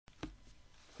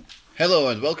Hello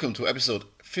and welcome to episode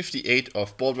 58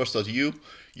 of BaldWars.eu,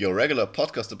 your regular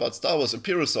podcast about Star Wars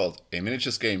Imperial Assault, a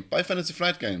miniatures game by Fantasy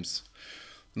Flight Games.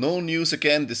 No news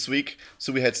again this week,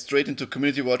 so we head straight into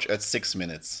Community Watch at 6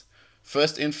 minutes.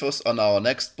 First infos on our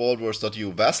next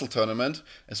BaldWars.eu Vassal tournament,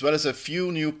 as well as a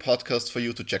few new podcasts for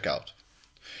you to check out.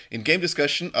 In game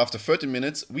discussion, after 30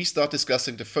 minutes, we start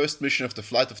discussing the first mission of the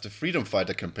Flight of the Freedom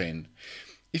Fighter campaign.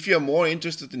 If you are more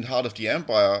interested in Heart of the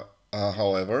Empire,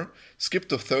 however, skip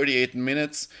to 38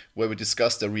 minutes where we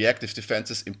discuss the Reactive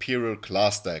Defenses Imperial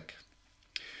class deck.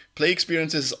 Play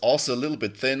experience is also a little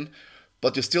bit thin,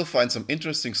 but you still find some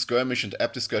interesting skirmish and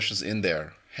app discussions in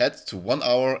there. Head to 1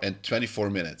 hour and 24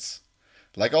 minutes.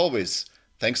 Like always,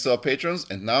 thanks to our patrons,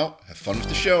 and now have fun with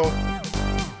the show!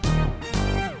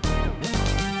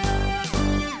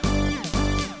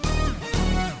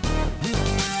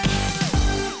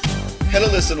 Hello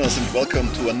listeners and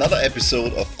welcome to another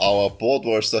episode of our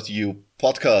BaldWars.eu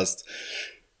podcast.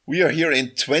 We are here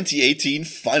in 2018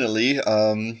 finally,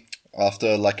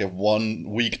 after like a 1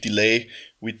 week delay.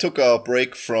 We took our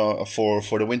break for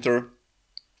the winter,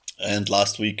 and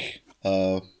last week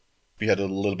we had a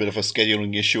little bit of a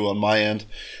scheduling issue on my end.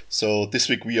 So this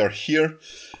week we are here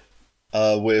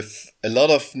with a lot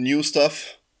of new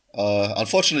stuff.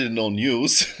 Unfortunately no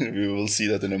news, we will see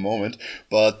that in a moment,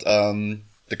 but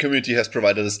the community has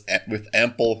provided us with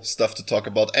ample stuff to talk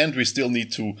about, and we still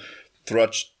need to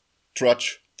trudge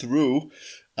through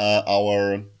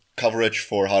our coverage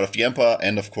for Heart of the Empire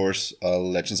and, of course,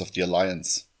 Legends of the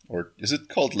Alliance. Or is it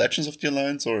called Legends of the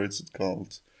Alliance, or is it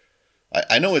called...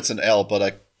 I know it's an L, but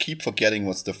I keep forgetting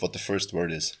what the first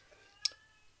word is.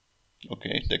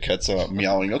 Okay, the cats are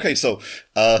meowing. Okay, so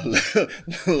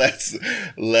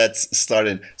let's start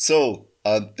in. So,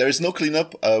 there is no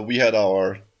cleanup. We had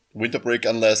our winter break,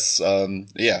 unless,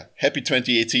 happy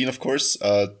 2018, of course.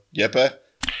 Jeppe,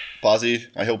 Pasi,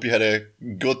 I hope you had a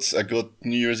good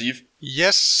New Year's Eve.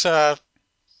 Yes,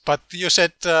 but you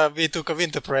said we took a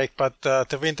winter break, but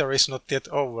the winter is not yet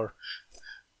over.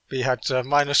 We had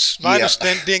minus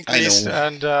 10 degrees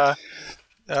and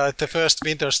the first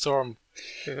winter storm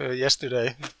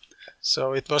yesterday.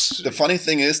 So it was... The funny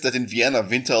thing is that in Vienna,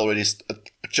 winter already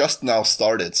just now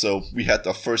started. So we had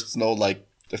our first snow like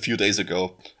a few days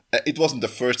ago. It wasn't the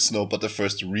first snow, but the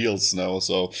first real snow.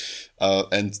 So,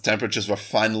 and temperatures were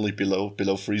finally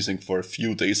below freezing for a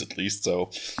few days at least. So,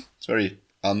 it's very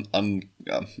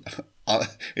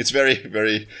it's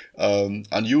very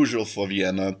unusual for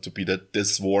Vienna to be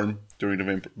this warm during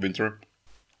the winter.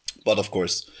 But of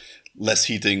course, less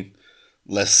heating,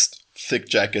 less thick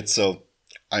jackets. So,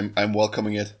 I'm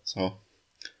welcoming it. So,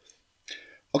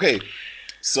 okay,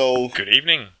 so good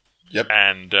evening. Yep.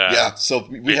 And so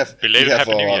we have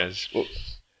Happy New Year's.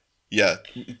 Yeah.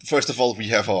 First of all, we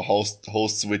have our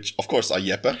hosts, which of course are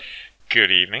Jeppe.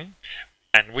 Good evening.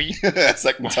 And we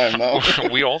second time now.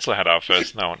 We also had our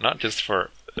first snow, not just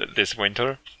for this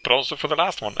winter, but also for the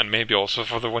last one, and maybe also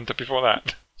for the winter before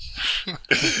that.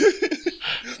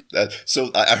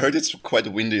 So I heard it's quite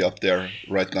windy up there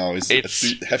right now.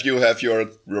 Have you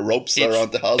your ropes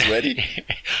around the house ready?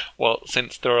 Well,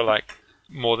 since there are like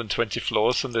more than 20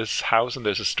 floors in this house, and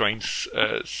there's a strange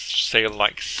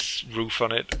sail-like roof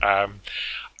on it.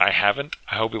 I haven't.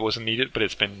 I hope it wasn't needed, but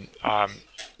it's been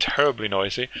terribly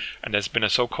noisy, and there's been a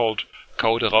so-called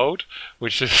Code Rood,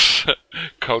 which is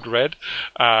Code Red,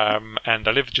 and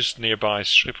I live just nearby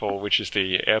Schiphol, which is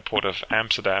the airport of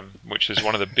Amsterdam, which is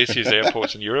one of the busiest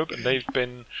airports in Europe, and they've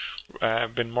been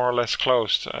more or less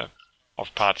closed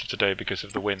of parts of today because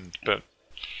of the wind. But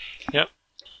yeah.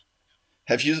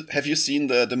 Have you seen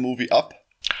the movie Up?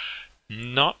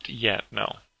 Not yet,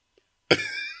 no.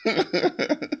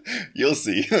 You'll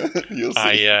see. You'll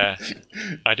see.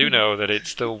 I do know that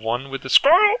it's the one with the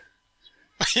squirrel.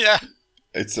 Yeah.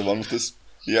 It's the one with this.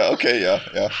 Yeah. Okay.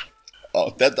 Yeah. Oh,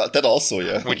 that also.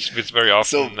 Yeah. Which very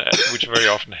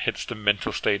often hits the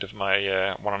mental state of my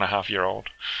 1.5-year-old.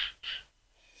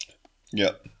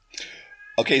 Yeah.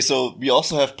 Okay. So we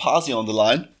also have Pasi on the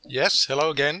line. Yes. Hello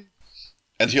again.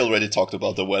 And he already talked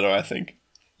about the weather, I think.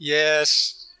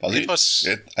 Yes. Pasi,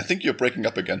 I think you're breaking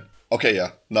up again. Okay,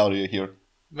 yeah. Now you're here.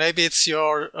 Maybe it's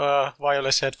your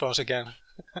wireless headphones again.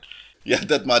 Yeah,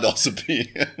 that might also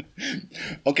be.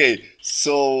 Okay,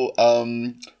 so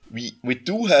we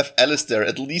do have Alistair,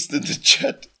 at least in the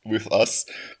chat, with us,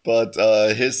 but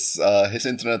his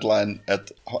internet line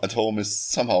at home is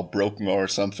somehow broken or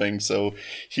something, so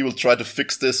he will try to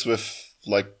fix this with,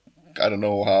 like, I don't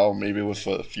know how, maybe with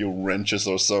a few wrenches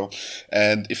or so.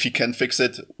 And if he can fix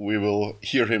it, we will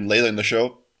hear him later in the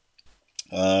show.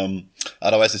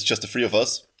 Otherwise, it's just the three of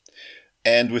us.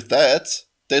 And with that,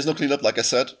 there's no cleanup, like I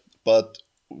said, but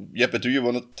Jeppe, do you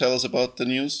want to tell us about the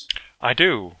news? I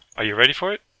do. Are you ready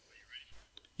for it?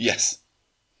 Yes.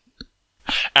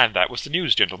 And that was the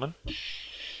news, gentlemen.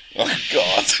 Oh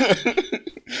God!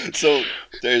 So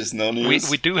there's no news.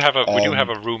 We do have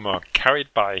a rumor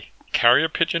carried by carrier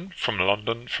pigeon from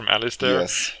London, from Alistair,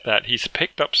 yes, that he's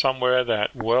picked up somewhere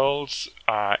that Worlds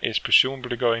is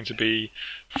presumably going to be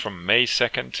from May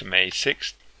 2nd to May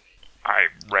 6th. I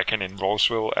reckon in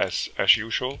Roswell as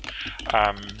usual.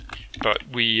 But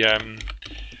we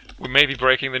may be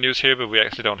breaking the news here, but we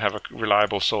actually don't have a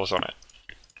reliable source on it.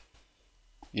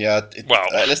 Yeah,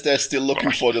 Alistair is still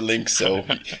looking for the link, so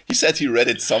he said he read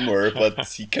it somewhere, but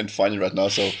he can't find it right now,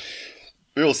 so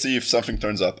we will see if something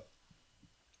turns up.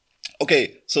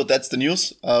 Okay, so that's the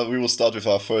news. We will start with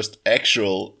our first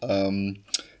actual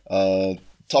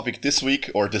topic this week,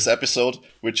 or this episode,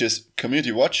 which is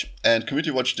Community Watch. And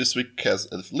Community Watch this week has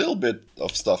a little bit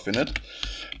of stuff in it,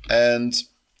 and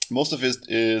most of it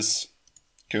is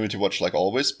Community Watch like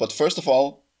always. But first of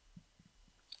all,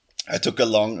 I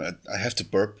have to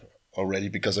burp already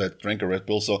because I drank a Red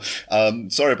Bull, so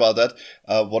sorry about that.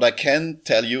 What I can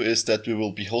tell you is that we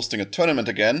will be hosting a tournament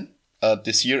again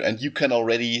this year, and you can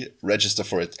already register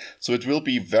for it. So it will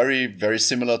be very, very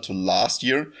similar to last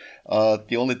year.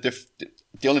 The only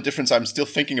difference I'm still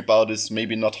thinking about is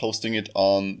maybe not hosting it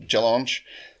on Challenge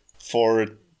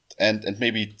and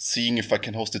maybe seeing if I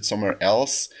can host it somewhere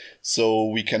else, so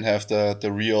we can have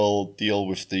the real deal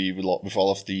with all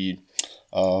of the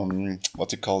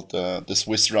what's it called, the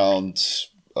Swiss round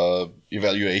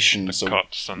evaluation, the so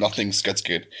nothing gets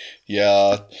good.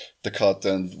 Yeah, the cut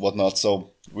and whatnot.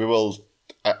 So we will.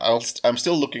 I'm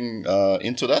still looking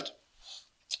into that.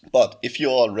 But if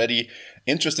you're already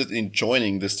interested in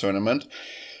joining this tournament,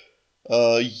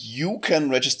 you can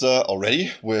register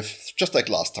already with just like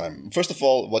last time. First of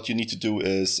all, what you need to do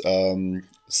is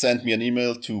send me an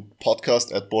email to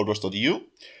podcast@boardwars.eu.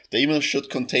 The email should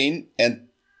contain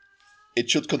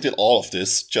all of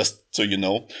this, just so you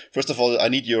know. First of all, I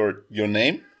need your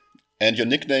name and your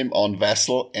nickname on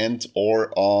Vassal and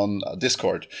or on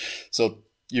Discord. So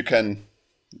you can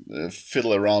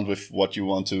fiddle around with what you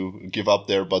want to give up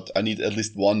there, but I need at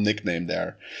least one nickname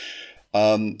there.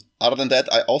 Other than that,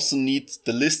 I also need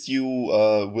the list you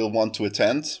will want to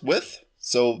attend with.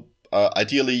 So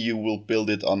ideally, you will build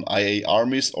it on IA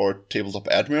Armies or Tabletop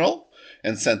Admiral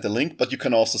and send the link, but you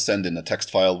can also send in a text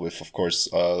file with, of course,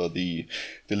 the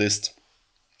list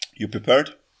you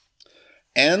prepared.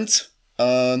 And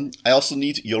I also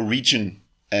need your region,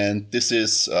 and this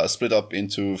is split up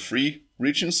into 3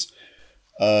 regions.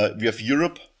 We have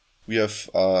Europe, we have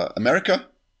America,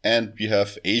 and we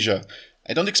have Asia.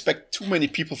 I don't expect too many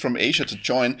people from Asia to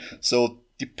join, so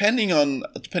depending on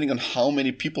how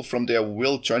many people from there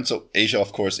will join. So Asia,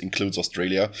 of course, includes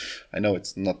Australia. I know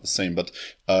it's not the same, but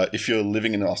if you're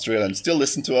living in Australia and still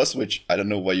listen to us, which I don't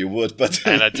know why you would, but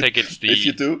and I take if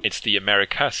you do, it's the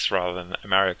Americas rather than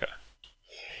America.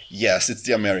 Yes, it's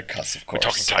the Americas, of course.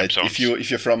 We're talking time zones.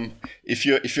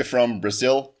 If you're from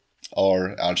Brazil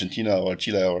or Argentina or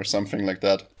Chile or something like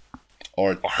that,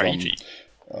 or Haiti,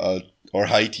 or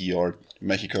Haiti or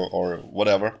Mexico or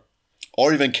whatever,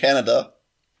 or even Canada,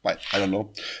 I don't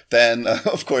know, then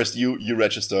of course you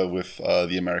register with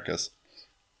the Americas.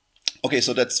 Okay,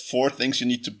 so that's 4 things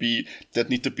need to be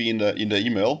in the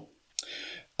email,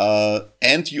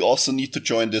 and you also need to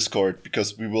join Discord,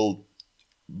 because we will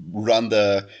run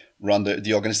the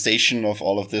organization of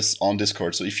all of this on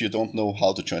Discord. So if you don't know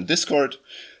how to join Discord,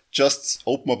 just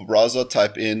open up a browser,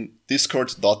 type in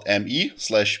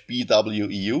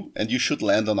discord.me/bweu, and you should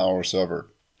land on our server.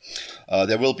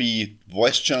 There will be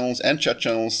voice channels and chat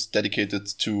channels dedicated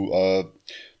to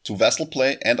Vassal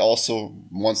play, and also,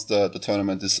 once the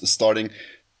tournament is starting,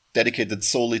 dedicated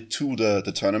solely to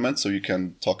the tournament, so you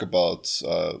can talk about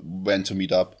when to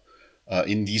meet up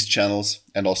in these channels,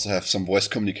 and also have some voice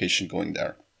communication going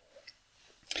there.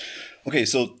 Okay,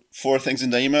 so 4 things in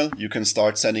the email. You can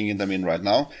start sending them in right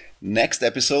now. Next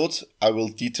episode, I will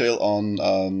detail on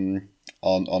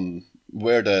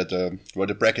where the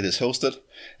bracket is hosted,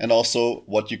 and also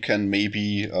what you can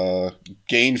maybe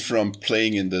gain from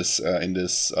playing in this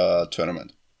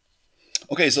tournament.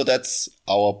 Okay, so that's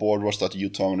our BoardWars.eu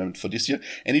tournament for this year,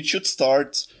 and it should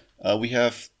start. We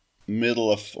have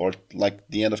middle of, or like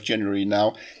the end of January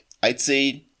now. I'd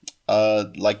say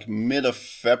like mid of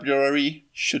February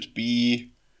should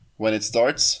be when it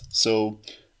starts. So,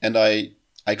 and I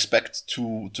expect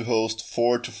to host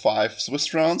 4 to 5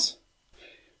 Swiss rounds,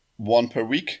 1 per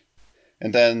week,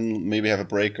 and then maybe have a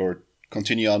break or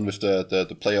continue on with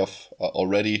the playoff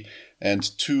already,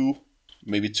 and 2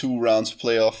 maybe 2 rounds of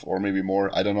playoff, or maybe more.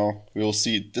 I don't know. We will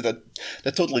see.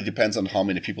 That totally depends on how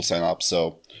many people sign up.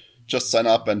 So just sign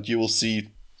up and you will see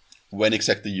when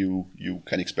exactly you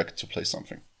can expect to play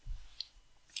something.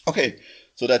 Okay,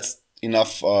 so that's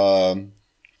enough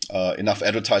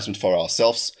advertisement for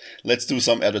ourselves. Let's do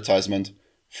some advertisement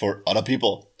for other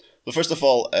people. So first of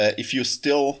all, if you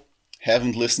still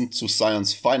haven't listened to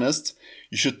Scion's Finest,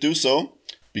 you should do so,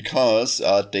 because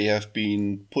they have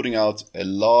been putting out a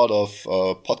lot of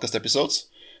podcast episodes,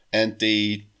 and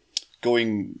they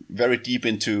going very deep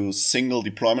into single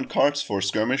deployment cards for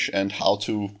skirmish and how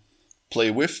to play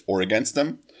with or against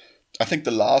them. I think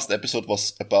the last episode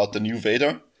was about the new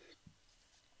Vader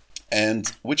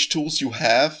and which tools you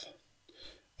have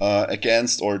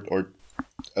against or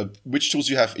which tools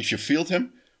you have if you field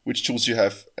him, which tools you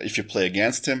have if you play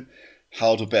against him,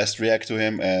 how to best react to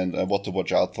him, and what to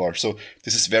watch out for. So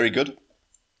this is very good.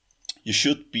 You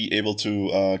should be able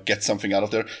to get something out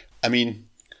of there. I mean,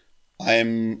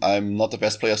 I'm not the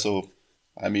best player, so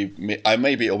I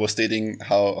may be overstating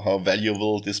how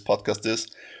valuable this podcast is,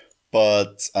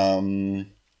 but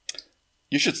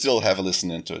you should still have a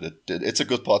listen into it. It's a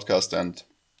good podcast, and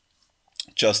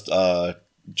just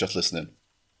listen in.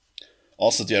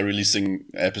 Also, they are releasing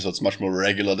episodes much more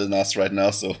regular than us right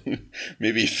now, so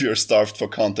maybe if you're starved for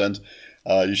content,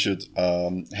 you should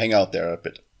hang out there a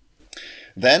bit.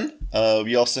 Then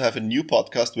we also have a new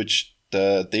podcast, which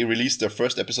they released their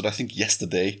first episode, I think,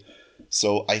 yesterday.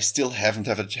 So I still haven't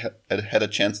had a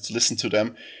chance to listen to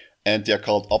them, and they're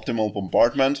called Optimal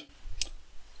Bombardment.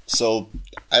 So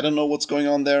I don't know what's going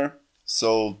on there.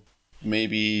 So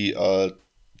maybe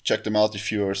check them out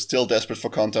if you're still desperate for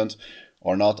content.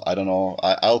 Or not, I don't know.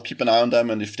 I'll keep an eye on them,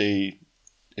 and if they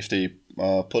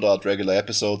put out regular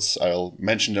episodes, I'll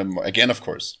mention them again, of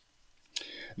course.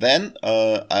 Then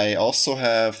I also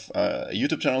have a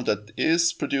YouTube channel that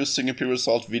is producing Imperial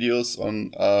Assault videos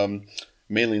on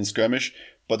mainly in skirmish,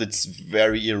 but it's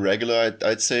very irregular,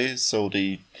 I'd say. So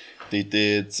they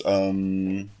did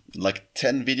like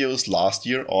 10 videos last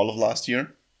year, all of last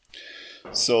year.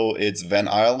 So it's Van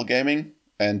Isle Gaming,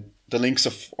 and the links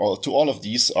to all of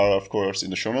these are, of course, in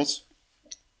the show notes.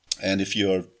 And if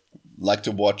you like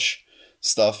to watch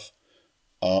stuff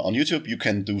on YouTube, you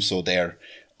can do so there.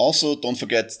 Also, don't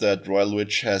forget that Royal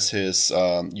Witch has his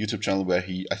YouTube channel where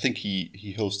he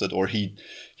hosted, or he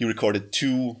recorded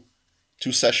two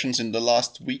sessions in the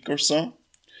last week or so.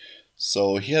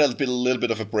 So he had a little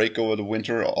bit of a break over the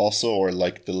winter also, or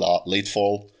like the late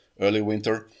fall, early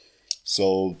winter.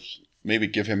 So maybe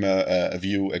give him a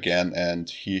view again, and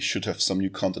he should have some new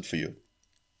content for you.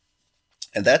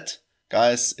 And that,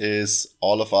 guys, is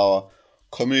all of our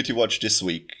Community Watch this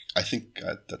week. I think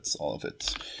that's all of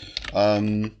it.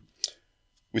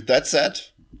 With that said,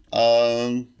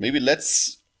 maybe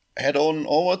let's head on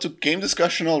over to game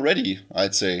discussion already,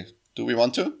 I'd say. Do we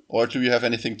want to? Or do you have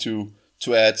anything to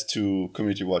add to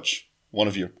Community Watch? One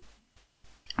of you?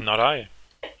 Not I.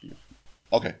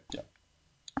 Okay, yeah.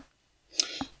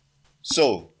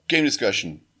 So, game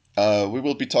discussion. We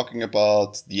will be talking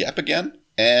about the app again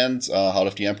and Heart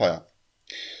of the Empire.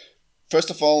 First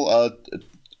of all,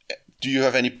 do you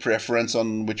have any preference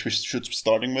on which we should be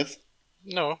starting with?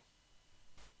 No.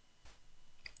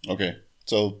 Okay,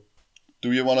 so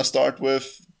do you want to start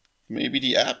with maybe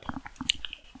the app?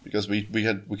 Because we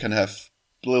can have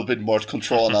a little bit more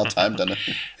control on our time than...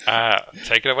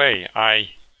 Take it away.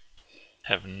 I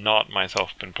have not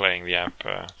myself been playing the app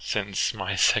since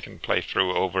my second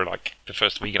playthrough over like the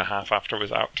first week and a half after it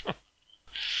was out.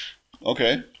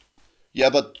 Okay.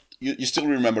 Yeah, but you still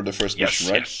remember the first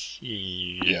mission, right? Yes.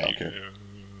 Yeah, okay.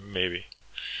 Maybe.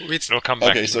 It'll come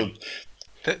back. Okay, so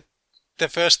the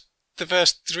first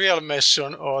real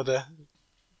mission, or the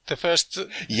first...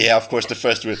 Yeah, of course, the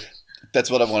first real...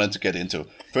 That's what I wanted to get into.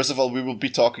 First of all, we will be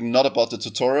talking not about the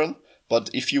tutorial,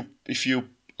 but if you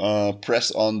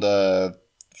press on the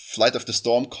Flight of the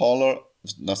Stormcaller,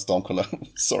 not Stormcaller,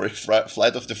 sorry,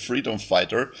 Flight of the Freedom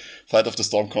Fighter. Flight of the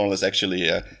Stormcaller is actually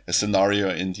a scenario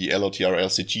in the LOTR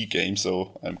LCG game,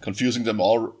 so I'm confusing them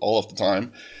all of the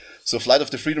time. So Flight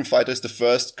of the Freedom Fighter is the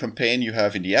first campaign you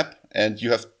have in the app, and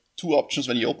you have two options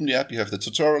when you open the app. You have the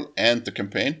tutorial and the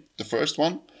campaign, the first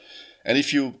one. And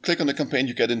if you click on the campaign,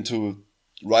 you get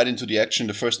right into the action,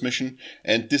 the first mission.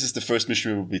 And this is the first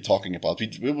mission we will be talking about.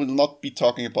 We will not be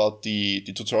talking about the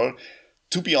tutorial.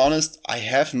 To be honest, I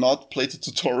have not played the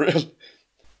tutorial,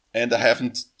 and I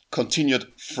haven't continued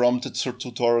from the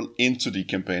tutorial into the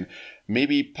campaign.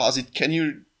 Maybe, Pazit, can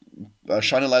you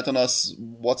shine a light on us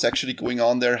what's actually going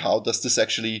on there? How does this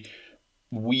actually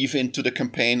weave into the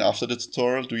campaign after the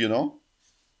tutorial? Do you know?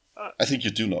 I think you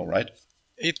do know, right?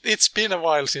 It's been a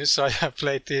while since I have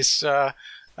played this. I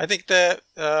think the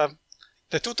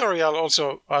tutorial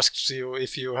also asks you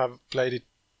if you have played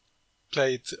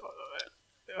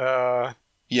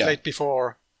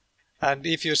before, and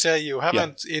if you say you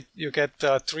haven't, you get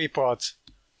a three-part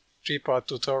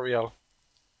tutorial.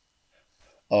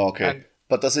 Oh, okay.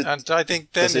 But does it? And I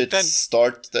think then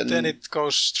then it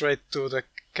goes straight to the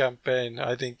campaign.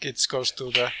 I think it goes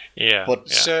to the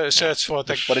search for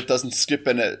the. But it doesn't skip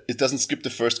It doesn't skip the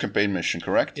first campaign mission,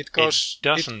 correct? It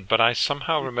doesn't. But I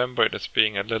somehow remember it as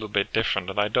being a little bit different,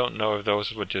 and I don't know if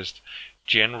those were just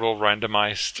general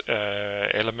randomized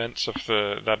elements of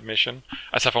that mission.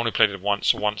 As I've only played it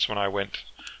once when I went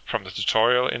from the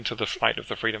tutorial into the fight of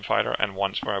the Freedom Fighter, and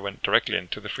once where I went directly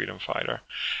into the Freedom Fighter.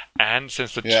 And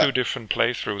since the two different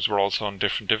playthroughs were also on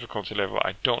different difficulty level,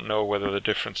 I don't know whether the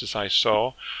differences I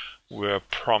saw were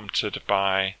prompted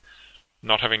by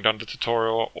not having done the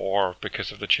tutorial or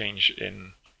because of the change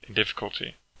in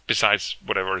difficulty, besides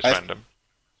whatever is random.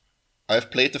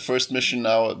 I've played the first mission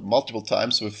now multiple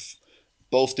times with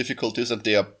both difficulties, and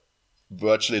they are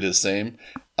virtually the same.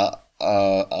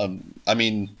 I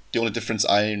mean, the only difference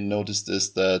I noticed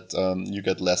is that you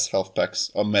get less health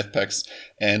packs or med packs,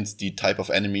 and the type of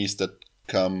enemies that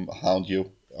come hound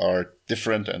you are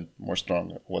different and more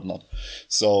strong and whatnot.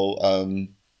 So,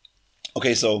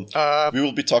 okay, so we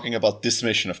will be talking about this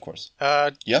mission, of course.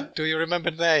 Yeah? Do you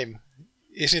remember the name?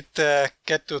 Is it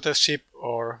Get to the Ship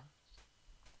or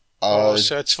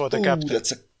Search for the Captain?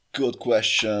 That's a good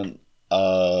question.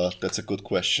 No,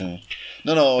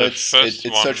 it's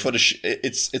Search for the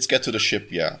it's Get to the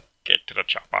Ship, yeah. Get to the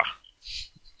chopper.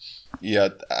 Yeah,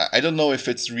 I don't know if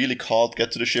it's really called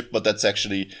Get to the Ship, but that's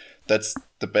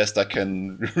the best I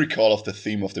can recall of the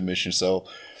theme of the mission. So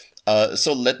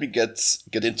let me get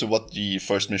into what the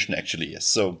first mission actually is.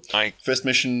 So first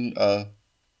mission.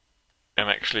 And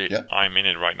actually, I'm in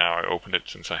it right now. I opened it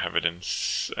since I have it in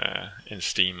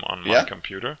Steam on my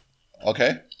computer.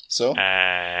 Okay, so.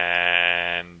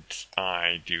 And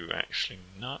I do actually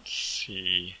not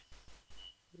see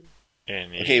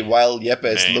any. Okay, while Jeppe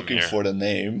is looking for the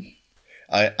name,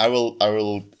 I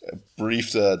will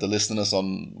brief the listeners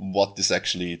on what this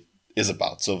actually is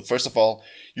about. So first of all,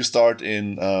 you start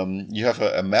in you have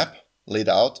a map laid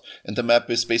out, and the map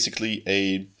is basically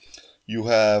you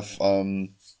have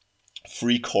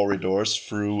 3 corridors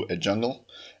through a jungle,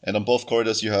 and on both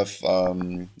corridors you have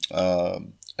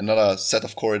another set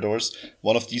of corridors.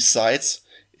 One of these sides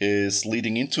is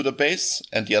leading into the base,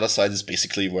 and the other side is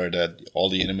basically where all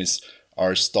the enemies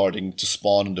are starting to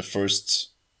spawn in the first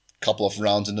couple of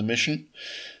rounds in the mission.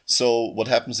 So what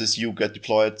happens is you get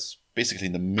deployed basically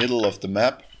in the middle of the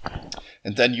map,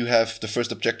 and then you have the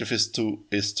first objective is to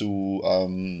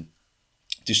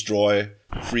destroy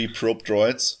 3 probe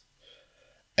droids.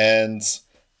 And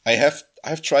I have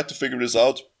tried to figure this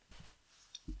out,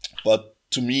 but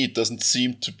to me it doesn't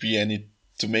seem to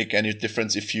make any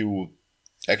difference if you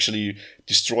actually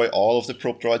destroy all of the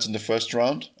probe droids in the first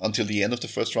round until the end of the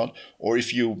first round, or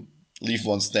if you leave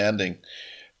one standing.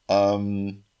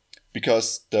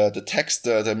 Because the text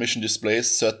the mission displays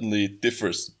certainly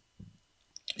differs.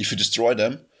 If you destroy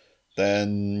them,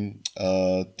 then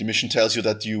the mission tells you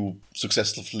that you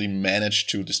successfully managed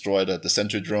to destroy the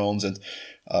sentry drones, and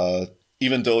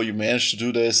even though you managed to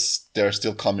do this, they're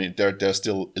still coming. They're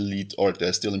still elite, or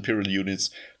they're still Imperial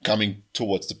units coming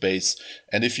towards the base.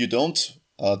 And if you don't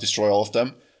destroy all of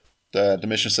them, the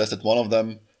mission says that one of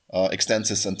them extends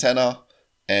his antenna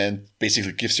and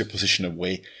basically gives your position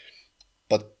away.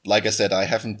 But like I said, I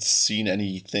haven't seen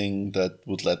anything that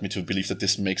would lead me to believe that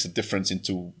this makes a difference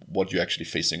into what you're actually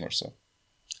facing or so.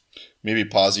 Maybe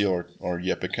Pasi or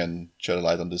Jeppe can shed a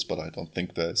light on this, but I don't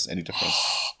think there's any difference.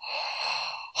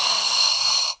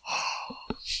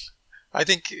 I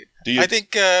think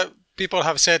people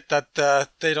have said that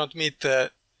they don't meet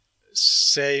the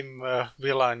same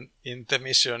villain in the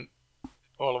mission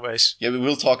always. Yeah, we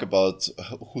will talk about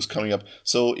who's coming up.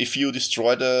 So if you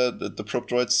destroy the probe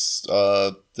droids,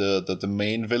 the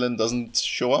main villain doesn't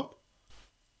show up?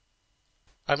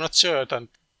 I'm not certain,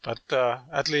 but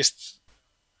at least,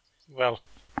 well...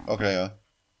 Okay, yeah.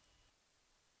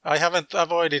 I haven't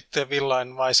avoided the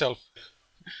villain myself.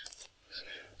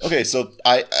 Okay, so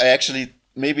I actually...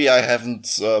 Maybe I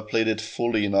haven't played it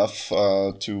fully enough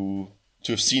to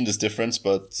have seen this difference,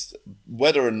 but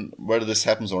whether this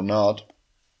happens or not,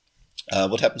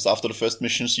 what happens after the first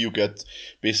missions, you get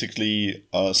basically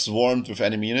swarmed with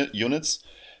enemy units,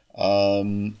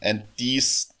 and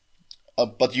these,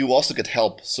 but you also get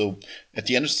help. So at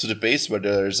the entrance to the base, where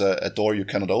there's a door you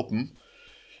cannot open,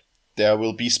 there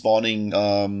will be spawning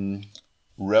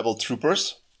rebel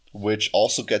troopers which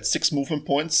also gets 6 movement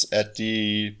points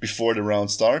before the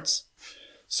round starts.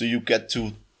 So you get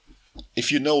to,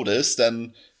 if you know this,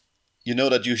 then you know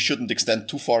that you shouldn't extend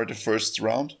too far the first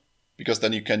round, because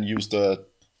then you can use the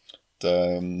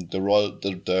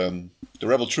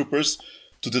rebel troopers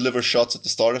to deliver shots at the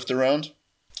start of the round,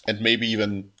 and maybe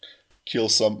even kill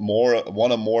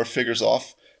one or more figures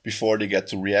off before they get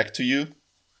to react to you.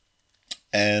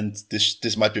 And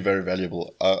this might be very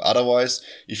valuable. Otherwise,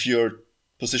 if you're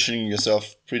positioning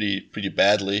yourself pretty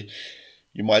badly,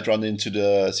 you might run into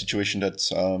the situation that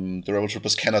the rebel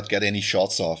troopers cannot get any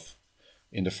shots off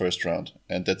in the first round,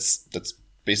 and that's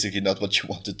basically not what you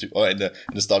want to do, or in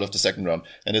the start of the second round,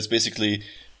 and it's basically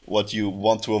what you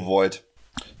want to avoid.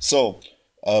 So,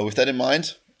 with that in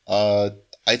mind,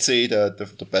 I'd say that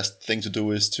the best thing to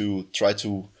do is to try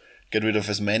to get rid of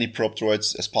as many probe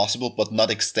droids as possible, but not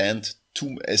extend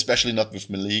too, especially not with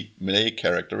melee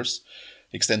characters,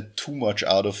 extend too much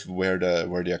out of where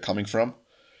they are coming from,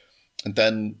 and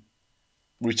then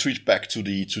retreat back to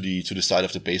the side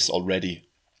of the base already.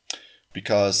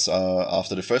 Because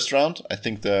after the first round, I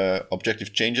think the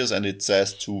objective changes and it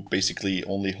says to basically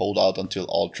only hold out until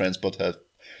all transports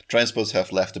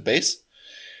have left the base,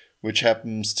 which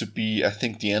happens to be, I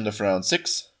think, the end of round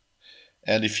 6.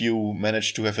 And if you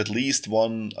manage to have at least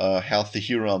one healthy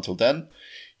hero until then,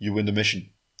 you win the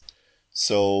mission.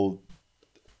 So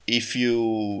if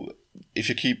you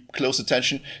keep close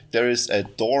attention, there is a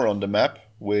door on the map,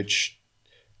 which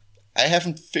I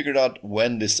haven't figured out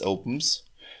when this opens.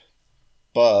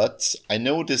 But I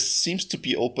know this seems to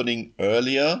be opening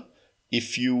earlier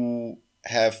if you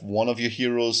have one of your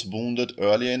heroes wounded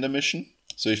earlier in the mission.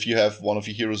 So if you have one of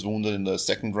your heroes wounded in the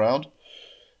second round,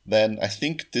 then I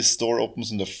think this door opens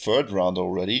in the third round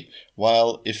already.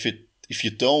 While if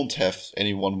you don't have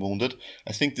anyone wounded,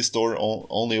 I think this door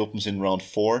only opens in round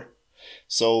 4.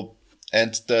 So,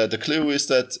 and the clue is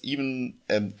that even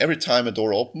every time a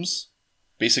door opens,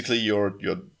 basically your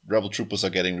rebel troopers are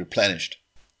getting replenished.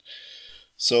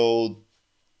 So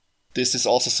this is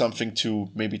also something to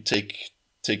maybe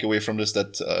take away from this,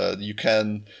 that you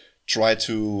can try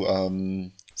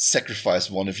to sacrifice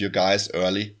one of your guys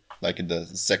early, like in the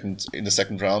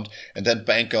second round, and then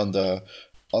bank on the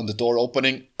door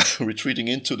opening, retreating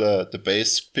into the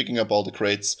base, picking up all the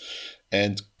crates,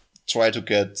 and try to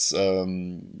get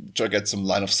some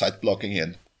line of sight blocking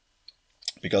in.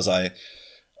 Because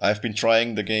I've been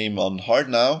trying the game on hard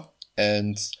now,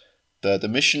 and the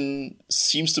mission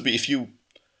seems to be, if you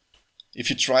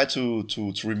try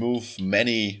to remove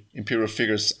many Imperial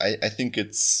figures, I think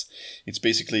it's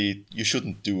basically, you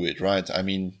shouldn't do it, right? I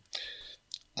mean,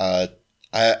 I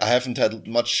haven't had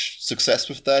much success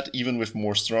with that, even with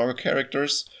more stronger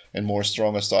characters and more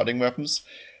stronger starting weapons.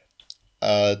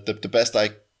 The best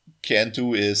I can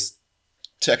do is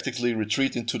tactically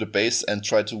retreat into the base and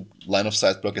try to line of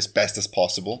sight block as best as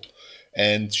possible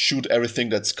and shoot everything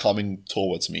that's coming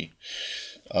towards me.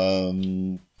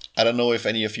 I don't know if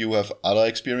any of you have other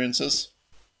experiences.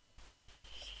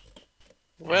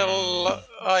 Well,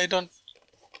 I don't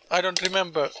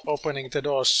remember opening the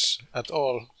doors at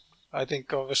all. I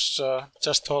think I was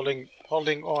just holding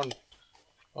on.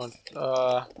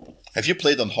 Have you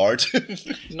played on hard?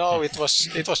 No, it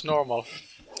was normal.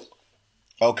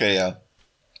 Okay, yeah.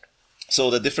 So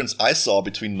the difference I saw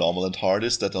between normal and hard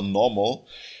is that on normal,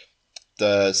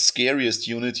 the scariest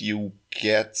unit you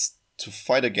get to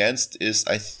fight against is,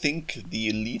 I think, the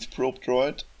elite probe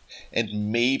droid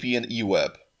and maybe an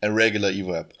EWAB, a regular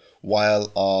EWAB.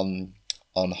 While on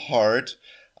hard,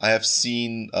 I have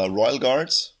seen Royal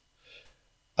Guards,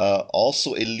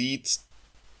 also elite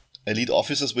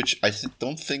officers, which I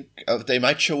don't think they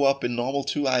might show up in normal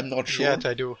too. I'm not sure. Yeah,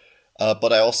 they do.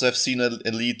 But I also have seen an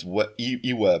elite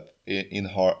EWAB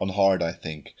on hard, I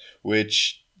think,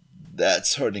 which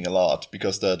that's hurting a lot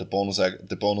because the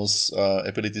bonus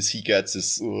abilities he gets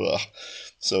is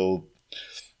so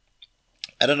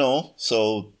I don't know.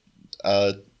 So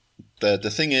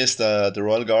the thing is, the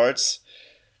Royal Guards,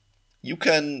 you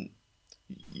can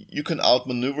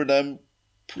outmaneuver them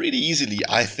pretty easily,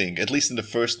 I think, at least in the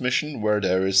first mission where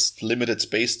there is limited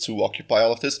space to occupy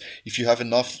all of this. If you have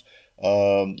enough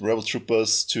rebel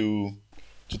troopers to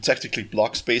tactically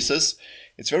block spaces,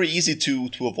 it's very easy to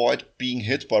avoid being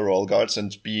hit by Royal Guards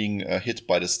and being hit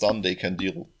by the stun they can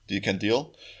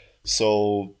deal.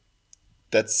 So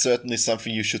that's certainly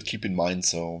something you should keep in mind.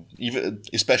 So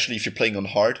especially if you're playing on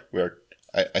hard, where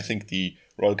I think the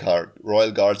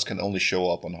Royal Guards can only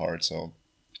show up on hard. So,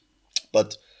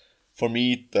 but for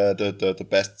me, the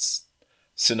best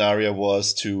scenario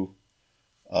was to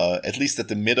at least at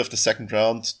the mid of the second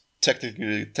round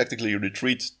tactically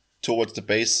retreat towards the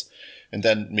base, and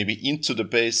then maybe into the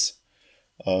base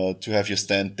to have your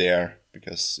stand there,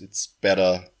 because it's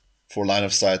better for line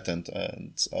of sight and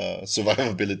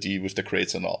survivability with the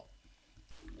crates and all.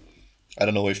 I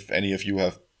don't know if any of you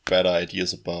have better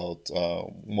ideas about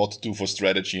what to do for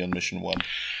strategy on mission 1.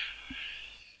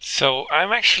 So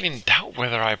I'm actually in doubt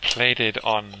whether I played it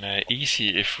on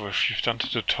easy. If you've done the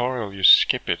tutorial, you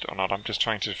skip it or not. I'm just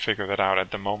trying to figure that out at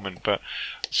the moment. But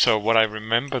so what I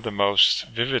remember the most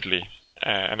vividly,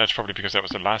 and that's probably because that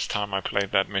was the last time I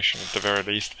played that mission at the very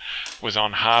least, was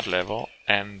on hard level.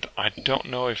 And I don't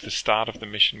know if the start of the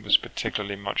mission was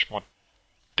particularly much more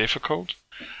difficult.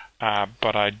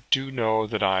 But I do know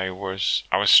that I was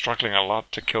struggling a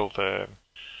lot to kill the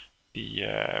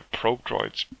probe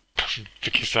droids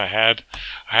because I had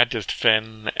just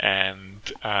Fen and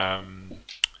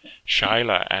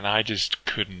Shyla, and I just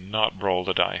could not roll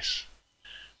the dice.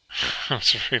 It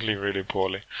was really, really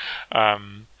poorly,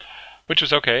 which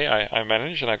was okay. I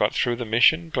managed and I got through the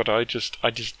mission, but I just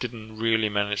didn't really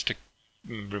manage to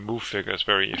remove figures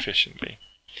very efficiently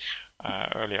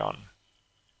early on.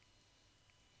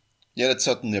 Yeah, that's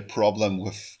certainly a problem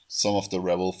with some of the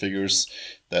Rebel figures,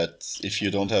 that if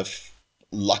you don't have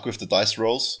luck with the dice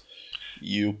rolls,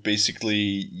 you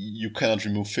cannot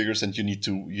remove figures, and you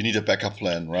need a backup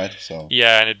plan, right? So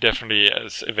yeah, and it definitely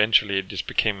eventually it just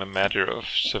became a matter of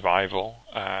survival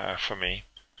for me.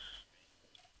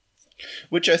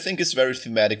 Which I think is very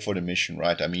thematic for the mission,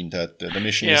 right? I mean that the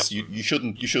mission is you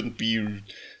shouldn't be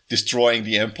destroying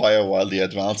the Empire while they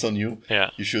advance on you.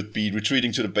 Yeah. You should be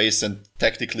retreating to the base and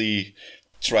tactically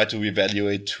try to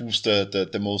evaluate who's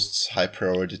the most high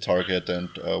priority target and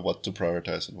what to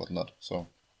prioritize and what not. So.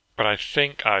 But I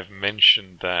think I've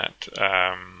mentioned that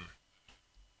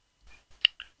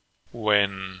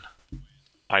when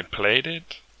I played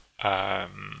it,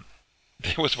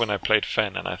 it was when I played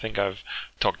Fen, and I think I've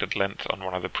talked at length on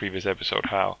one of the previous episodes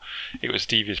how it was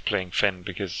devious playing Fen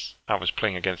because I was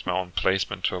playing against my own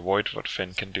placement to avoid what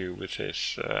Fen can do with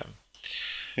his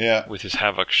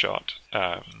Havoc shot.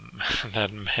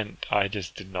 That meant I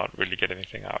just did not really get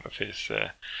anything out of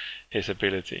his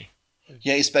ability.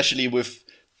 Yeah, especially with,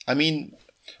 I mean,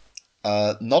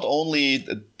 not only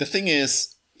the thing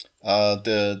is,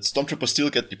 the Stormtroopers still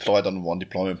get deployed on one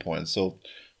deployment point. So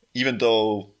even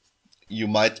though you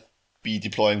might be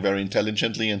deploying very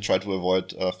intelligently and try to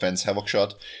avoid Fen's Havoc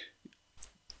shot,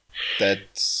 that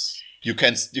you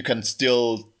can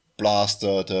still blast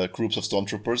the groups of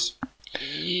Stormtroopers.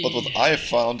 But what I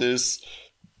found is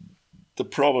the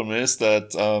problem is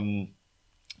that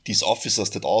these officers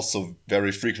that also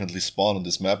very frequently spawn on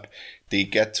this map, they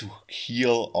get to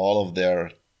heal all of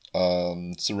their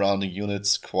surrounding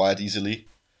units quite easily.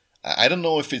 I don't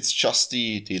know if it's just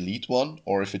the elite one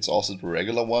or if it's also the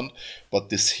regular one, but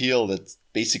this heal that's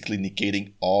basically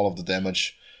negating all of the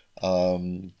damage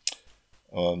Fen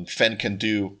can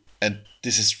do, and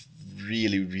this is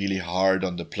really, really hard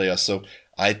on the player. So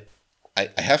I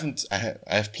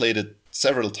have played it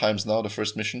several times now, the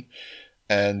first mission,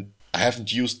 and I have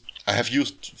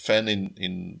used Fen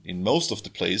in most of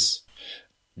the plays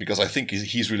because I think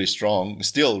he's really strong,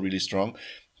 still really strong.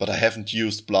 But I haven't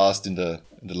used Blast in the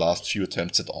last few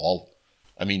attempts at all.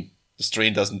 I mean, the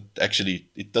strain doesn't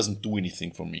do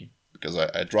anything for me because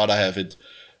I'd rather have it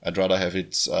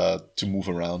to move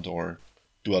around or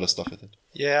do other stuff with it.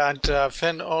 Yeah, and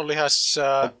Fen only has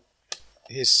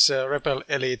his Rebel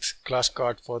Elite class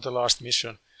card for the last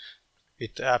mission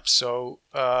with the app, so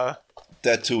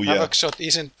that too, yeah. Havoc shot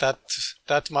isn't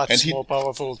that much more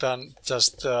powerful than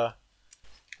just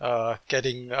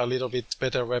getting a little bit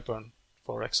better weapon,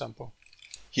 for example.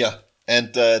 Yeah,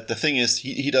 and the thing is,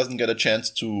 he doesn't get a chance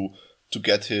to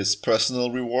get his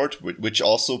personal reward, which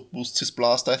also boosts his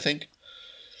blast, I think.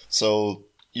 So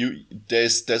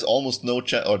there's almost no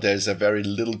chance, or there's a very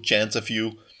little chance of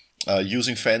you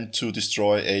using Fen to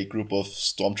destroy a group of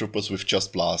Stormtroopers with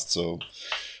just blast. So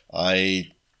I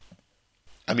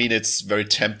mean, it's very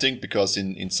tempting because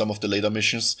in some of the later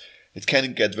missions it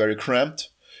can get very cramped,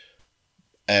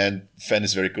 and Fen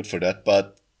is very good for that,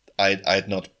 but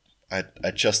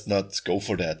I'd just not go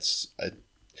for that.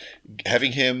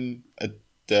 Having him at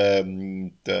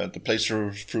the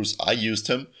playthroughs I used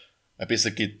him, I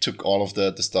basically took all of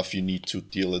the stuff you need to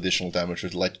deal additional damage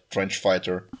with, like Trench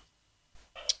Fighter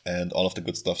and all of the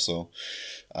good stuff. So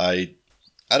I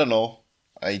don't know.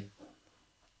 I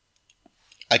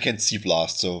can't see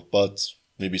Blast, so but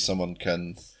maybe someone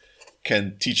can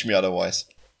teach me otherwise.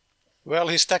 Well,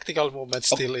 his tactical movement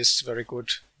still is very good.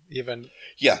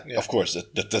 Yeah, of course.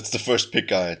 That's the first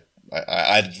pick I'd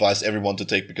advise everyone to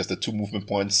take because the 2 movement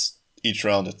points each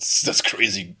round. That's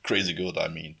crazy good. I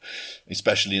mean,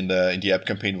 especially in the app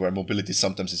campaign where mobility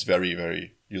sometimes is very,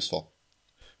 very useful,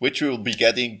 which we will be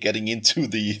getting into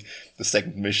the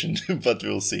second mission, but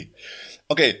we'll see.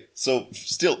 Okay, so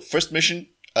still first mission.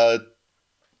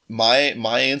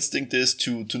 My instinct is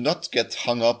to not get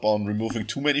hung up on removing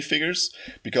too many figures,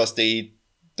 because the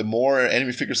more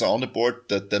enemy figures are on the board,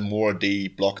 the more they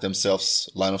block themselves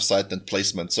line of sight and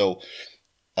placement. So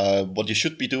what you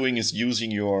should be doing is using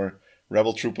your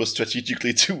rebel troopers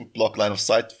strategically to block line of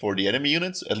sight for the enemy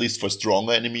units, at least for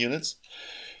stronger enemy units,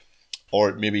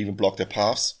 or maybe even block their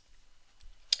paths,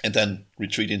 and then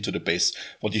retreat into the base.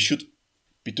 What you should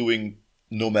be doing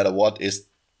no matter what is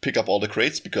pick up all the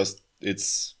crates, because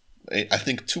I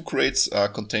think 2 crates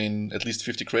contain at least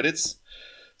 50 credits.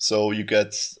 So you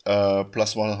get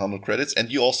plus 100 credits,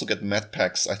 and you also get med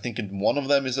packs. I think in one of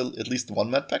them is at least 1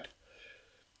 med pack,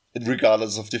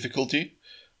 regardless of difficulty.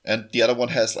 And the other one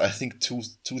has, I think, two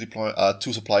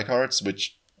supply cards,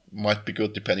 which might be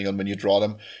good depending on when you draw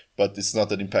them, but it's not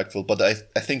that impactful. But I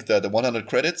think that the 100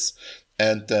 credits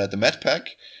and the med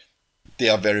pack, they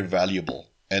are very valuable,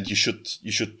 and you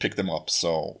should pick them up.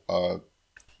 So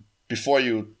before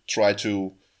you try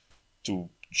to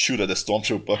shoot at a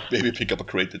stormtrooper, maybe pick up a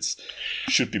crate. It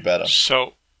should be better.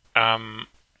 So,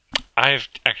 I've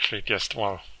actually just,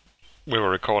 while we were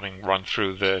recording, run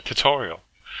through the tutorial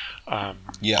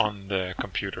on the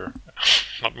computer.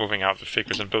 Not moving out the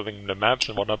figures and building the maps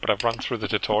and whatnot, but I've run through the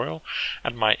tutorial,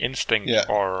 and my instinct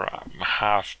or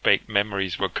half-baked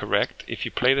memories were correct. If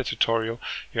you play the tutorial,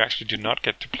 you actually do not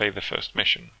get to play the first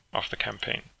mission of the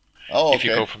campaign. Oh, okay. If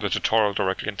you go from the tutorial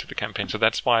directly into the campaign, so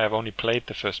that's why I've only played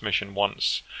the first mission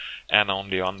once, and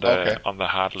only on the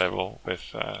hard level with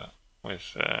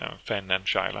Fenn and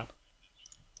Shyla.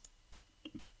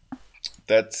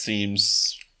 That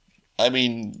seems, I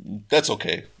mean, that's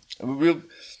okay.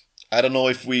 I don't know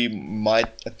if we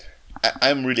might.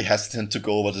 I'm really hesitant to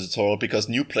go over the tutorial, because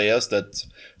new players that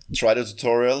try the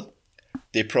tutorial,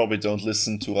 they probably don't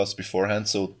listen to us beforehand.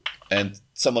 So, and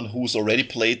someone who's already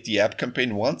played the app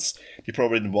campaign once, he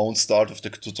probably won't start with the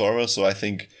tutorial. So I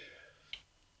think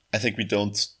we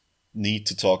don't need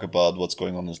to talk about what's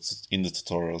going on in the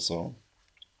tutorial. So,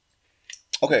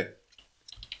 okay.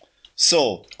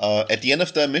 So at the end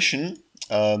of the mission,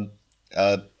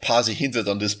 Pasi hinted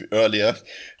on this earlier.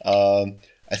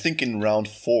 I think in round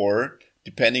 4,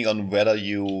 depending on whether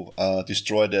you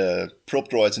destroy the probe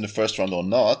droids in the first round or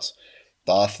not,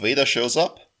 Darth Vader shows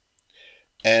up.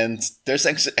 And there's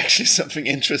actually something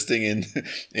interesting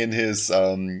in his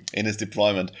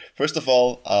deployment. First of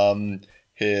all,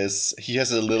 he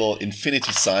has a little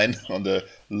infinity sign on the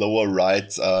lower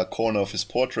right corner of his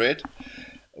portrait,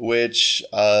 which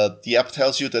the app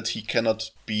tells you that he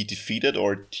cannot be defeated,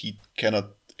 or he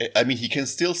cannot. I mean, he can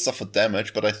still suffer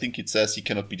damage, but I think it says he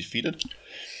cannot be defeated.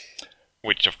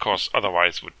 Which, of course,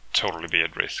 otherwise would totally be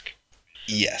at risk.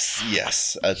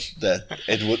 Yes. That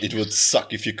it would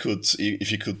suck if you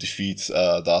could defeat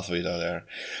Darth Vader there.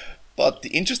 But the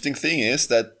interesting thing is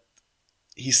that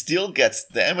he still gets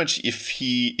damage if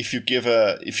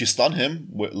you stun him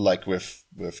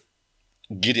with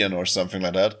Gideon or something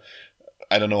like that.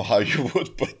 I don't know how you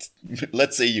would, but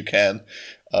let's say you can.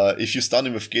 If you stun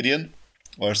him with Gideon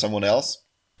or someone else,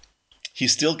 he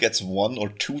still gets 1 or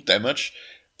 2 damage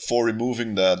for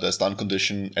removing the stun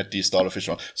condition at the start of his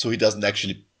round. So he doesn't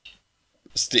actually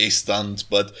stay stunned,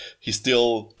 but he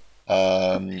still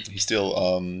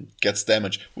gets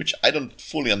damage, which I don't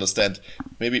fully understand.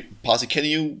 Maybe Pasi, can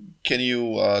you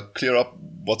clear up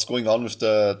what's going on with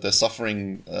the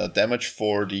suffering damage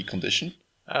for the condition?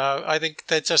 I think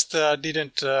they just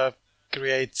didn't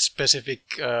create specific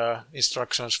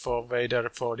instructions for Vader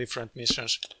for different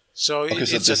missions. So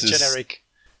it's a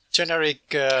generic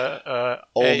AI.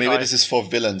 Maybe this is for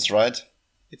villains, right?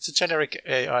 It's a generic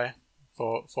AI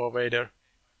for Vader.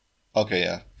 Okay,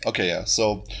 yeah.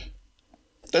 So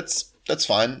that's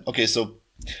fine. Okay, so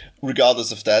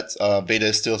regardless of that, Vader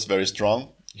is still very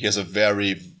strong. He has a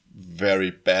very,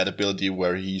 very bad ability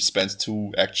where he spends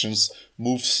 2 actions,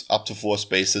 moves up to 4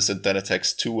 spaces, and then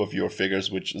attacks 2 of your figures,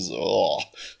 which is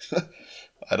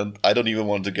I don't even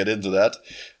want to get into that.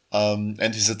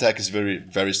 And his attack is very,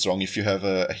 very strong. If you have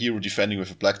a hero defending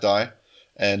with a black die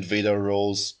and Vader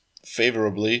rolls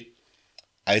favorably,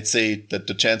 I'd say that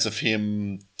the chance of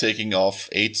him taking off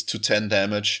 8 to 10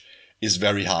 damage is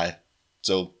very high.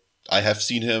 So I have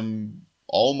seen him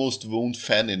almost wound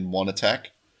Fenn in 1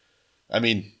 attack. I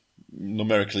mean,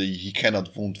 numerically, he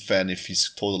cannot wound Fenn if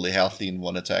he's totally healthy in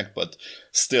 1 attack, but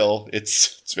still,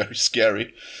 it's very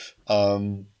scary.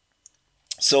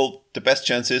 So the best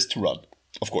chance is to run,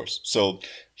 of course. So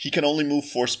he can only move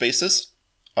 4 spaces,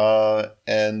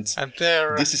 and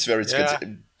there, this is where it's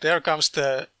good. There comes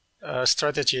the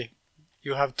strategy.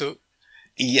 You have to.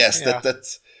 Yes,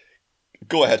 that.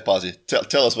 Go ahead, Pasi.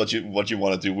 Tell us what you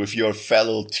want to do with your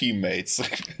fellow teammates.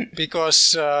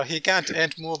 Because he can't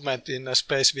end movement in a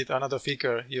space with another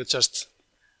figure. You just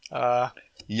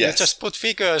you just put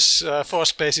figures 4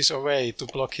 spaces away to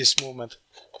block his movement.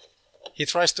 He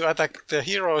tries to attack the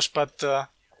heroes, but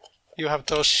you have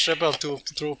those rebel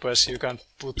troopers you can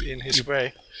put in his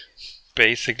way.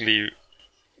 Basically,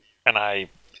 and I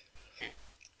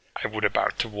would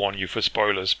about to warn you for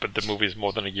spoilers, but the movie is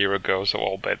more than a year ago, so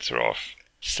all bets are off.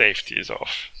 Safety is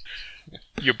off.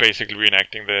 You're basically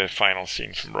reenacting the final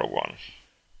scene from Rogue One.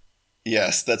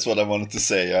 Yes, that's what I wanted to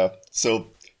say. So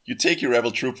you take your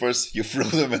rebel troopers, you throw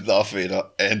them at Darth Vader,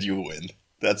 and you win.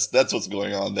 That's what's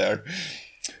going on there.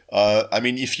 I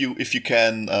mean, if you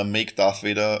can make Darth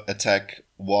Vader attack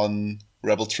 1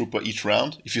 rebel trooper each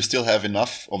round, if you still have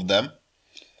enough of them,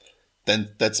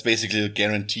 then that's basically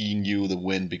guaranteeing you the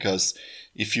win. Because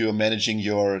if you're managing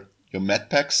your med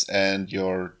packs and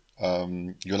your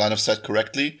line of sight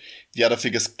correctly, the other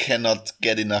figures cannot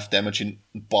get enough damage in,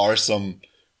 bar some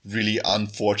really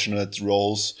unfortunate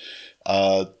rolls,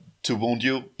 to wound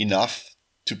you enough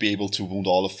to be able to wound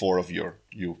all 4 of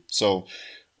you. So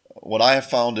what I have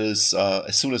found is,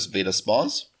 as soon as Vader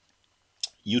spawns,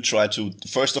 you try to,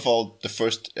 first of all, the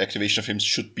first activation of him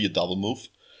should be a double move,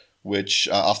 which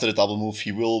after the double move,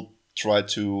 he will try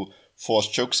to force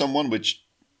choke someone, which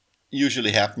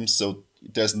usually happens, so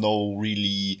there's no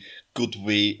really good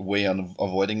way on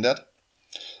avoiding that.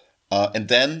 And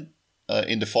then,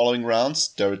 in the following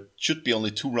rounds, there should be only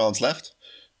 2 rounds left.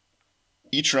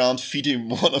 Each round, feed him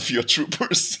 1 of your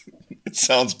troopers. It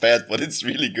sounds bad, but it's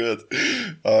really good.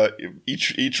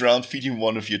 Each round, feed him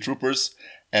 1 of your troopers,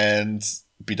 and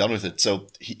be done with it. So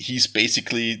he's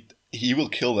basically, he will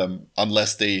kill them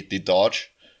unless they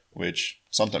dodge, which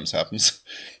sometimes happens.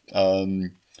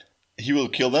 He will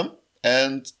kill them,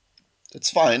 and it's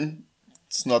fine.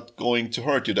 It's not going to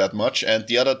hurt you that much. And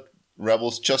the other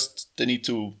rebels they need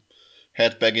to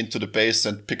head back into the base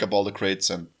and pick up all the crates,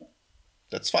 and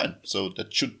that's fine. So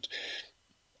that should...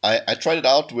 I tried it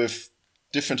out with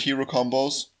different hero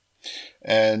combos,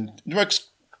 and it works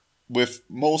with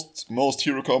most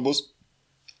hero combos.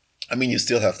 I mean, you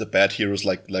still have the bad heroes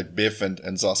like Biff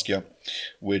and Saskia,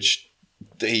 which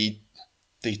they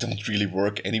don't really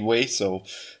work anyway. So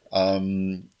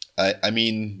I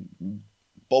mean,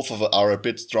 both of them are a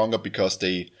bit stronger because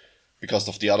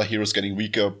of the other heroes getting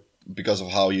weaker because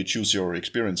of how you choose your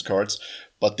experience cards,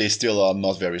 but they still are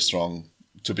not very strong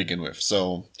to begin with.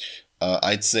 So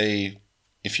I'd say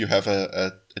if you have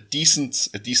a decent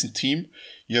team,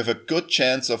 you have a good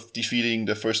chance of defeating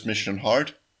the first mission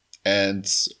hard, and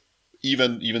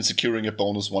even securing a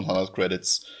bonus 100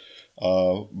 credits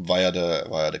via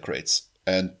the crates.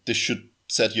 And this should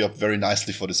set you up very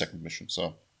nicely for the second mission.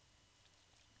 So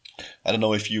I don't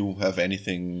know if you have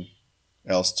anything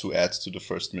else to add to the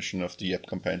first mission of the Yep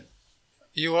campaign.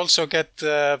 You also get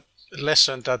the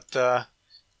lesson that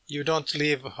you don't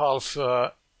leave half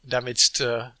damaged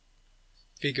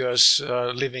figures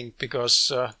living,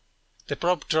 because the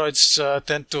prop droids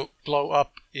tend to blow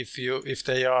up if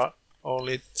they are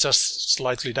only just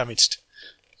slightly damaged.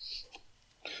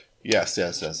 Yes.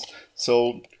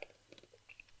 So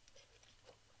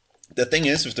the thing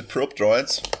is, with the probe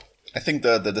droids, I think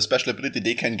the special ability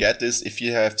they can get is if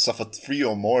you have suffered 3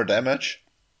 or more damage,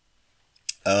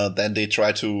 then they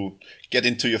try to get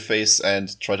into your face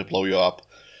and try to blow you up.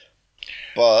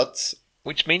 But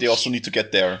which means they also need to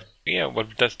get there. Yeah, well,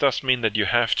 that does mean that you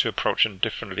have to approach them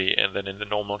differently than in the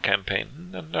normal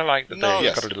campaign. And I like that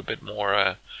they've got a little bit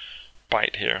more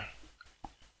bite here.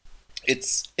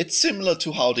 It's similar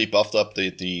to how they buffed up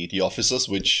the officers,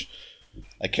 which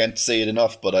I can't say it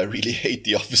enough, but I really hate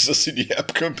the officers in the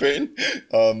app campaign.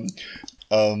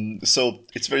 So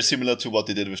it's very similar to what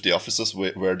they did with the officers,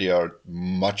 where they are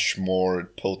much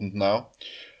more potent now.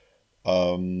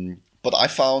 But I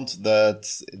found that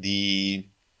the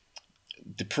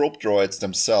probe droids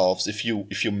themselves, if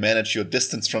you manage your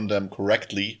distance from them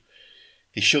correctly,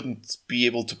 they shouldn't be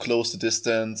able to close the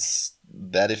distance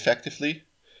that effectively.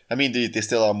 I mean, they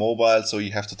still are mobile, so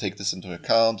you have to take this into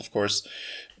account, of course.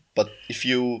 But if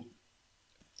you...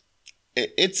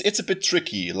 It's a bit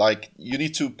tricky. Like, you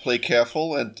need to play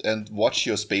careful and watch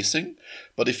your spacing.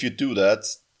 But if you do that,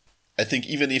 I think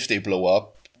even if they blow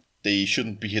up, they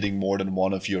shouldn't be hitting more than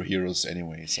 1 of your heroes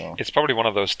anyway. So it's probably one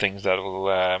of those things that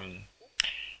will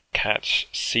catch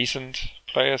seasoned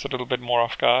players a little bit more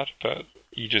off guard, but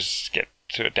you just get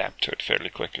to adapt to it fairly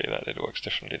quickly, that it works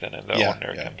differently than in the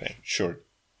ordinary campaign. Sure.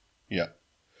 Yeah.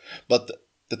 But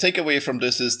the takeaway from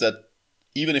this is that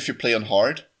even if you play on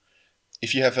hard,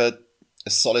 if you have a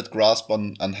solid grasp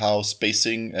on how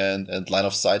spacing and line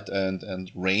of sight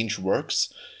and range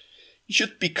works, you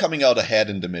should be coming out ahead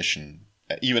in the mission,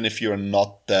 even if you're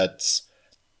not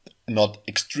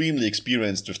extremely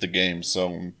experienced with the game.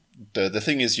 So the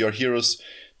thing is, your heroes,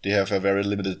 they have a very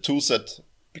limited toolset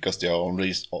because they are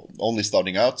only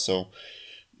starting out, so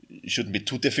it shouldn't be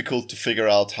too difficult to figure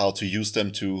out how to use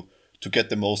them to get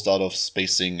the most out of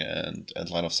spacing and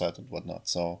line of sight and whatnot.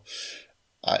 So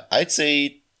I'd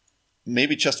say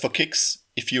maybe just for kicks,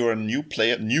 if you're a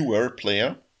newer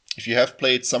player, if you have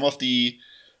played some of the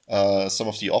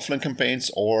offline campaigns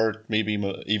or maybe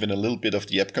even a little bit of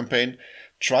the app campaign,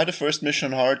 try the first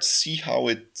mission hard, see how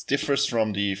it differs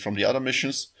from the other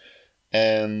missions,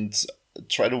 and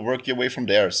try to work your way from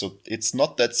there. So it's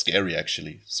not that scary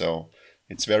actually. So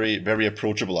it's very, very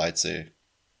approachable, I'd say.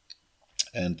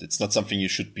 And it's not something you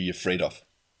should be afraid of.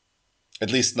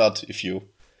 At least not if you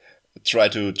try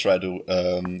to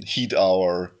heed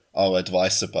our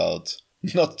advice about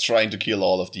not trying to kill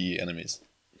all of the enemies.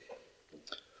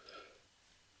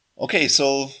 Okay,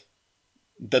 so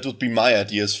that would be my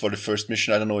ideas for the first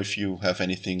mission. I don't know if you have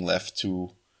anything left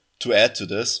to add to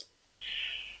this.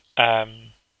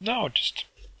 No, just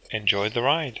enjoy the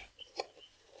ride.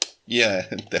 Yeah,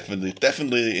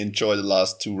 definitely enjoy the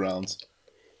last 2 rounds.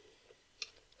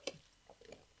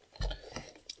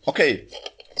 Okay,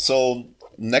 so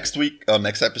next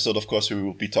episode, of course, we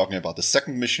will be talking about the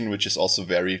second mission, which is also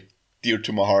very dear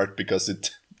to my heart because it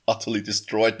utterly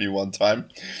destroyed me one time.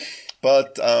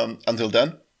 But until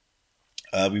then,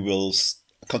 we will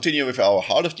continue with our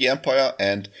Heart of the Empire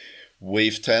and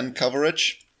Wave 10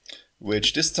 coverage,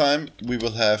 which this time we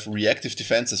will have Reactive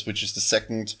Defenses, which is the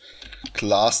second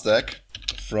class deck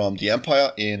from the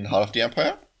Empire in Heart of the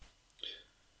Empire.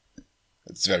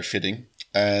 It's very fitting.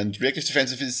 And Reactive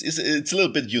Defensive is a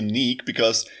little bit unique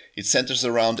because it centers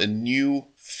around a new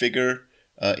figure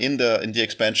in the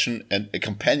expansion, and a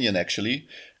companion actually.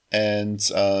 And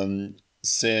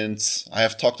since I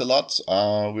have talked a lot,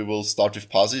 we will start with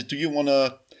Pasi. Do you want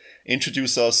to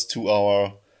introduce us to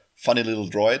our funny little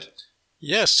droid?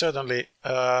 Yes, certainly.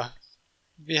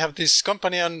 We have this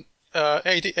companion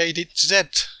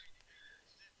 80Z.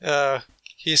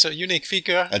 He's a unique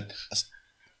figure.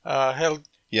 Held.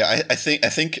 Yeah, I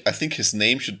think his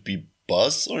name should be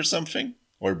Buzz or something,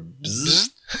 or Bzz.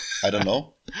 I don't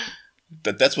know.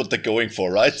 That's what they're going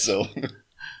for, right? So.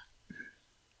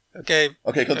 Okay,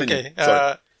 continue. Okay.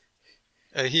 Sorry.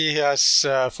 He has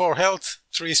 4 health,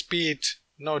 3 speed,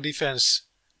 no defense,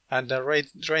 and a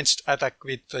ranged attack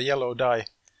with a yellow die.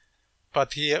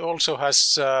 But he also has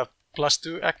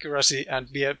 +2 accuracy and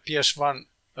PS1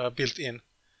 built in.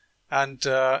 And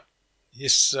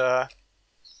his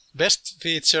best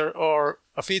feature, or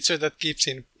a feature that keeps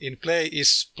in play,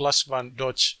 is +1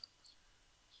 dodge.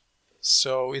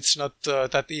 So it's not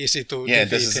that easy to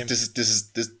defeat him.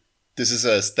 This is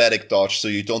a static dodge, so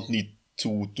you don't need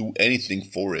to do anything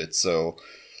for it. So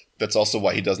that's also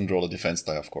why he doesn't roll a defense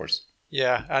die, of course.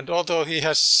 Yeah, and although he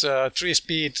has 3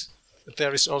 speed,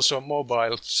 there is also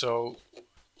mobile, so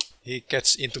he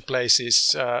gets into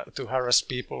places to harass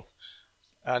people.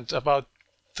 And about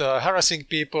harassing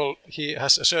people, he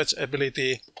has a search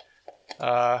ability,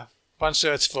 one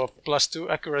search for +2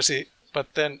 accuracy,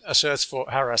 but then a search for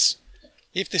harass.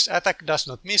 If this attack does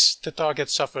not miss, the target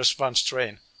suffers 1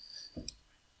 strain.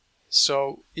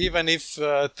 So even if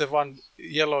the 1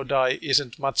 yellow die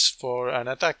isn't much for an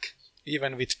attack,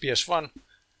 even with PS1,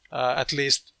 at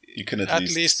least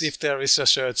if there is a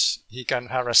search, he can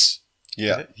harass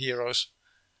the heroes.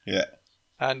 Yeah.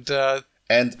 And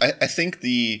I think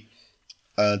the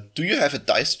do you have a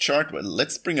dice chart? Well,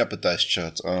 let's bring up a dice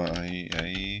chart.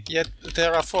 Yeah,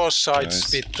 there are 4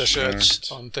 sides with the search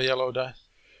on the yellow die.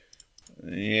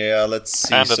 Yeah, let's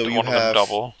see. And so one of them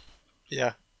double.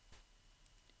 Yeah.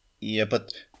 Yeah,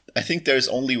 but I think there's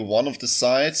only one of the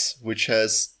sides which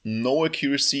has no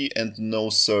accuracy and no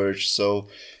surge. So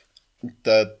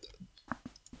the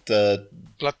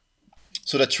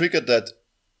trigger that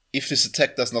if this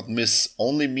attack does not miss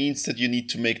only means that you need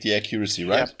to make the accuracy,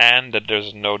 right? Yeah. And that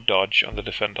there's no dodge on the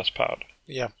defender's part.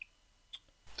 Yeah,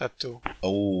 that too.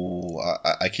 Oh,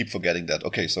 I keep forgetting that.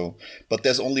 Okay, but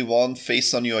there's only one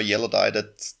face on your yellow die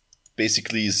that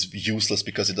basically is useless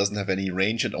because it doesn't have any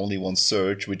range and only 1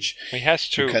 surge, which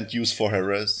you can't use for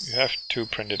harass. You have 2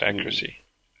 printed accuracy.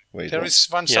 Wait, there is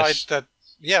one side that,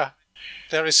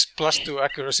 there is +2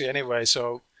 accuracy anyway,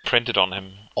 so... Printed on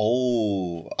him.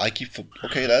 Oh,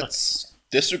 okay, that's...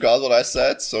 Disregard what I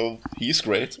said, so he's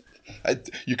great.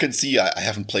 You can see I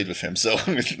haven't played with him, so.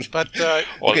 But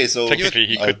okay, so technically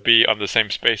he could be on the same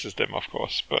space as them, of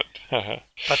course, but.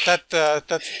 But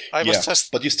that I was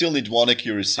just. But you still need 1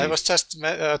 accuracy. I was just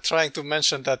trying to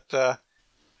mention that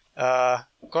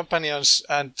companions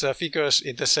and figures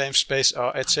in the same space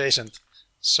are adjacent,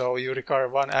 so you require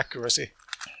 1 accuracy.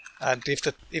 And if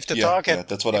the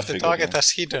target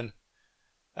has hidden,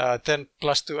 then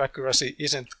 +2 accuracy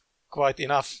isn't quite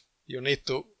enough. You need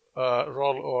to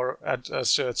roll or add a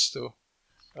search to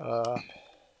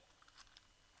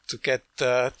get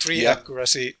 3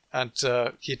 accuracy, and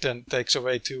hidden takes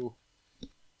away 2,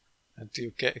 and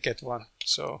you get 1.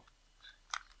 So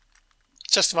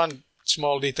just one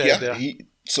small detail there.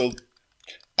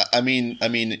 I mean,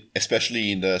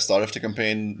 especially in the start of the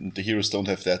campaign, the heroes don't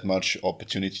have that much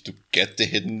opportunity to get the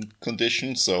hidden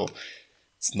condition, so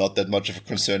it's not that much of a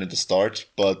concern at the start.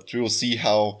 But we will see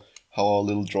how our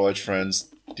little droid friend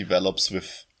develops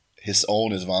with his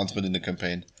own advancement in the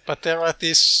campaign. But there are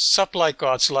these supply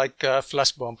cards like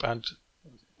Flash Bomb, and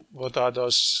what are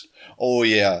those? Oh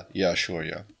yeah, sure,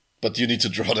 yeah. But you need to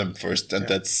draw them first, and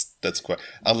that's quite.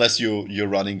 Unless you're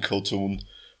running Khotun,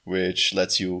 which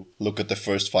lets you look at the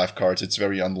first 5 cards, it's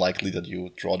very unlikely that you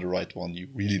draw the right one you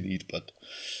really need. But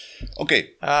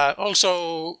okay.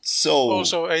 Also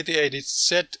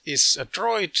 8080Z is a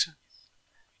droid.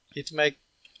 It may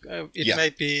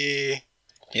be.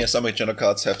 Yeah, some agenda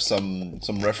cards have some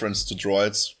reference to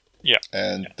droids. Yeah.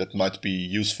 And that might be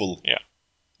useful. Yeah.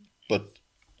 But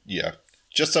yeah,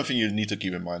 just something you need to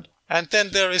keep in mind. And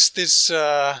then there is this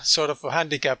sort of a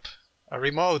handicap, a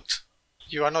remote.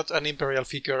 You are not an Imperial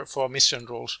figure for mission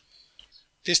rules.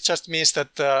 This just means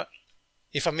that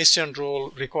if a mission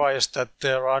rule requires that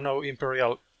there are no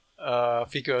Imperial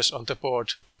figures on the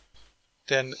board,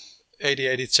 then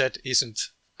 8080Z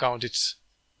isn't counted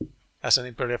as an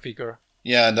Imperial figure.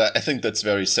 Yeah, and I think that's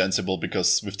very sensible,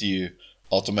 because with the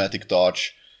automatic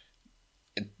dodge,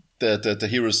 the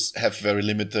heroes have very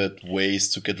limited ways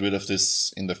to get rid of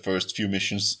this in the first few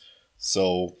missions.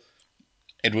 So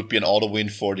it would be an auto win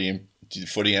for the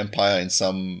Empire in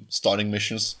some starting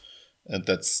missions, and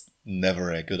that's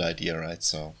never a good idea, right?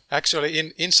 So actually,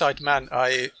 in Inside Man,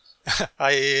 I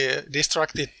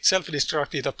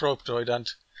self-destructed a probe droid,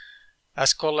 and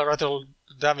as collateral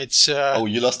damage.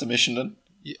 You lost the mission then?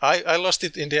 I lost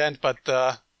it in the end, but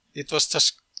it was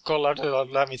just collateral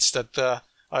damage that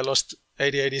I lost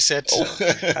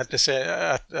 8080Z at the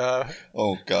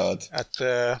oh god! At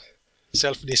the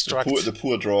self-destruct. The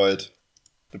poor droid.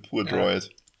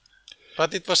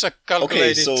 But it was a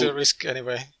calculated risk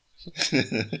anyway.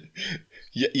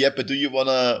 Yeah, but do you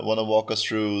wanna walk us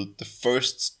through the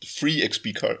first free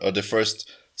XP card, or the first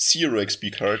 0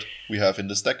 XP card we have in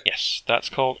this deck? Yes, that's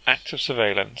called Active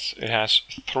Surveillance. It has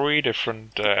 3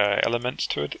 different elements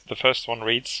to it. The first one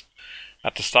reads,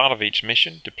 at the start of each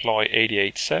mission, deploy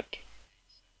 8080Z.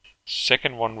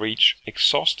 Second one reads,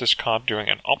 exhaust this card during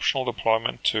an optional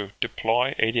deployment to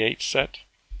deploy 8080Z.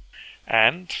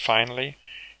 And finally,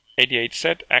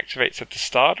 8080Z activates at the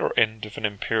start or end of an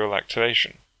Imperial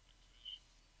activation.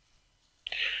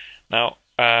 Now,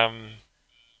 the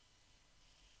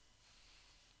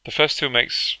first 2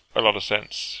 makes a lot of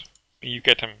sense. You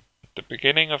get him at the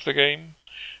beginning of the game,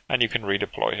 and you can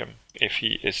redeploy him if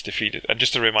he is defeated. And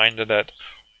just a reminder that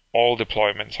all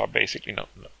deployments are basically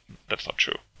that's not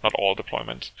true. Not all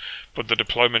deployments. But the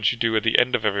deployments you do at the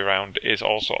end of every round is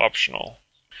also optional.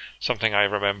 Something I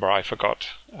remember I forgot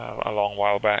a long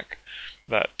while back,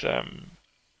 that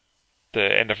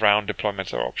the end of round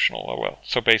deployments are optional as well.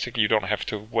 So basically you don't have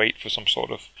to wait for some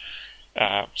sort of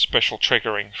special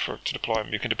triggering to deploy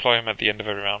him. You can deploy him at the end of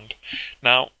every round.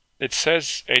 Now, it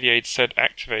says 8080Z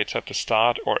activates at the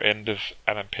start or end of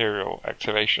an Imperial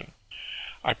activation.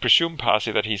 I presume,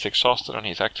 Pasi, that he's exhausted and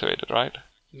he's activated, right?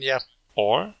 Yeah.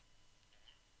 Or?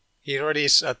 He already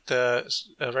is at the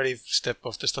ready step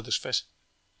of the status phase.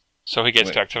 So he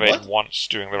gets to activate once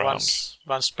during the round?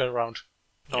 Once per round,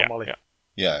 normally.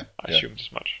 Yeah. I assumed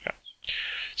as much, yeah.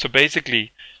 So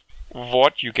basically,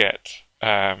 what you get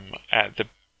at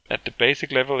the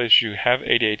basic level is you have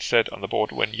 8080Z on the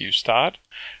board when you start,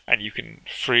 and you can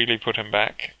freely put him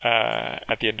back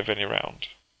at the end of any round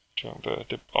during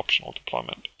the optional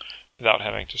deployment without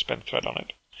having to spend threat on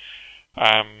it.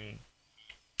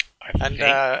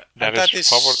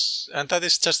 That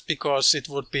is just because it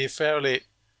would be fairly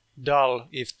dull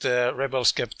if the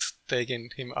rebels kept taking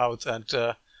him out and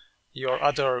your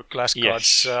other class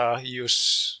cards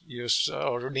use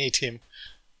or need him.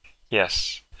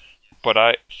 Yes, but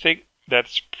I think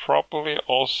that's probably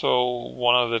also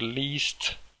one of the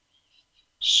least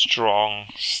strong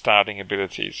starting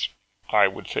abilities, I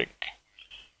would think.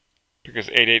 Because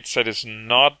 88 set is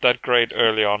not that great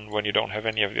early on when you don't have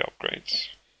any of the upgrades.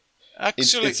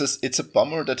 Actually, it's a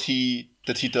bummer that he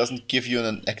doesn't give you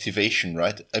an activation,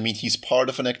 right? I mean, he's part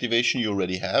of an activation you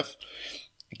already have.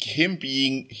 Him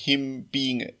being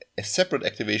a separate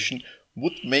activation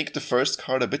would make the first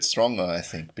card a bit stronger, I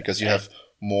think, because you have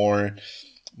more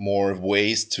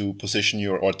ways to position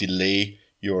your or delay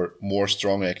your more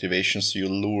strong activations, so you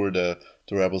lure the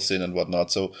rebels in and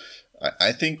whatnot. So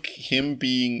I think him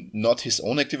being not his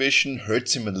own activation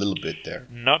hurts him a little bit there.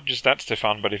 Not just that,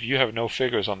 Stefan, but if you have no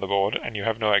figures on the board and you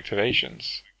have no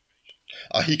activations...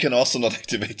 he can also not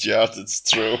activate you out, it's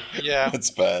true. Yeah,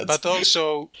 it's bad. But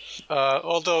also,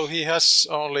 although he has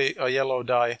only a yellow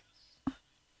die,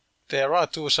 there are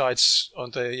two sides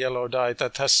on the yellow die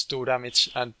that has 2 damage,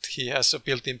 and he has a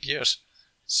built-in pierce.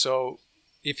 So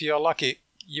if you are lucky,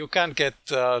 you can get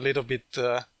a little bit...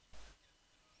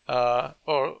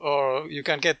 or you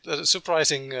can get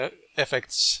surprising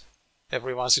effects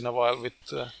every once in a while with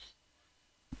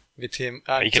him.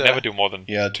 And, he can never do more than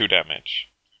 2 damage.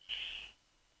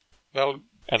 Well,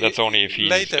 and that's only if he's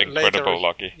incredible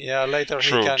lucky. Yeah, later he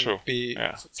can be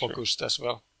focused as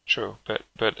well. True,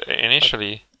 but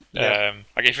initially,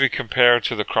 like if we compare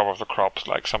to the crop of the crops,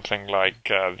 like something like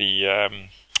the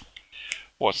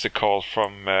what's it called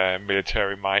from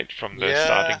Military Might from the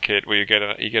starting kit, where you get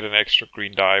an extra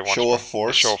green die. Show of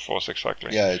Force. Show of Force,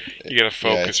 exactly. Yeah, you get a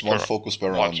focus. It's one focus per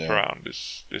round. Once per round.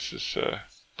 This is.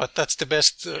 But that's the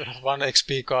best 1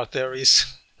 XP card there is.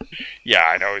 Yeah,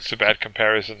 I know it's a bad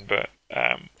comparison, but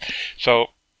so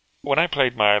when I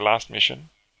played my last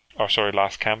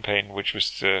campaign, which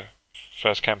was the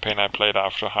first campaign I played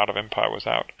after Heart of Empire was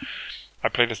out, I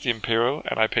played as the Imperial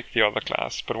and I picked the other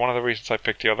class. But one of the reasons I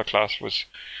picked the other class was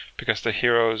because the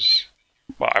heroes.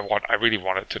 Well, I really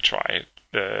wanted to try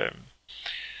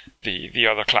the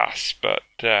other class, but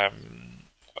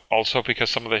also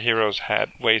because some of the heroes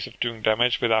had ways of doing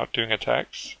damage without doing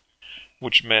attacks,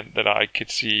 which meant that I could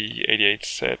see 88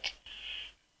 set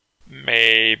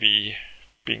maybe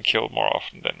being killed more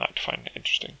often than I'd find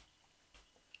interesting.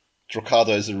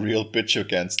 Drokada is a real bitch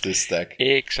against this deck.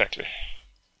 Exactly.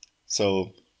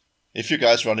 So, if you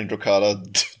guys running Drokada,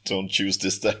 don't choose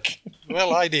this deck.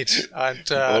 Well, I did. And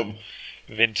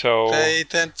Vinto. They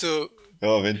tend to...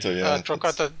 Oh, Vinto, yeah.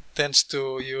 Drokada tends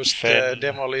to use the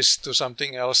Demolish to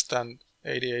something else than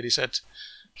 8080 set.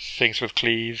 Things with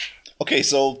Cleave. Okay,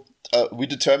 so we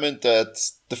determined that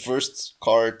the first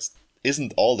card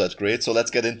isn't all that great, so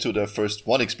let's get into the first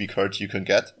 1 XP card you can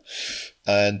get.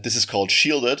 And this is called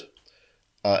Shielded.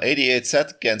 88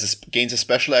 set gains a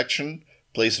special action.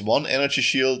 Place 1 energy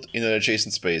shield in an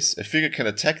adjacent space. A figure can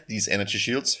attack these energy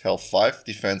shields, health 5,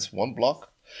 defense 1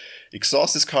 block.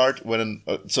 Exhaust this card when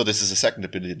so this is a second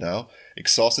ability now.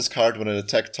 Exhaust this card when an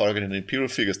attack targeting an Imperial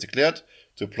figure is declared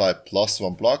to apply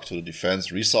 +1 block to the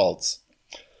defense results.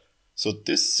 So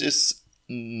this is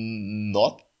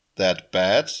not that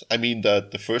bad. I mean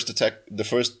the first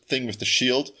thing with the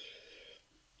shield,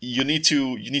 you need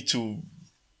to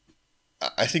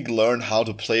I think learn how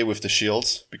to play with the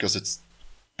shields, because it's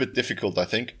bit difficult, I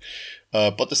think.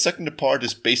 But the second part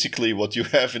is basically what you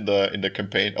have in the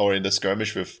campaign or in the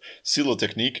skirmish with Silo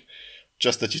Technique,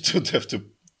 just that you don't have to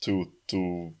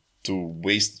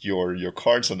waste your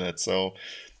cards on it. So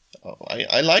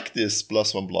I like this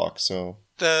 +1 block. So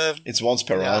it's once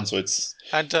per round, so it's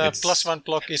 +1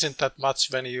 block isn't that much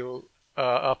when you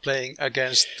are playing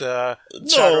against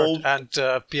Jarrod and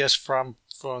PS from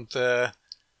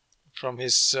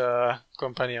his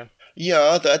companion.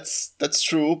 Yeah, that's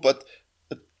true, but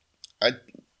I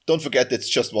don't forget it's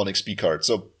just 1 XP card.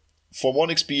 So for 1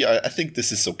 XP, I think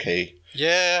this is okay.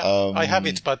 Yeah, I have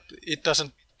it, but it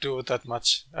doesn't do that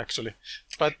much actually.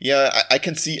 But yeah, I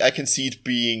can see it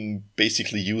being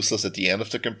basically useless at the end of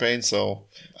the campaign. So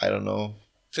I don't know.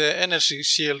 The energy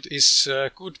shield is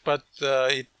good, but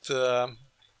it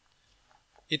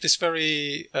is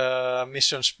very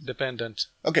missions dependent.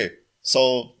 Okay,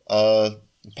 so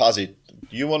Pasi,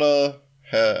 you wanna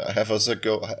have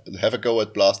a go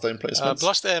at Blaster emplacements?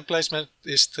 Blaster emplacement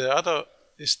is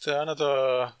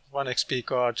another 1 XP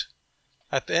card.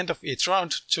 At the end of each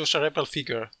round, choose a rebel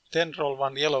figure, then roll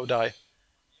 1 yellow die.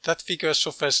 That figure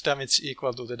suffers damage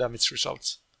equal to the damage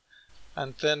results.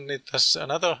 And then it has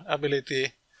another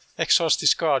ability, exhaust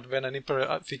this card when an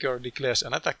Imperial figure declares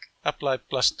an attack, apply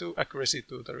 +2 accuracy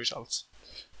to the results.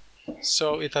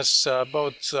 So it has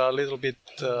both a little bit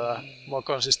more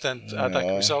consistent attack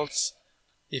results.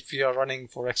 If you are running,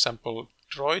 for example,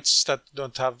 droids that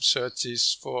don't have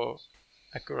searches for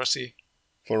accuracy.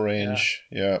 For range,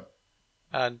 yeah.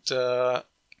 And the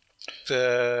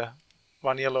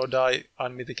 1 yellow die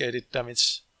unmitigated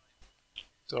damage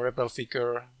to a rebel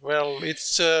figure. Well,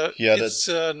 it's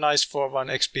nice for 1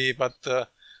 XP, but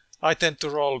I tend to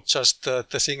roll just the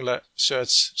single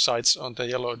search sites on the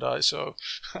yellow die, so...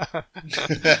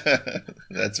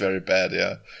 That's very bad,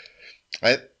 yeah.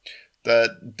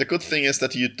 The good thing is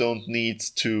that you don't need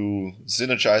to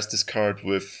synergize this card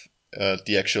with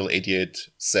the actual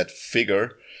 88 set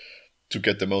figure to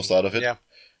get the most out of it. Yeah.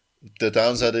 The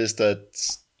downside is that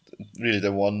really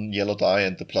the 1 yellow die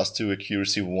and the +2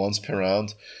 accuracy once per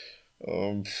round.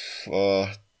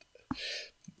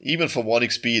 Even for 1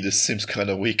 XP, this seems kind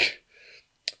of weak.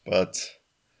 But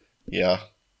yeah,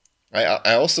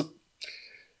 I also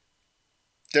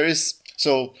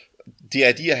the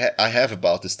idea I have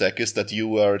about this deck is that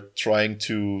you are trying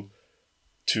to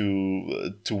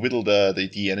whittle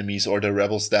the enemies or the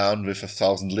rebels down with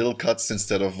 1,000 little cuts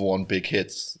instead of 1 big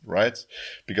hit, right?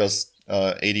 Because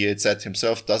 88Z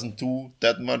himself doesn't do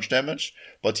that much damage,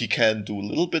 but he can do a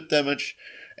little bit damage,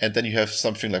 and then you have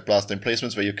something like Blast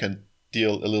Emplacements where you can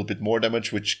deal a little bit more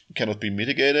damage, which cannot be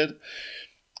mitigated.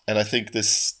 And I think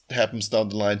this happens down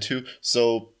the line too.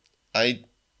 So I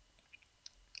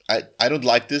don't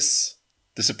like this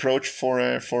approach for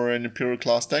an Imperial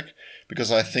class deck,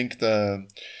 because I think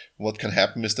what can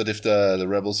happen is that if the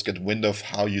rebels get wind of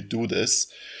how you do this,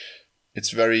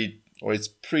 it's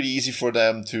pretty easy for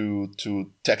them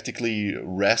to tactically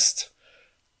rest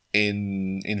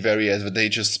in very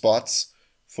advantageous spots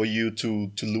for you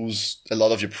to lose a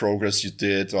lot of your progress you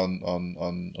did on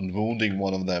wounding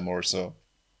one of them or so.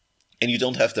 And you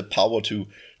don't have the power to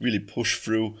really push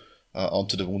through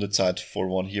onto the wounded side for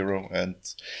 1 hero. And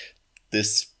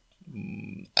this,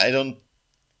 I don't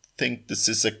think this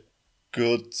is a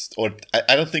good, or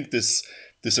I don't think this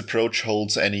approach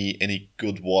holds any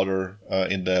good water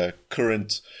in the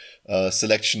current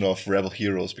selection of rebel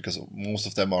heroes, because most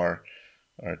of them are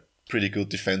pretty good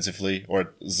defensively,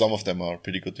 or some of them are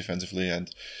pretty good defensively,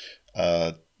 and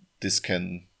this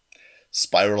can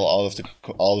spiral out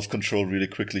of control really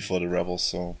quickly for the rebels.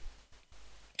 So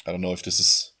I don't know if this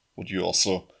is what you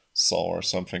also saw or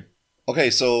something. Okay,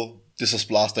 so this was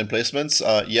Blast Emplacements.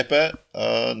 Jeppe,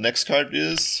 next card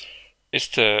is... It's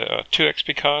the 2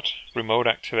 XP card, Remote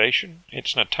Activation.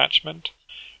 It's an attachment.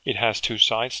 It has 2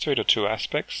 sides to it, or 2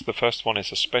 aspects. The first one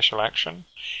is a special action.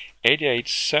 88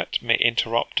 set may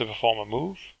interrupt to perform a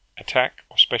move, attack,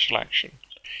 or special action.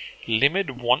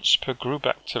 Limit once per group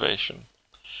activation.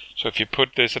 So if you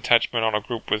put this attachment on a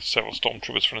group with several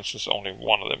Stormtroopers, for instance, only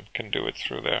one of them can do it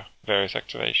through their various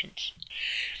activations.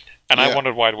 And I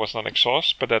wondered why it wasn't an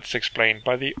exhaust, but that's explained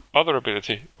by the other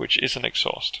ability, which is an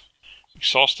exhaust.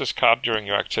 Exhaust this card during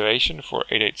your activation for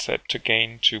 88 set to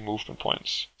gain 2 movement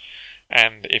points.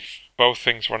 And if both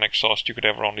things were an exhaust, you could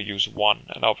ever only use 1,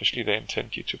 and obviously they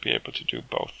intend you to be able to do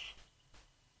both.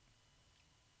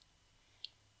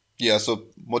 Yeah, so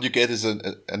what you get is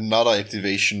another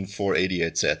activation for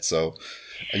 88Z. So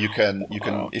you can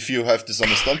if you have this on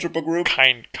a Stormtrooper group,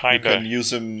 kinda, you can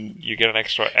use him. You get an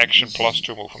extra action plus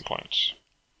 2 movement points.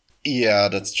 Yeah,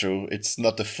 that's true. It's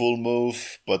not the full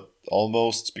move, but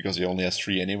almost, because he only has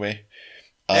 3 anyway.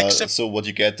 So what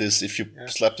you get is, if you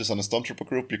slap this on a Stormtrooper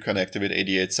group, you can activate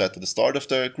 88Z at the start of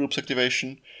the group's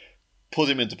activation, put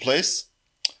him into place,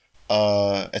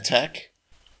 attack,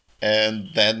 and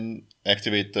then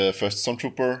activate the first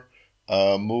Stormtrooper,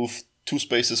 move 2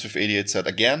 spaces with 88Z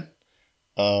again,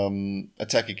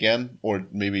 attack again, or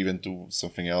maybe even do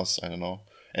something else, I don't know.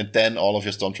 And then all of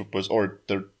your Stormtroopers,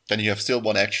 then you have still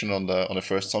 1 action on the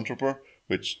first Stormtrooper,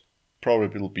 which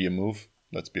probably will be a move,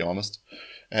 let's be honest.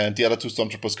 And the other 2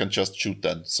 Stormtroopers can just shoot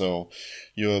then. So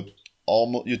you're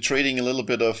trading a little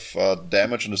bit of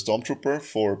damage on the Stormtrooper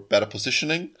for better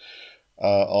positioning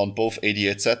on both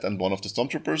 88Z and one of the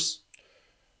Stormtroopers.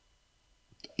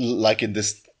 Like in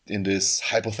this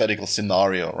hypothetical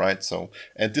scenario, right? So,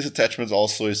 and this attachment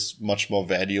also is much more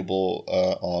valuable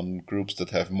on groups that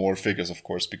have more figures, of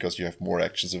course, because you have more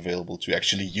actions available to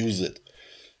actually use it.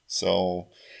 So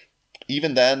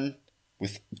even then,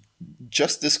 with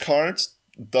just this card,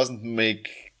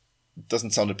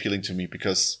 doesn't sound appealing to me,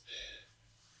 because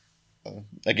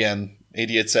again,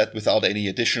 88Z without any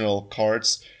additional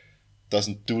cards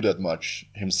doesn't do that much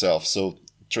himself. So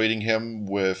trading him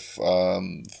with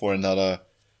for another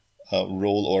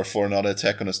roll or for another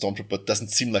attack on a Stormtrooper doesn't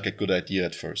seem like a good idea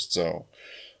at first. So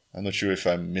I'm not sure if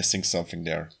I'm missing something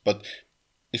there. But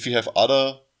if you have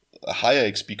other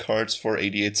higher XP cards for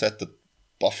 88Z that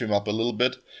buff him up a little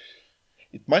bit,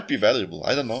 it might be valuable.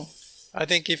 I don't know. I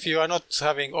think if you are not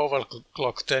having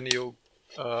overclock, then you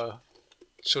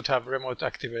should have remote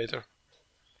activator.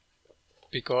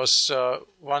 Because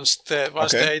once the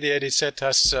 88 set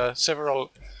has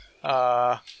several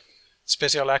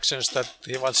special actions that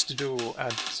he wants to do,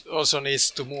 and also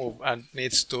needs to move and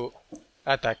needs to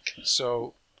attack.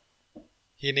 So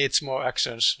he needs more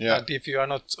actions. Yeah. And if you are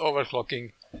not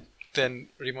overclocking, then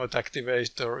remote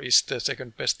activator is the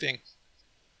second best thing.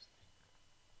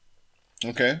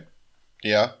 Okay.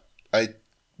 Yeah.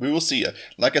 We will see.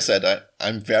 Like I said,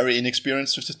 I'm very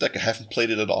inexperienced with this deck. I haven't played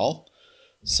it at all.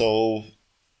 So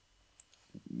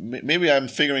maybe I'm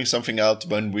figuring something out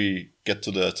when we get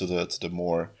to the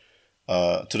more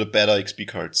to the better XP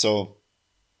card. So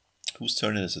whose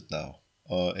turn is it now?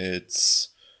 It's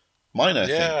mine, I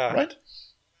think, right?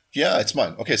 Yeah, it's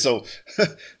mine. Okay, so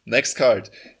next card.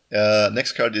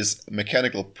 Next card is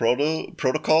Mechanical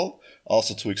Protocol,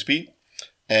 also 2 XP.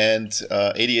 And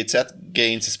 88Z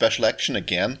gains a special action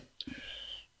again.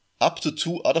 Up to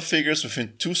 2 other figures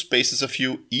within 2 spaces of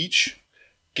you each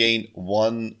gain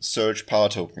 1 Surge power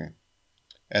token.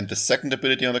 And the second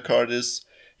ability on the card is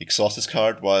exhaust this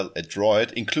card while a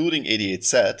droid, including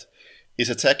 88Z, is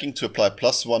attacking to apply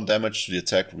 +1 damage to the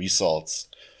attack results.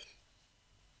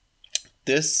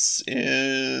 I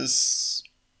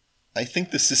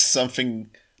think this is something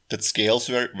that scales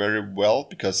very, very well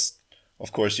because,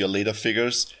 of course, your later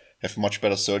figures have much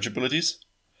better surge abilities.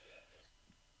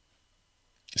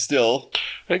 Still,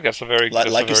 I think that's a very good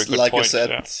point. Like I said,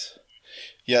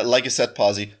 like you said,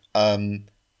 Pazzi,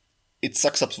 it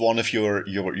sucks up one of your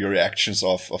reactions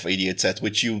of 88Z,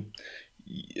 which you,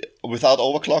 without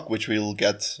overclock, which we'll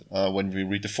get when we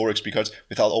read the 4 XP cards,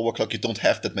 without overclock you don't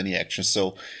have that many actions.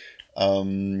 So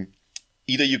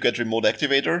either you get remote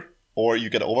activator or you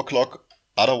get overclock.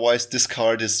 Otherwise, this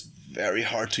card is very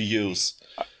hard to use.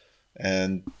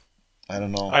 And I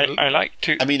don't know. I like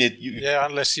to. I mean,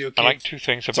 unless you. I like 2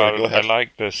 things about it. I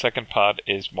like the second part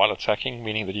is while attacking,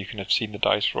 meaning that you can have seen the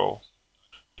dice roll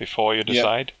before you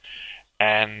decide.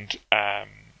 Yeah. And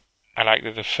I like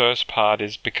that the first part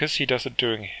is because he does it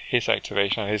during his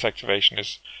activation, and his activation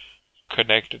is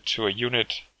connected to a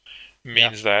unit,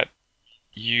 means that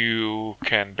you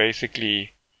can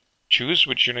basically choose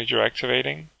which unit you're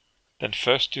activating. Then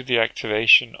first do the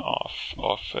activation of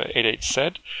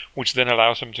 88Z, which then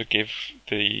allows them to give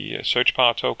the search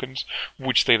power tokens,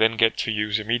 which they then get to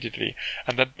use immediately.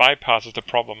 And that bypasses the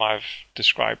problem I've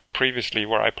described previously,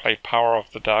 where I played Power of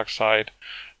the Dark Side,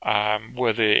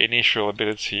 where the initial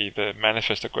ability, the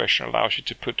Manifest Aggression, allows you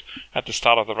to put at the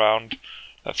start of the round,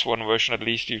 that's one version at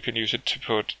least, you can use it to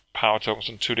put power tokens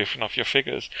on 2 different of your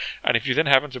figures. And if you then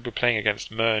happen to be playing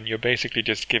against Mern, you're basically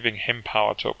just giving him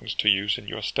power tokens to use in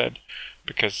your stead.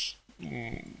 Because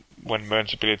when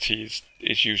Mern's ability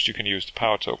is used, you can use the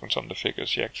power tokens on the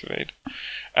figures you activate.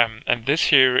 And this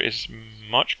here is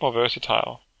much more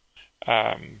versatile.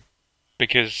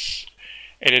 Because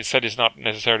it said it's not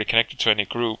necessarily connected to any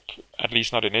group, at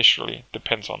least not initially.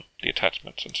 Depends on the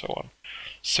attachments and so on.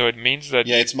 So it means that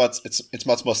it's much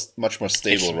more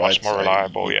stable, it's right? Much more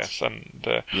reliable, yes. And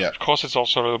of course, it's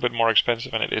also a little bit more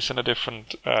expensive, and it is in a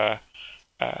different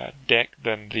deck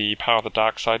than the Power of the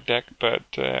Dark Side deck. But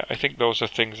I think those are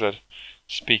things that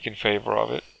speak in favor of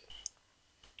it.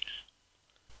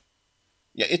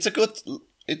 Yeah, it's a good.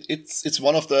 It's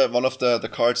one of the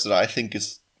cards that I think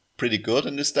is pretty good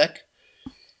in this deck.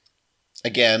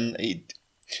 Again,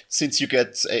 since you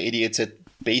get 88Z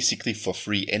basically for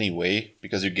free anyway,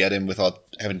 because you get him without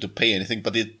having to pay anything,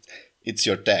 but it's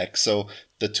your deck. So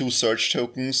the 2 search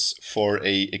tokens for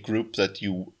a group that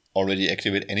you already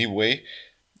activate anyway,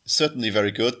 certainly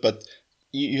very good, but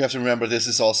you have to remember this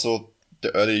is also, the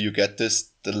earlier you get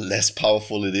this, the less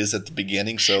powerful it is at the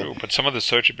beginning. So true, but some of the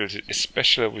search abilities,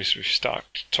 especially when we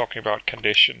start talking about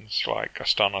conditions like a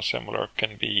stun or similar,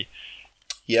 can be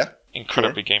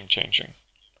incredibly game-changing.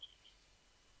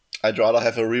 I'd rather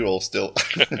have a reroll still.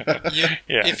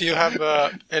 If you have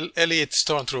elite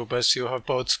stormtroopers, you have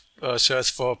both search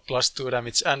for +2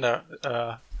 damage and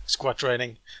squad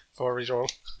training for reroll.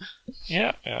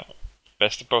 Yeah.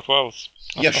 Best of both worlds.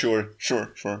 Yeah, sure.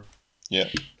 Yeah.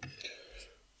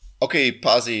 Okay,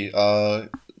 Pazzi,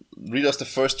 read us the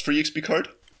first 3 XP card.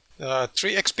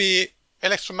 3 XP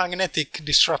Electromagnetic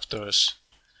Disruptors.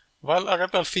 While a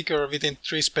rebel figure within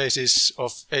 3 spaces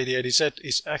of 88Z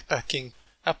is attacking,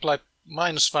 apply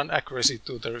 -1 accuracy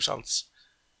to the results.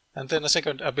 And then a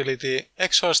second ability,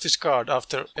 exhaust this card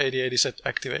after 88Z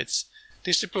activates.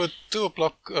 Distribute 2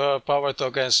 block power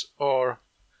tokens or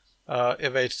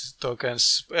evade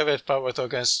power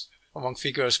tokens among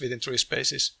figures within 3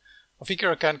 spaces. A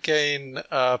figure can gain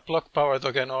block power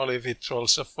token only if it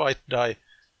rolls a white die,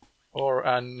 or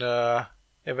an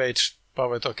evade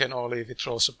power token only if it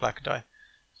rolls a black die.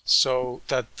 So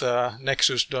that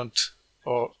Nexus don't,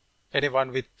 or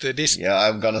anyone with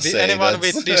I'm gonna say anyone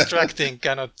with distracting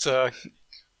cannot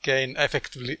gain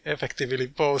effectively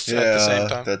both at the same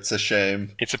time. That's a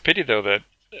shame. It's a pity though that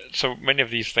so many of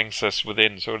these things as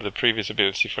within sort of the previous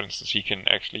ability, for instance, he can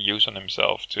actually use on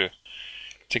himself to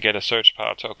get a search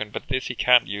power token, but this he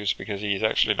can't use because he's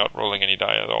actually not rolling any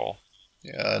die at all.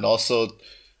 Yeah, and also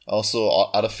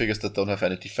other figures that don't have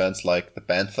any defense, like the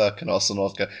Bantha, can also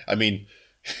not get. I mean,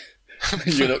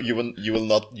 you will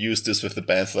not use this with the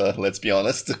Bantha. Let's be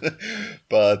honest.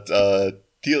 But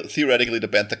theoretically, the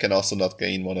Bantha can also not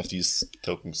gain one of these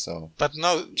tokens. So, but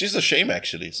no, which is a shame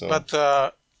actually. So, but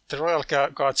the Royal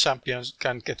Guard champions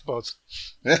can get both.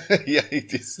 Yeah,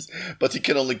 it is. But he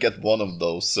can only get one of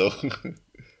those. So.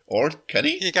 Or can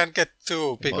he? He can get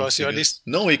two because you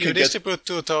distribute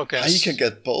two tokens. He can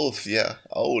get both. Yeah.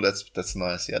 Oh, that's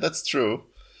nice. Yeah, that's true.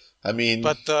 I mean,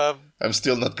 but I'm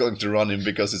still not going to run him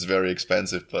because it's very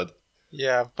expensive. But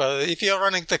yeah, but if you're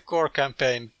running the core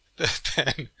campaign,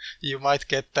 then you might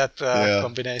get that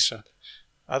combination.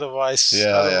 Otherwise,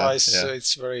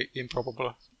 it's very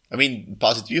improbable. I mean,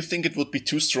 Pasi, do you think it would be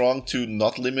too strong to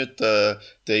not limit the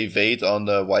evade on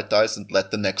the white dice and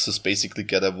let the Nexus basically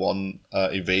get a one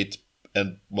evade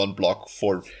and one block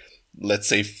for, let's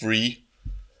say, free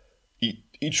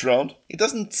each round? It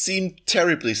doesn't seem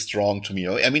terribly strong to me.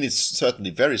 I mean, it's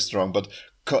certainly very strong, but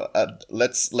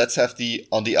let's have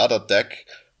on the other deck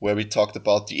where we talked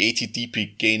about the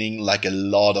ATDP gaining like a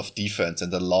lot of defense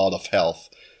and a lot of health.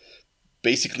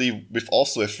 Basically, with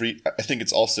also I think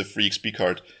it's also a free XP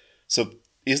card. So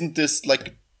isn't this like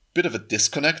a bit of a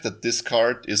disconnect that this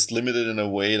card is limited in a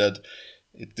way that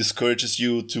it discourages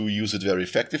you to use it very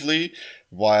effectively,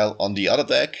 while on the other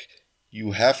deck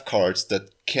you have cards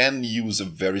that can use a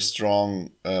very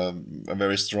strong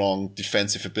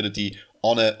defensive ability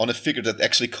on a figure that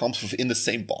actually comes within the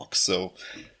same box. So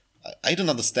I don't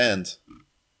understand.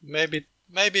 Maybe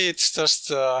it's just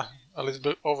a little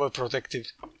bit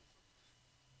overprotective.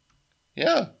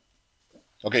 Yeah.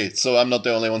 Okay, so I'm not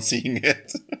the only one seeing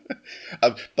it.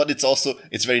 But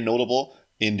it's very notable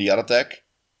in the other deck.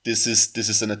 This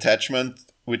is an attachment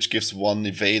which gives one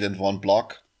evade and one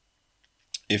block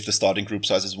if the starting group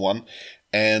size is 1.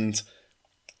 And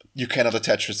you cannot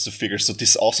attach it to figures, so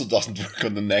this also doesn't work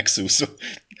on the Nexus. So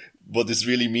what this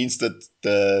really means that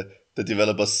the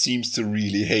developer seems to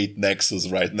really hate Nexus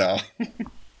right now.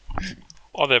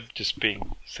 Or they're just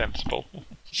being sensible.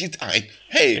 I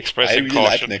really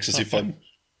like Nexus if I'm...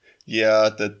 Yeah,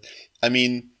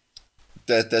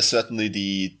 there's certainly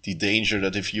the danger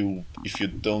that if you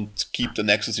don't keep the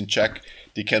Nexus in check,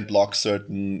 they can block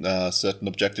certain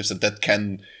objectives, and that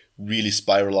can really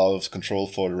spiral out of control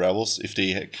for the rebels if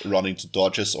they run into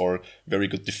dodges or very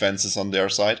good defenses on their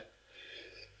side.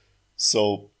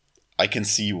 So I can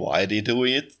see why they do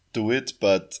it,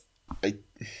 but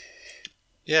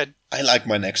I like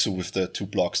my Nexus with the 2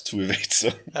 blocks, 2 evades.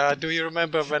 So. Do you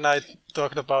remember when I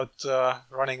talked about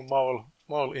running Maul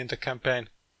in the campaign?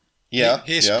 Yeah.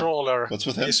 He's Brawler. What's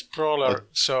with him? He's Brawler,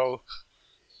 so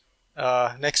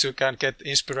Nexus can get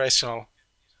inspirational.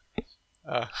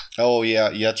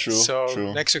 True. So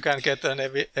true. Nexus can get an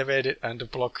evade and a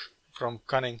block from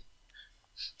Cunning.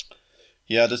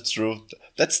 Yeah, that's true.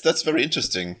 That's very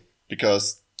interesting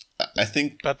because I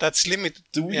think. But that's limited.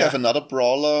 Do we have another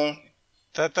Brawler?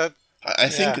 I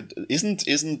think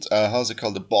isn't how's it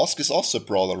called? The Bosk is also a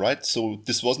Brawler, right? So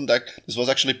this was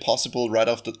actually possible right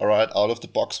out of the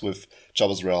box with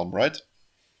Jabba's Realm, right?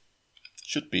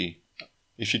 Should be,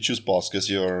 if you choose Bosk as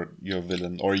your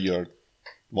villain or your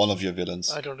one of your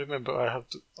villains. I don't remember. I have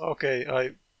to. Okay,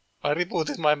 I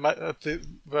rebooted my the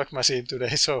work machine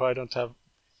today, so I don't have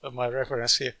my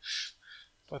reference here.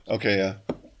 But okay,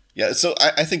 yeah. So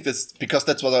I think that's because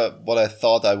that's what I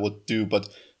thought I would do, but.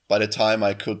 By the time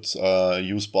I could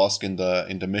use Bosk in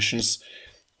the missions,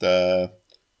 the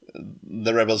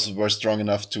rebels were strong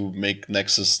enough to make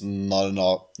Nexus not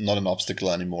an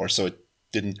obstacle anymore. So it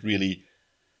didn't really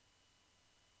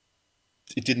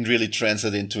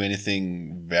translate into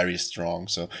anything very strong.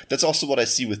 So that's also what I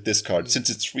see with this card. Since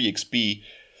it's free XP,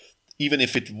 even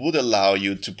if it would allow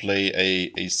you to play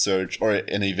a surge or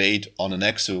an evade on an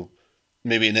Exu,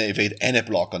 maybe an evade and a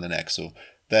block on an Exu,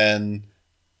 then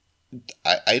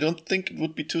I don't think it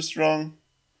would be too strong.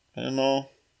 I don't know.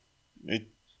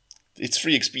 It's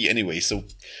free XP anyway, so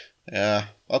yeah,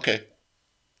 okay.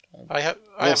 I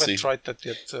haven't tried that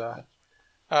yet.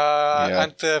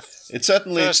 And it's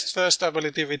certainly first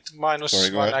ability with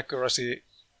 -1 accuracy.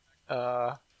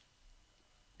 Well,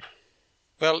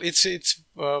 it's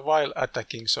while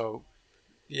attacking, so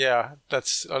yeah,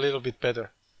 that's a little bit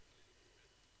better.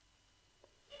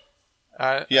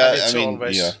 Yeah, it's I mean,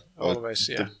 always, yeah. Always,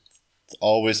 yeah.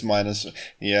 always minus.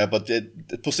 Yeah, but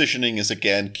the positioning is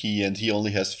again key, and he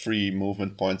only has 3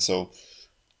 movement points, so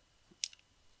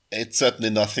it's certainly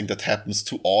nothing that happens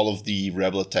to all of the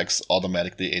rebel attacks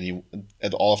automatically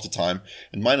at all of the time.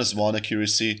 And -1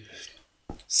 accuracy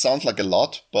sounds like a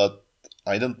lot, but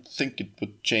I don't think it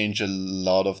would change a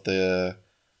lot of the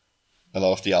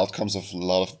outcomes of a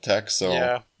lot of attacks. So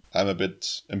yeah. I'm a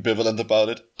bit ambivalent about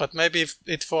it. But maybe if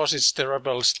it forces the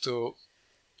rebels to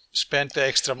spend the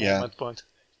extra movement point.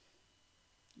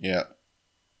 Yeah.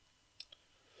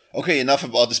 Okay, enough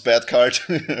about this bad card.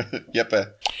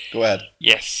 Jeppe, go ahead.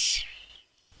 Yes.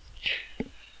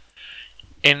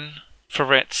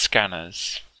 Infrared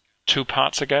scanners. 2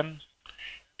 parts again.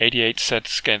 88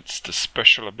 sets against the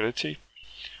special ability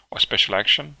or special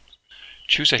action.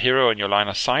 Choose a hero in your line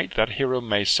of sight. That hero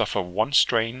may suffer 1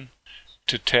 strain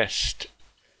to test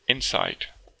insight.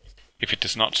 If it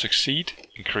does not succeed,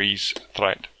 increase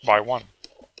threat by 1.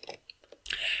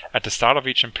 At the start of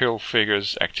each Imperial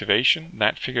figure's activation,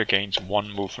 that figure gains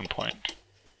 1 movement point.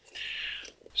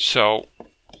 So,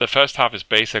 the first half is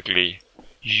basically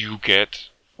you get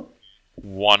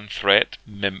 1 threat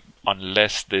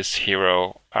unless this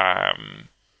hero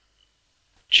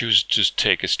chooses to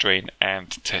take a strain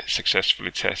and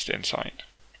successfully test insight.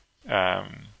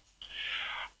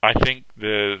 I think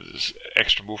the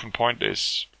extra movement point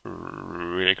is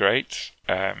really great,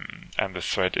 and the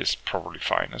threat is probably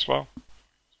fine as well.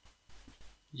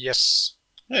 Yes.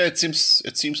 Yeah, it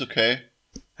seems okay.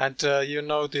 And you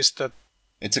notice that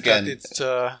it's again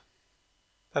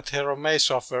that hero may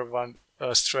suffer 1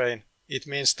 strain. It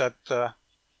means that the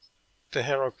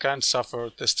hero can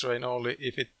suffer the strain only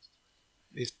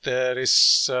if there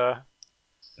is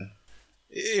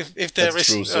if there is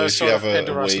true. So if sort you of have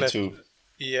endurance a way left. to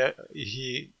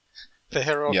The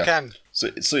hero can. So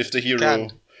if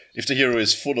the hero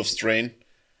is full of strain,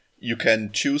 you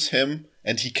can choose him,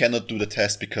 and he cannot do the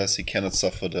test because he cannot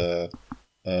suffer the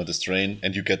strain,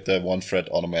 and you get the 1 threat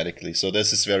automatically. So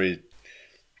this is very.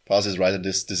 Paz is right, and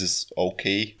this is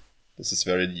okay. This is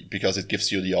very because it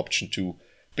gives you the option to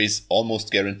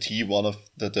almost guarantee one of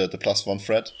the +1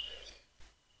 threat.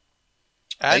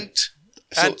 And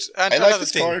I like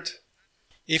this card.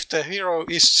 If the hero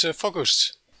is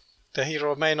focused, the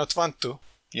hero may not want to.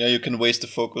 Yeah, you can waste the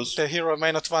focus. The hero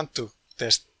may not want to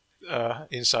test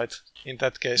insight in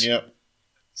that case. Yeah.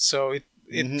 So it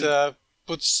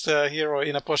puts the hero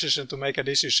in a position to make a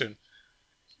decision.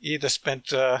 Either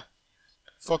spend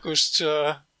focus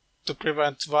to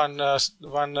prevent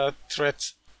one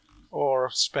threat, or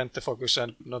spend the focus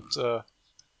and not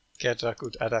get a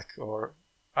good attack or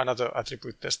another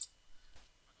attribute test.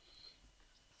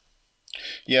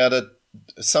 Yeah, that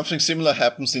something similar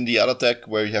happens in the other deck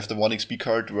where you have the 1 XP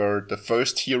card where the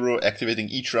first hero activating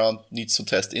each round needs to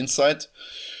test insight,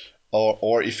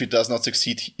 or if it does not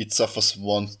succeed, it suffers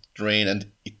 1 strain,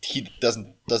 and he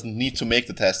doesn't need to make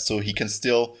the test, so he can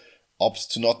still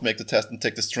opt to not make the test and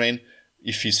take the strain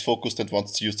if he's focused and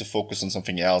wants to use the focus on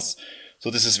something else. So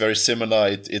this is very similar.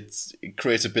 It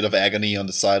creates a bit of agony on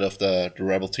the side of the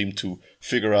rebel team to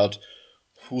figure out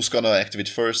who's gonna activate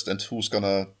first and who's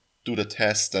gonna do the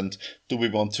test, and do we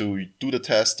want to do the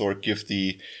test or give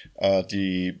the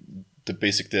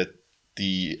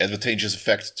advantageous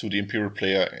effect to the Imperial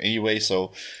player anyway.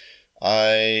 So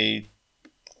I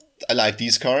like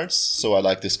these cards, so I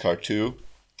like this card too.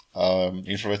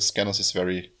 Infrared scanners is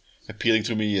very appealing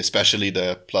to me, especially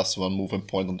the +1 movement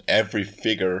point on every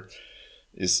figure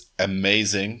is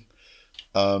amazing.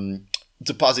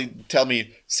 Pasi, tell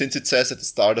me, since it says at the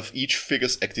start of each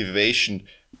figure's activation,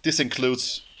 this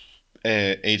includes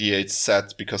 88's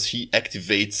set because he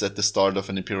activates at the start of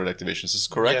an Imperial activation. Is this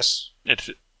correct? Yes.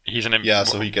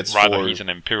 So he gets he's an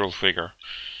Imperial figure.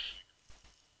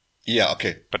 Yeah,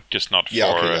 okay. But just not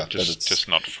for just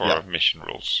not for mission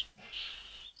rules.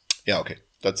 Yeah, okay.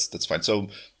 That's fine. So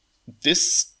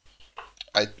this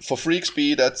for free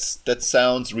XP that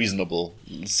sounds reasonable.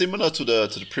 Similar to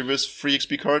the previous free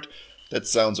XP card, that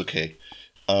sounds okay.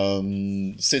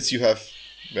 Since you have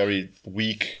very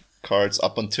weak cards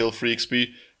up until free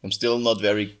XP, I'm still not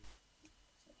very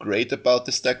great about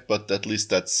this deck, but at least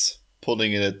that's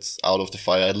pulling it out of the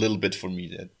fire a little bit for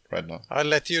me right now. I'll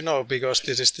let you know because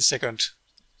this is the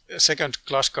second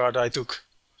class card I took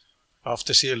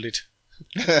after Shielded.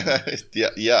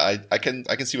 I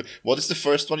can see. What is the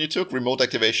first one you took? Remote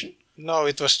activation? No,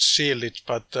 it was Shielded,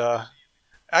 but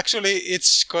actually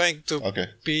it's going to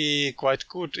be quite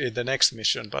good in the next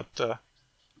mission, but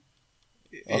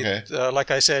like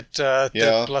I said, the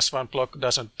 +1 block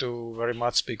doesn't do very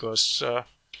much because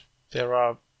there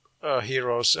are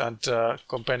heroes and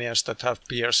companions that have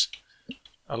peers,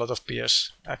 a lot of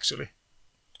peers actually.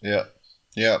 Yeah.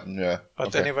 Yeah. But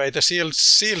okay. Anyway, the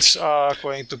seals are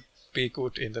going to be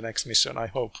good in the next mission, I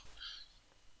hope.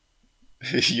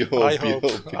 You hope. I hope.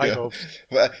 Yeah. I hope.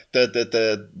 Well,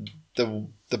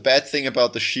 the bad thing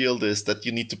about the shield is that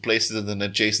you need to place it in an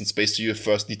adjacent space, so you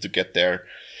first need to get there.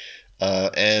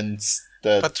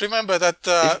 But remember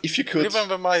that. If you could,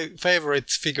 remember my favorite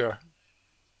figure.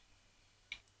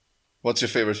 What's your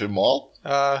favorite film? Maul?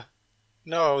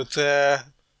 No, the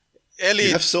Elite.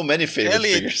 You have so many favorite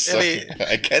figures. So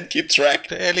I can't keep track.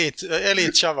 The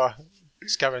Elite Java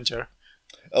Scavenger.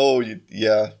 Oh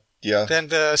yeah. Then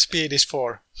the speed is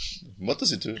 4. What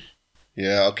does it do?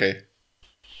 Yeah, okay.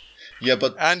 Yeah,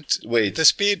 but wait. The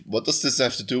speed. What does this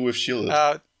have to do with shielded?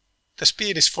 The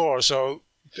speed is 4, so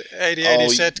the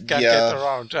AD-AD can get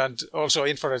around, and also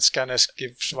infrared scanners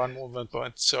gives 1 movement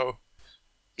point. So.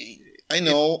 I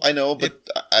know, but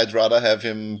I'd rather have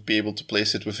him be able to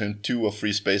place it within 2 or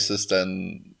 3 spaces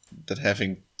than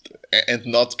having and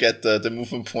not get the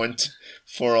movement point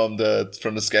from the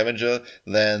scavenger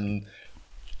than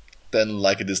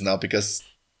like it is now, because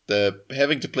the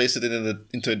having to place it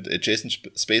into an adjacent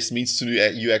space means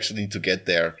you actually need to get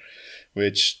there,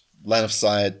 which line of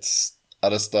sight,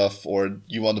 other stuff, or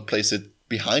you want to place it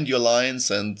behind your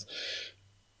lines and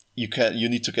you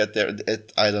need to get there.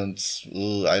 I don't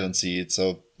see it.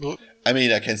 So I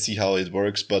mean, I can see how it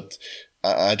works, but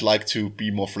I'd like to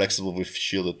be more flexible with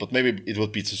shielded. But maybe it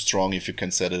would be too strong if you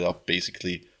can set it up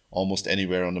basically almost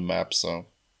anywhere on the map. So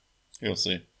you'll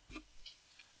see.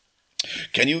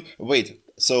 Can you wait?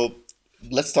 So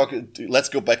let's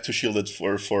go back to shielded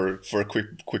for a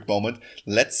quick moment.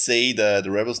 Let's say the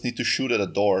rebels need to shoot at a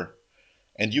door,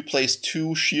 and you place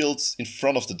 2 shields in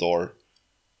front of the door.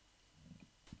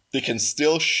 They can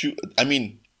still shoot. I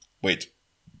mean, wait.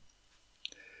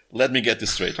 Let me get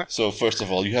this straight. So first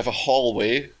of all, you have a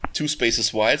hallway, 2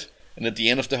 spaces wide, and at the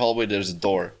end of the hallway there's a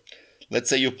door. Let's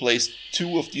say you place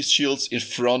 2 of these shields in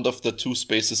front of the 2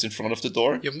 spaces in front of the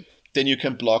door. Yep. Then you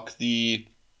can block the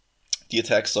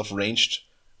attacks of ranged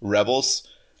rebels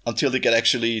until they get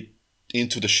actually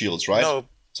into the shields, right? No.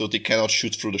 So they cannot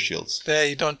shoot through the shields.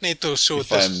 They don't need to shoot.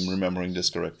 If I'm remembering this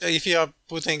correct. If you are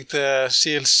putting the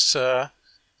shields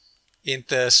in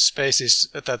the spaces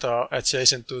that are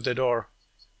adjacent to the door,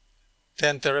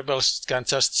 then the rebels can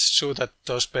just shoot at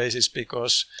those spaces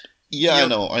because. Yeah,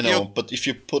 I know. But if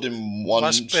you put him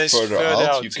one space further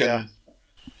out, you can.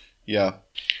 Yeah.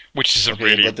 Which is which,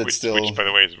 by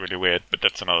the way, is really weird, but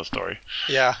that's another story.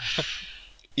 Yeah.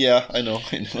 Yeah, I know.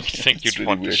 I think you'd really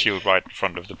want weird. The shield right in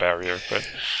front of the barrier, but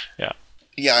yeah.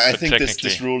 Yeah, I think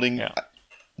this ruling,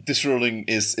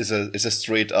 is a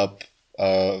straight up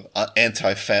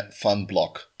anti-fun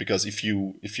block, because if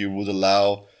you would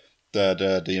allow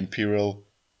the Imperial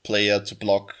player to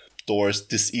block doors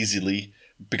this easily,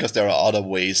 because there are other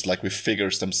ways, like with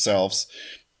figures themselves.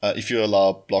 If you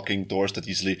allow blocking doors that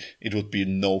easily, it would be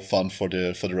no fun for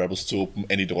the rebels to open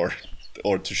any door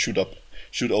or to shoot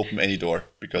open any door,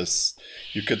 because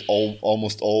you could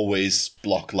almost always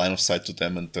block line of sight to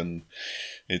them, and then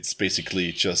it's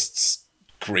basically just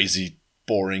crazy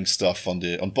boring stuff on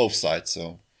both sides.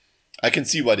 So I can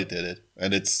see why they did it,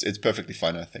 and it's perfectly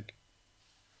fine, I think.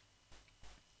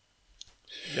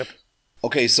 Yep.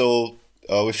 Okay, so.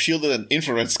 With shielded and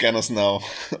infrared scanners now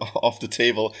off the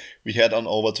table, we head on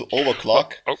over to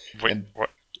Overclock. Oh, wait, what?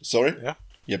 Sorry? Yeah.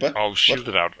 but oh,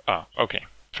 shielded out. Ah, okay.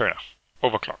 Fair enough.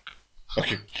 Overclock.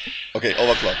 Okay,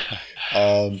 Overclock.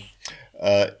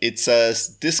 It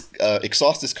says,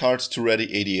 exhaust this card to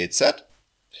ready 88 set.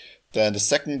 Then the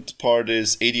second part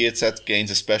is 88 set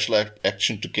gains a special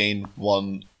action to gain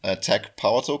 1 attack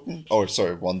power token.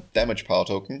 1 damage power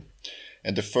token.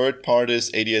 And the third part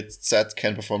is 88 set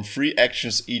can perform 3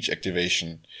 actions each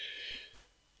activation.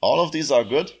 All of these are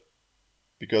good,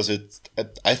 because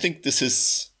I think this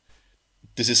is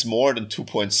more than 2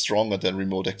 points stronger than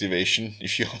remote activation,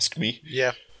 if you ask me.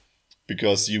 Yeah.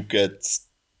 Because you get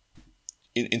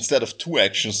instead of 2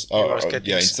 actions,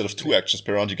 instead of 2 actions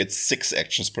per round, you get 6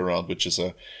 actions per round, which is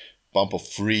a bump of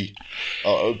 3.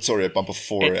 A bump of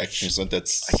 4 actions, and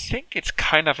that's. I think it's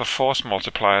kind of a force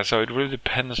multiplier, so it really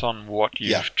depends on what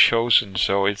you've chosen.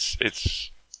 So it's.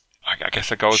 I guess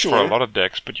that goes for a lot of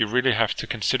decks, but you really have to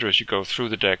consider as you go through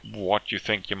the deck what you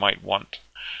think you might want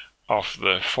of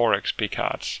the 4 XP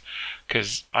cards,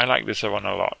 because I like this one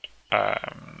a lot.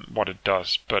 What it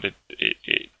does, but it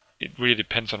really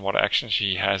depends on what actions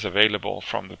he has available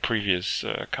from the previous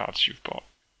cards you've bought.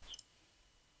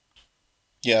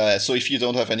 Yeah, so if you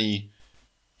don't have any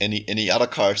other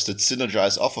cards that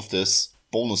synergize off of this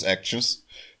bonus actions,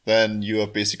 then you are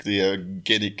basically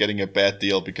getting a bad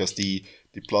deal, because the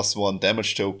 +1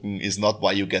 damage token is not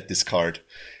why you get this card.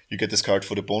 you get this card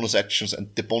for the bonus actions,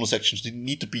 and the bonus actions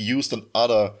need to be used on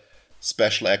other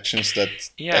special actions that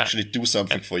actually do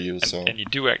something for you. And you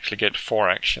do actually get 4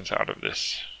 actions out of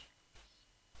this.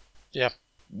 Yeah.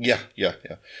 Yeah.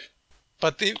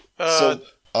 But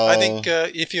I think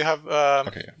if you have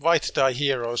white die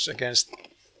heroes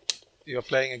you're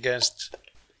playing against,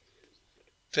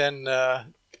 then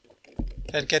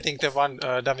getting the 1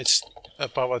 damage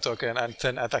power token and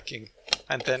then attacking,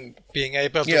 and then being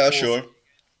able to move, sure,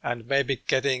 and maybe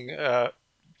getting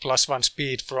 +1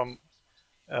 speed from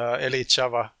Elite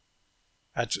Java,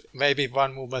 and maybe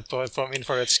 1 movement point from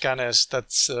infrared scanners.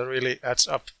 That's really adds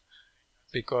up,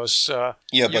 because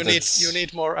you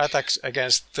need more attacks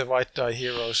against the white die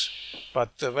heroes, but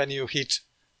when you hit,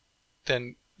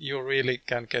 then you really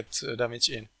can get damage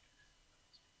in.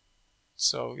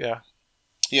 So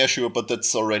yeah, sure, but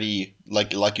that's already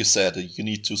like you said, you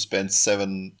need to spend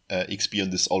 7 XP on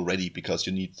this already, because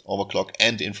you need overclock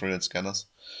and infrared scanners.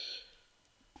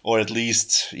 Or at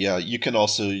least, you can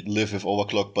also live with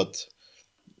overclock, but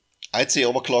I'd say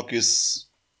overclock is,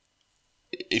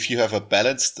 if you have a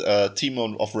balanced team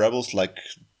of rebels, like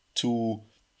two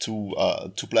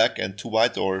black and 2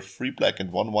 white, or 3 black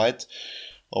and 1 white,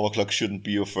 overclock shouldn't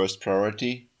be your first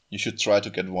priority. You should try to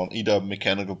get either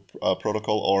mechanical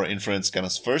protocol or infrared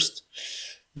scanners first,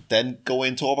 then go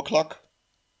into overclock.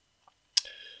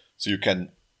 So you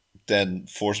can then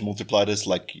force multiply this,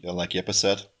 like Jeppe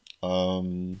said. I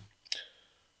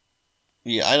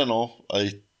don't know.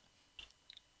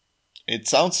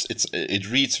 It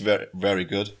reads very, very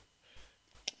good,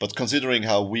 but considering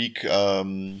how weak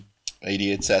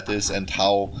 88Z is, and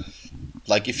how,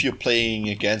 if you're playing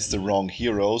against the wrong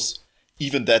heroes,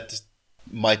 even that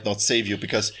might not save you,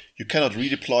 because you cannot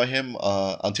redeploy him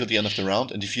until the end of the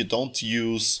round, and if you don't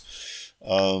use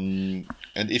and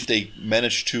if they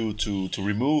manage to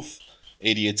remove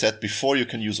 88Z before you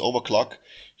can use overclock,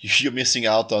 you're missing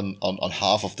out on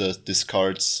half of this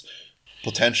card's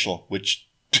potential, which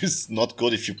is not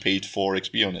good if you paid 4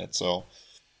 XP on it. So,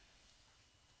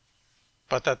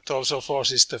 but that also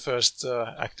forces the first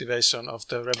activation of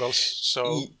the rebels.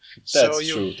 So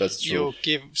that's true.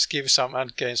 You give some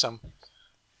and gain some.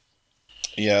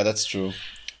 Yeah, that's true.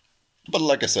 But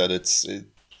like I said,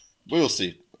 we'll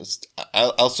see.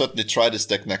 I'll certainly try this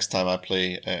deck next time I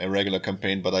play a regular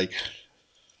campaign, but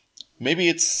maybe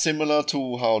it's similar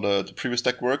to how the previous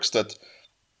deck works, that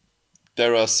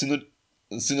there are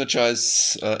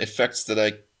synergize effects that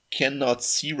I cannot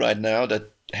see right now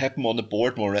that happen on the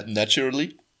board more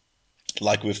naturally,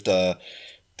 like with the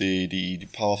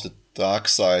Power of the Dark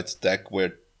Side deck,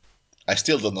 where I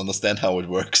still don't understand how it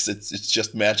works. It's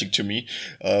just magic to me,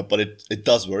 but it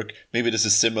does work. Maybe this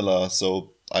is similar,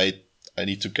 so I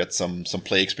need to get some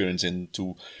play experience in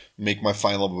to make my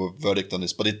final verdict on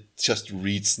this, but it just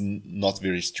reads not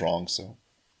very strong. So,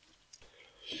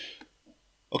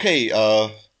 okay,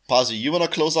 Pasi, you wanna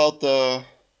close out the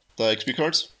XP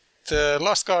cards? The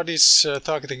last card is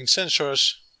targeting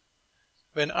sensors.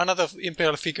 When another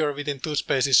Imperial figure within 2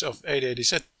 spaces of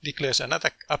 88Z declares an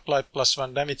attack, apply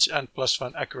 +1 damage and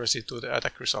 +1 accuracy to the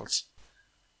attack results.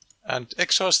 And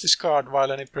exhaust this card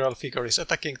while an Imperial figure is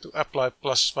attacking to apply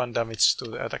 +1 damage to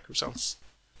the attack results.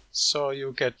 So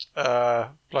you get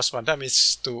 +1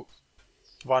 damage to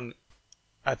 1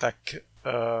 attack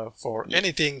for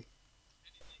anything.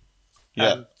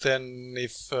 Yeah. And then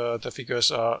if the figures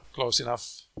are close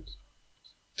enough,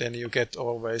 then you get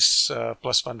always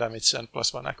 +1 damage and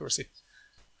 +1 accuracy.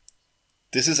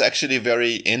 This is actually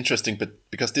very interesting,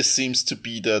 but because this seems to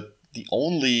be the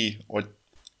only, or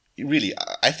really,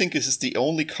 I think this is the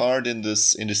only card in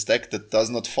this deck that does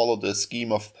not follow the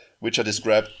scheme of which I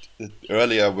described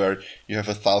earlier, where you have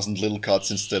 1,000 little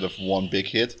cards instead of 1 big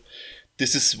hit.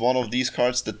 This is one of these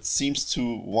cards that seems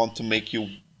to want to make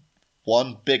you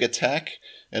 1 big attack,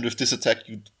 and with this attack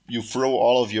you throw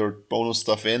all of your bonus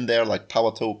stuff in there, like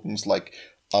power tokens, like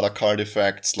other card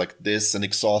effects like this, and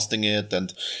exhausting it,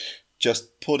 and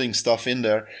just putting stuff in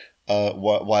there,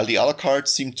 while the other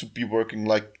cards seem to be working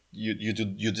like you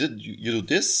do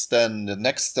this, then the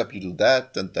next step you do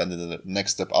that, and then the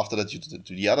next step after that you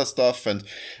do the other stuff, and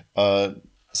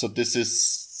so this is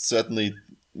certainly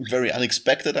very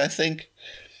unexpected, I think.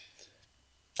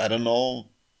 I don't know.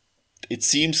 It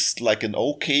seems like an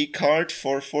okay card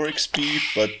for 4 XP,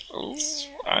 but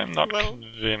I'm not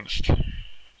convinced.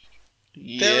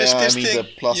 There is this thing. The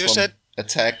 +1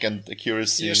 attack and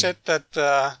accuracy. You said that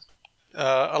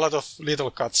a lot of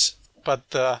little cuts, but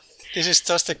this is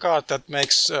just a card that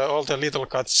makes all the little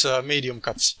cuts medium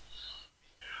cuts.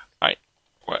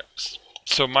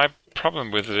 So my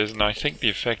problem with it is, and I think the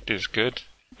effect is good,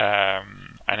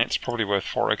 and it's probably worth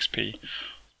 4 XP,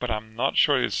 but I'm not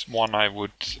sure it's one I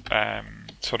would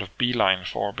sort of beeline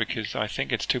for, because I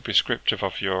think it's too prescriptive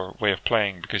of your way of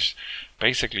playing, because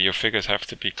basically your figures have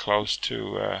to be close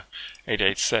to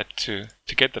 8-8 set to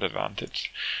get that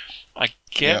advantage. I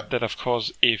get that, of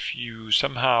course, if you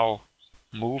somehow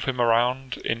move him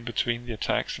around in between the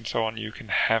attacks and so on, you can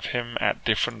have him at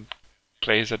different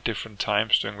plays at different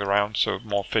times during the round, so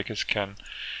more figures can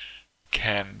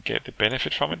get the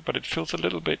benefit from it, but it feels a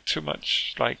little bit too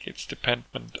much like it's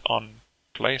dependent on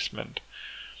placement,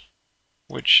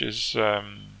 which is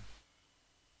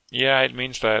it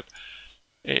means that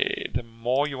the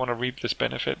more you want to reap this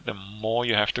benefit, the more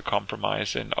you have to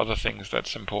compromise in other things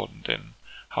that's important in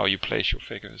how you place your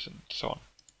figures and so on.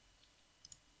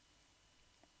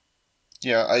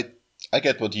 Yeah, I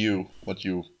get what you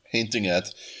hinting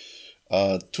at.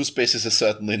 2 spaces is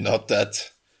certainly not that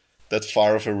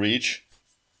far of a reach.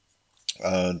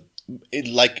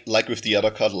 Like with the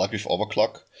other card, like with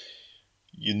Overclock,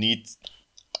 you need,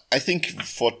 I think,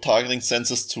 for targeting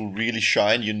sensors to really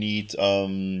shine, you need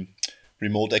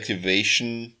remote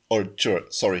activation,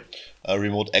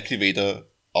 remote activator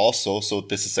also. So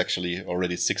this is actually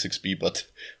already 6 XP, but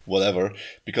whatever,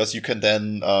 because you can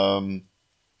then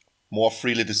more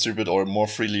freely distribute or more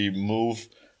freely move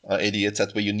AD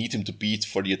that way you need him to beat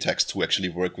for the attacks to actually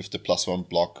work with the +1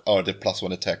 block or the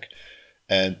 +1 attack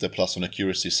and the +1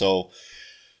 accuracy. So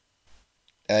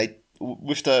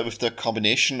with the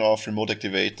combination of remote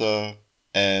activator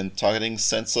and targeting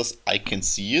sensors, I can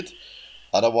see it.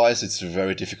 Otherwise, it's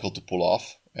very difficult to pull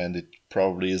off, and it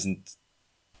probably isn't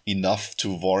enough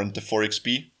to warrant the 4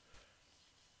 XP.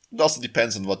 It also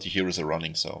depends on what the heroes are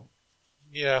running, so.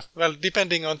 Yeah, well,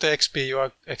 depending on the XP you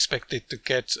are expected to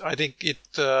get, I think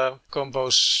it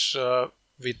combos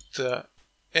with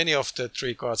any of the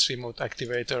 3 cards: remote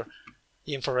activator,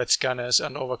 infrared scanners,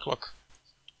 and overclock.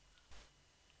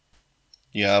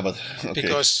 Yeah, but okay.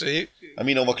 Because I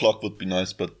mean, overclock would be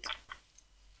nice, but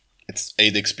it's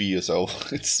 8 XP, so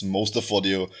it's most of what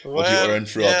you earn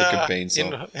throughout the campaign. So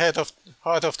in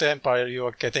Heart of the Empire, you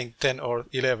are getting 10 or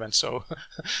 11, so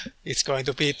it's going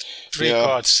to be 3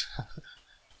 cards.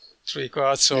 3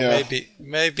 cards, so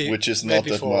maybe which is maybe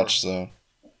not that 4. much. So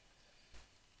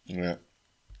yeah.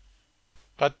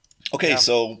 But okay,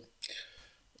 so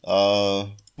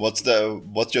what's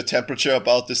your temperature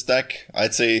about this deck?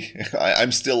 I'd say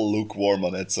I'm still lukewarm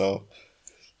on it. So,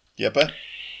 Jeppe?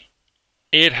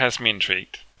 It has me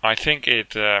intrigued. I think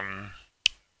it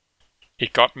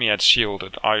got me at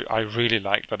shielded. I really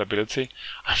like that ability.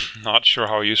 I'm not sure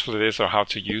how useful it is or how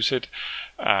to use it,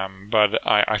 but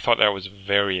I thought that was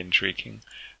very intriguing.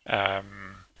 I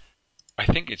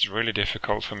think it's really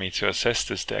difficult for me to assess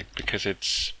this deck because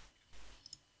it's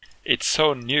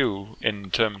so new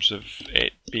in terms of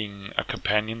it being a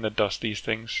companion that does these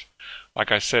things.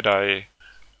 Like I said,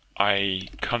 I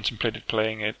contemplated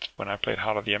playing it when I played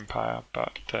Heart of the Empire,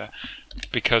 but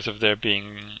because of there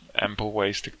being ample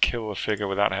ways to kill a figure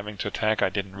without having to attack, I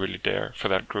didn't really dare for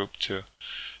that group to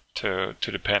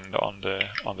depend on the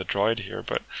droid here.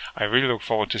 But I really look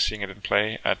forward to seeing it in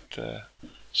play at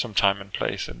some time and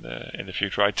place in the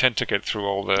future. I tend to get through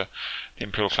all the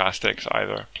Imperial class decks,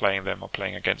 either playing them or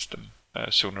playing against them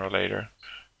sooner or later,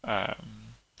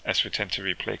 as we tend to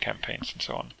replay campaigns and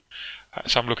so on.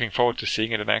 So I'm looking forward to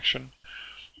seeing it in action.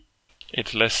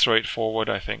 It's less straightforward,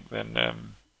 I think, than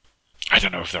I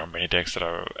don't know if there are many decks that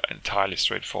are entirely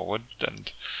straightforward,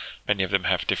 and many of them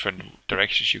have different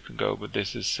directions you can go. But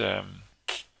this is I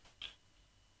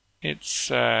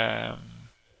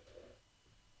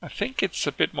think it's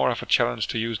a bit more of a challenge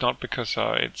to use, not because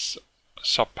it's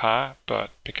subpar,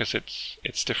 but because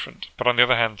it's different. But on the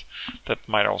other hand, that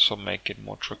might also make it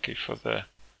more tricky for the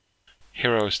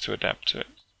heroes to adapt to it.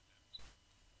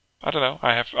 I don't know.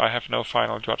 I have no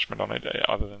final judgment on it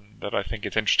other than that I think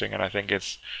it's interesting, and I think and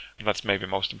that's maybe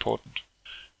most important.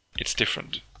 It's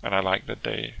different, and I like that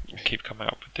they keep coming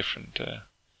up with different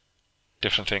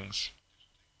things.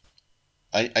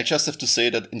 I just have to say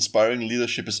that inspiring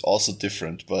leadership is also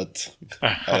different, but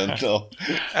I don't know.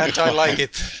 And I like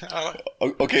it.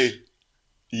 Okay.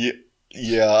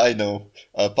 Yeah, I know.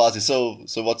 Pasi, so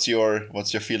what's your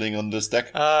feeling on this deck?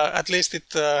 At least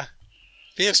it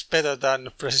feels better than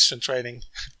precision training,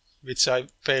 which I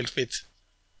failed with.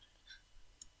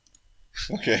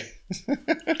 Okay.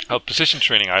 Well, precision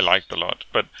training I liked a lot,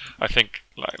 but I think,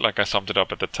 like I summed it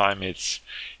up at the time, it's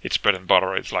bread and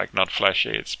butter. It's like not flashy.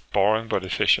 It's boring but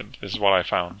efficient. This is what I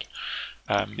found.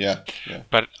 Yeah.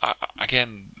 But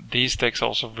again, these decks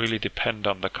also really depend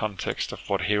on the context of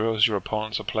what heroes your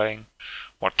opponents are playing,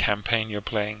 what campaign you're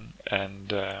playing,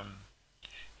 and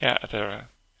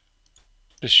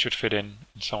this should fit in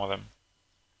some of them.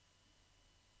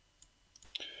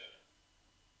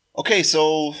 Okay,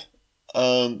 so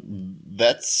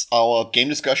that's our game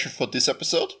discussion for this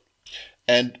episode.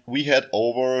 And we had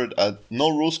over no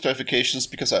rules clarifications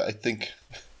because I think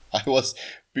I was,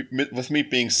 with me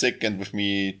being sick and with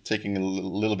me taking a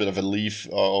little bit of a leave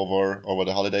over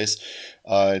the holidays,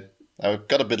 I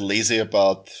got a bit lazy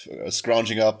about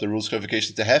scrounging up the rules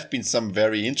clarifications. There have been some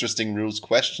very interesting rules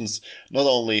questions, not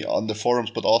only on the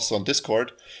forums but also on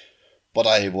Discord. But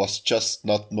I was just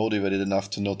not motivated enough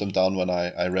to note them down when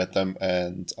I read them,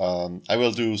 and I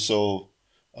will do so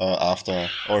after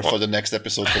or for the next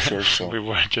episode for sure. So we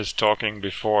were just talking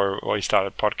before we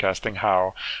started podcasting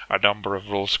how a number of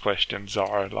rules questions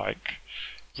are like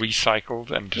recycled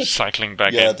and cycling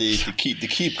back in. Yeah, they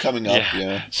keep coming up.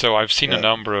 Yeah. So I've seen a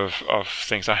number of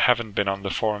things. I haven't been on the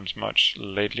forums much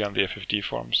lately, on the FFD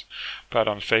forums, but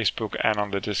on Facebook and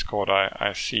on the Discord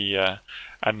I see a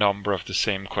number of the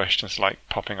same questions like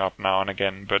popping up now and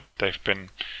again, but they've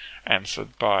been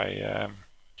answered by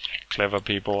clever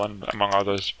people, and among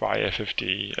others by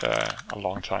FFD a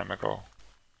long time ago.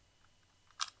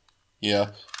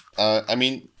 Yeah, I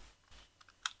mean,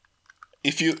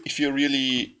 if you're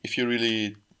really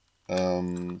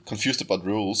confused about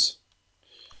rules,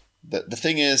 the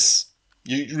thing is,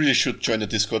 you really should join the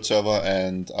Discord server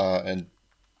and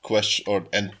post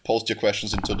your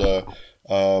questions into the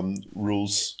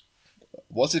rules.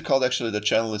 What's it called actually? The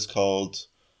channel is called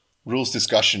Rules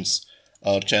Discussions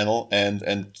channel,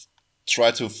 and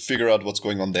try to figure out what's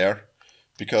going on there,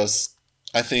 because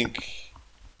I think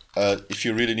if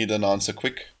you really need an answer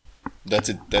quick, that's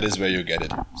it. That is where you get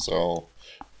it. So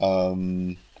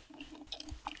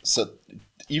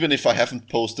even if I haven't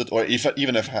posted, or if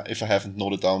I haven't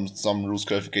noted down some rules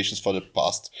clarifications for the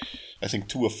past, I think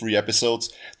 2 or 3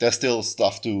 episodes, there's still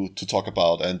stuff to talk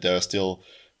about, and there are still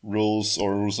rules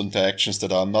or rules interactions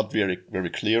that are not very, very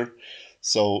clear.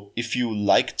 So if you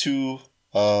like to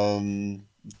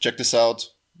check this out,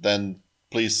 then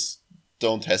please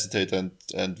don't hesitate and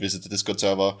visit the Discord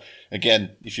server.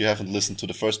 Again, if you haven't listened to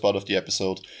the first part of the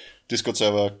episode, Discord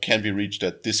server can be reached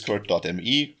at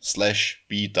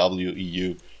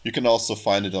discord.me/BWEU. You can also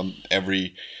find it on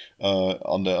every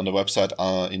on the website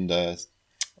in the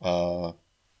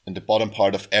bottom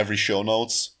part of every show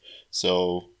notes.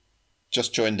 So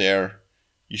just join there.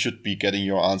 You should be getting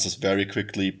your answers very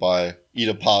quickly by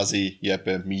either Pasi,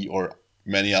 Jeppe, me, or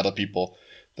many other people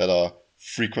that are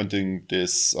frequenting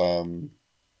this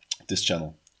this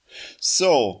channel.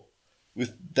 So,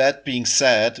 with that being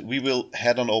said, we will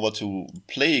head on over to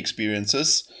play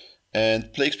experiences.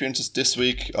 And play experiences this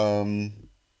week, I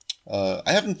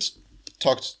haven't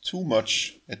talked too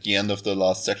much at the end of the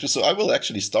last section, so I will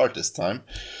actually start this time.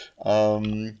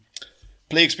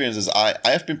 Play experiences. I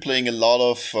have been playing a lot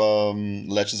of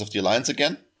Legends of the Alliance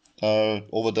again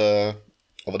over the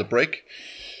break.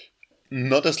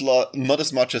 Not as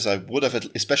much as I would have,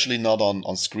 especially not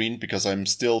on screen, because I'm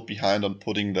still behind on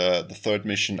putting the third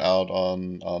mission out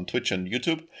on Twitch and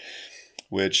YouTube,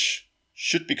 which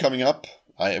should be coming up.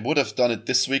 I would have done it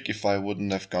this week if I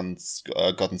wouldn't have gotten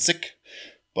sick,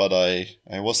 but I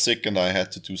was sick and I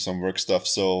had to do some work stuff,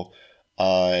 so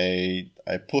I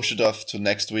pushed it off to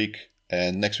next week,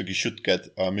 and next week you should get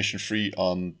Mission 3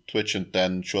 on Twitch and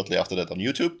then shortly after that on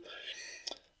YouTube.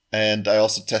 And I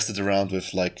also tested around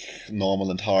with like normal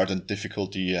and hard and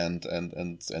difficulty and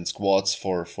squads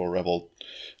for Rebel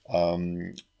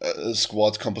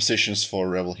squad compositions for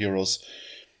Rebel heroes.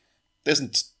 There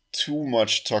isn't too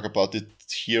much talk about it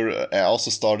here. I also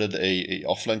started a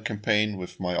offline campaign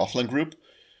with my offline group,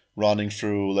 running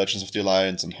through Legends of the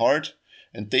Alliance and Hard,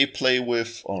 and they play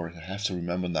with. Oh, I have to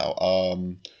remember now.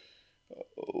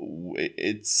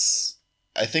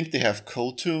 I think they have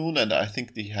Khotun, and I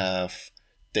think they have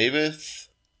David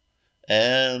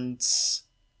and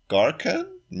Garkan,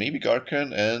 maybe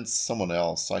Garkan and someone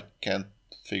else. I can't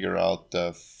figure out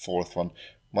the fourth one.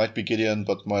 Might be Gideon,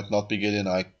 but might not be Gideon.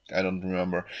 I don't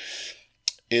remember.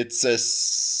 It's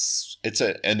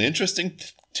an interesting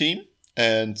team,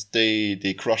 and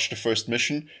they crushed the first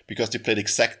mission because they played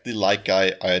exactly like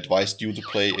I advised you to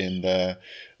play in the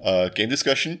game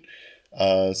discussion.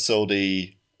 So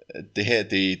they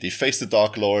faced the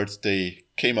Dark Lord. They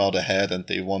came out ahead and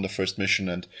they won the first mission,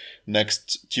 and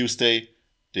next Tuesday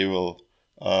they will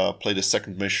play the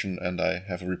second mission, and I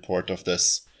have a report of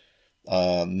this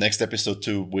next episode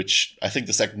too, which I think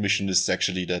the second mission is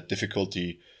actually the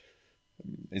difficulty.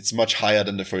 It's much higher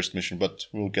than the first mission, but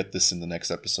we'll get this in the next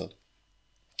episode.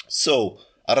 So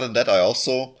other than that, I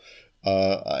also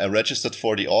I registered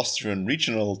for the Austrian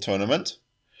regional tournament,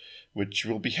 which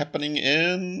will be happening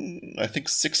in, I think,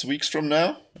 6 weeks from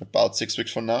now, about 6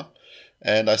 weeks from now.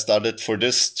 and I started for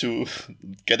this to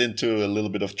get into a little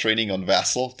bit of training on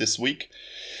Vassal this week.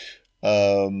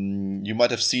 You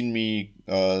might have seen me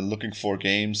looking for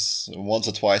games once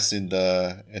or twice in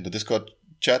the Discord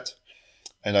chat,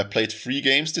 and I played 3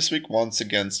 games this week. Once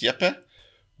against Jeppe,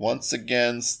 once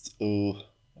against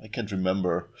I can't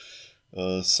remember,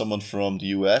 someone from the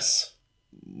US.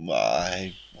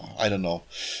 I don't know.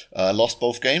 I lost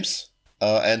both games,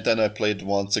 and then I played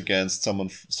once against someone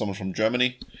from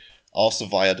Germany, also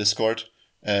via Discord.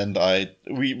 And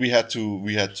we had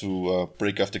to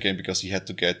break off the game because he had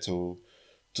to get to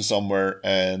somewhere,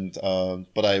 and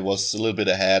but I was a little bit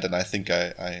ahead, and I think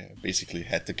I basically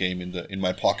had the game in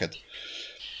my pocket.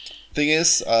 Thing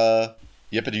is,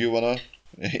 Jeppe, do you wanna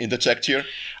interject here?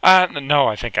 No,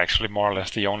 I think actually more or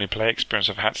less the only play experience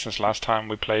I've had since last time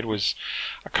we played was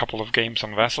a couple of games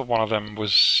on Vassal. One of them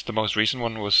was the most recent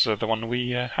one, was the one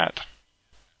we had.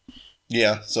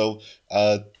 Yeah, so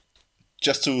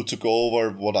just to go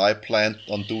over what I planned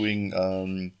on doing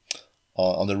on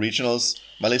the regionals,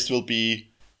 my list will be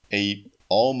a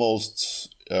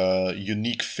almost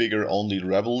unique figure only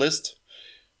rebel list,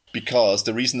 because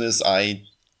the reason is I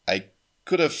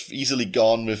could have easily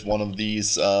gone with one of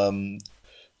these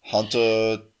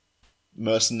hunter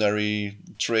mercenary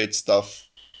trade stuff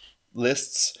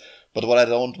lists, but what I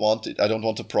don't want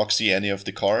to proxy any of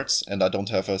the cards, and I don't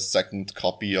have a second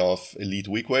copy of Elite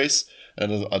Weekways,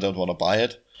 and I don't want to buy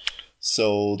it.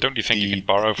 So don't you think you can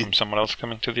borrow from someone else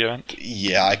coming to the event?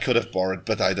 Yeah, I could have borrowed,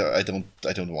 but I don't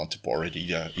want to borrow it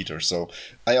either. So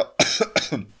I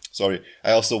sorry,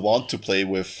 I also want to play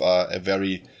with a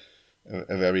very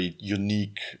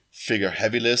unique figure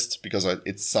heavy list, because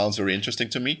it sounds very interesting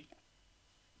to me,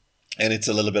 and it's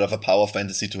a little bit of a power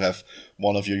fantasy to have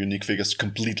one of your unique figures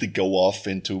completely go off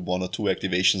into 1 or 2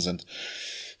 activations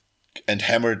and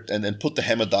hammer and put the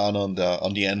hammer down on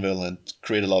the anvil and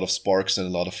create a lot of sparks and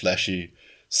a lot of flashy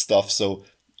stuff. So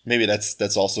maybe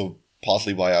that's also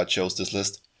partly why I chose this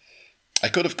list. I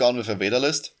could have gone with a Vader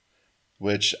list,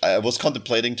 which I was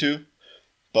contemplating too,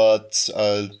 but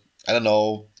I don't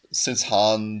know. Since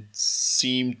Han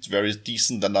seemed very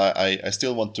decent, and I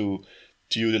still want to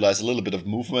utilize a little bit of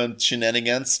movement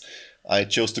shenanigans, I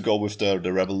chose to go with the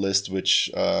Rebel list,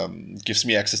 which gives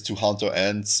me access to Hunter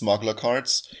and Smuggler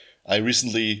cards. I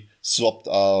recently swapped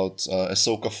out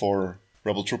Ahsoka for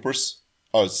Rebel Troopers.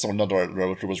 Oh, so not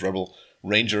Rebel Troopers, Rebel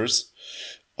Rangers.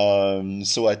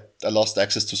 So I lost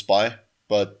access to Spy,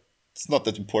 but it's not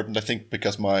that important, I think,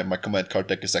 because my command card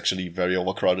deck is actually very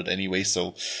overcrowded anyway,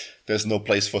 so there's no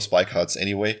place for Spy cards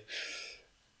anyway.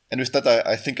 And with that,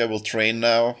 I think I will train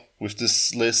now with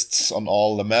this list on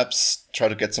all the maps, try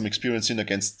to get some experience in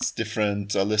against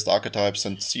different list archetypes,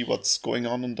 and see what's going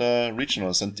on in the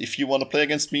regionals. And if you want to play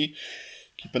against me,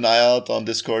 keep an eye out on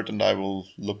Discord, and I will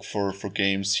look for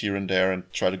games here and there and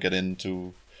try to get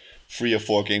into 3 or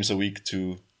 4 games a week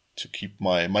to keep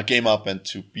my game up and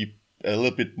to be a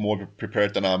little bit more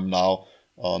prepared than I'm now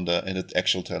in the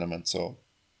actual tournament. So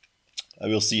I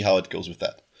will see how it goes with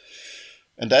that.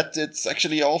 And it's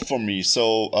actually all for me.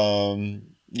 So,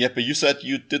 Jeppe, you said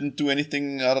you didn't do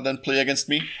anything other than play against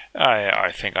me?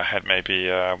 I think I had maybe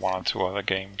 1 or 2 other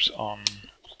games on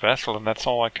Vassal, and that's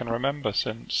all I can remember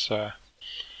since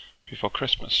before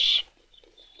Christmas.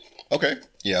 Okay.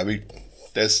 Yeah,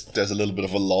 there's a little bit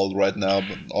of a lull right now,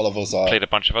 but all of us are played a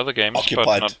bunch of other games,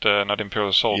 occupied. But not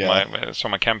Imperial Assault. Yeah.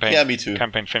 My campaign. Yeah, me too.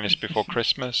 Campaign finished before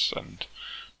Christmas, and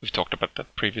we've talked about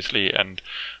that previously. And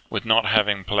with not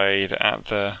having played at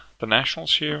the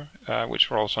Nationals here, which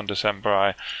were also in December,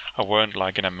 I weren't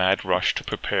like in a mad rush to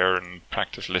prepare and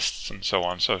practice lists and so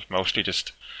on. So mostly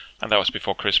just, and that was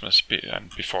before Christmas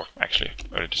and before actually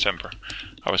early December.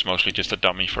 I was mostly just a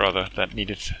dummy for other that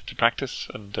needed to practice,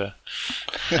 and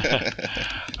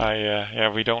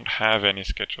we don't have any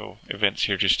scheduled events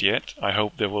here just yet. I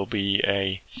hope there will be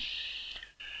a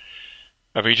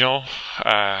regional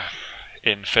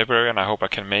in February, and I hope I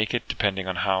can make it, depending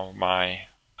on how my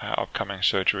upcoming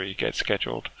surgery gets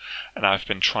scheduled. And I've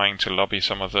been trying to lobby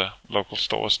some of the local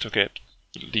stores to get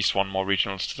at least 1 more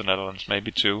regionals to the Netherlands,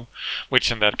 maybe 2,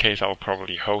 which in that case I'll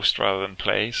probably host rather than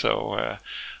play. So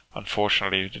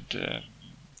unfortunately,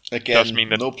 again, does mean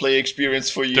that no play experience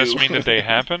for you. Does mean that they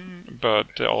happen,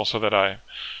 but also that I,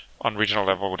 on regional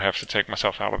level, would have to take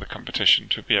myself out of the competition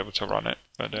to be able to run it.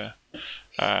 But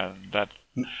that.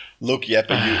 Look,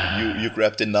 Jeppe, you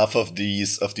grabbed enough of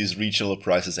these regional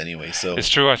prizes anyway. So it's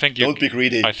true. I think don't be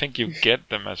greedy. I think you get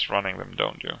them as running them,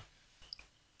 don't you?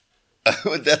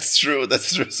 That's true.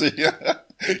 So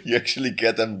you actually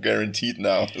get them guaranteed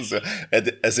now, so,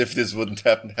 as if this wouldn't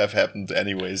have happened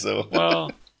anyway. So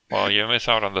well, you miss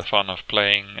out on the fun of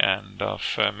playing and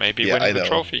of maybe winning the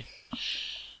trophy.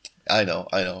 I know.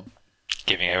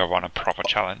 Giving everyone a proper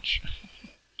challenge.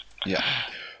 Yeah.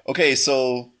 Okay,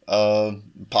 so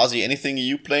Pasi, anything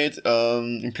you played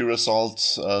Imperial Assault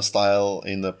style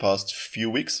in the past few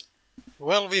weeks?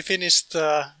 Well, we finished,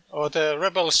 or the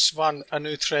Rebels won a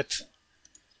new threat.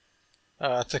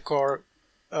 The core,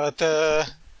 the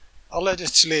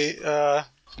allegedly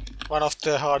one of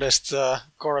the hardest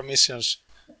core missions.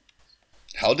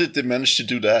 How did they manage to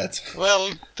do that?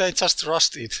 Well, they just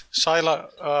rushed it.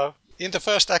 Shyla, in the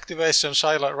first activation,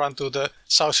 Shyla ran to the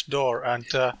south door, and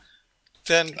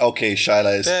then. Okay,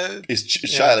 Shyla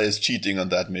is cheating on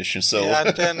that mission. So. Yeah,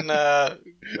 and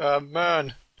then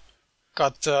Mern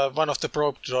got one of the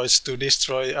probe droids to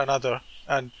destroy another,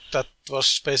 and that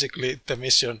was basically the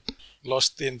mission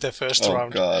lost in the first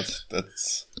round. Oh God,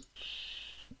 that's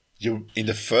you in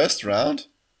the first round.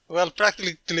 Well,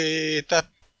 practically that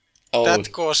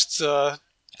caused the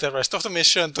rest of the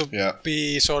mission to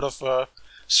be sort of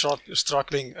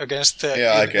struggling against the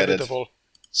inevitable.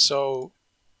 So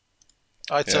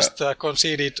I just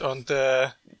conceded on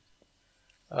the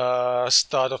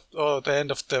the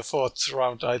end of the fourth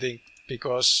round, I think,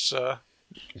 because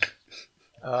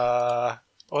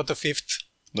or the fifth.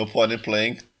 No point in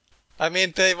playing. I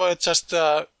mean, they were just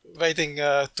waiting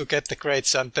to get the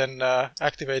crates and then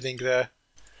activating the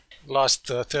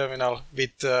last terminal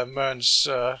with Mern's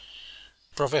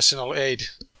professional aid.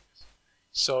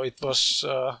 So it was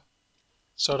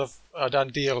sort of a done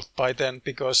deal by then,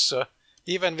 because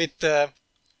even with the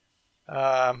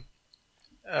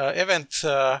event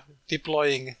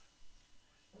deploying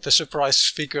the surprise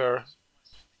figure,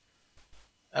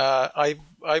 I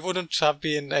wouldn't have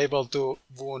been able to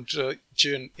wound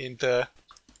Jun in the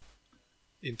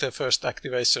first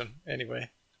activation anyway.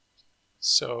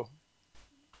 So.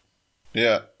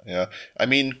 Yeah. I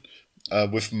mean,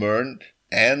 with Mern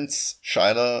and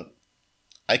Shyla,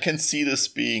 I can see this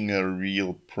being a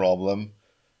real problem,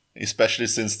 especially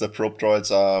since the probe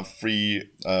droids are free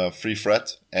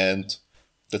threat, and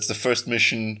that's the first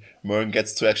mission Mern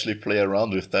gets to actually play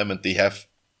around with them, and they have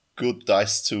good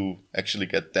dice to actually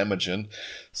get damage in.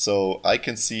 So I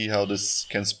can see how this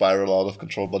can spiral out of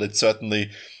control, but it's certainly,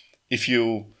 if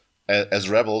you, as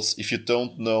rebels, if you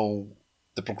don't know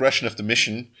the progression of the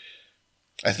mission,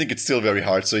 I think it's still very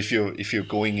hard. So if you're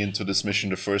going into this mission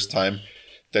the first time,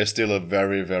 there's still a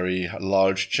very, very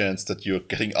large chance that you're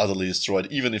getting utterly destroyed,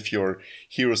 even if your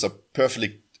heroes are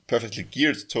perfectly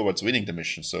geared towards winning the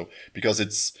mission. So because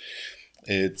it's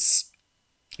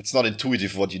not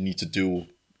intuitive what you need to do.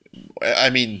 I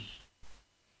mean,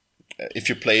 if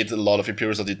you played a lot of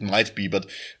Imperial Assault, it might be, but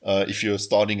if you're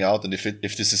starting out and if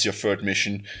this is your third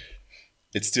mission,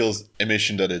 it's still a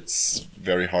mission that it's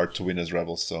very hard to win as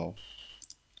rebels. So.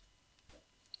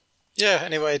 Yeah.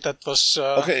 Anyway, that was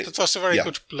a very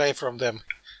good play from them,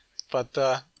 but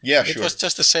it was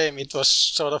just the same. It was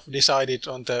sort of decided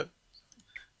on the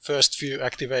first few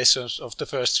activations of the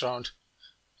first round.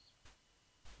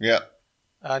 Yeah.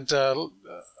 And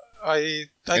I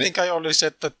think I already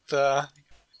said that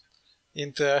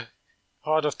in the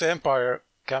Heart of the Empire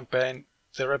campaign,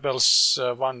 the rebels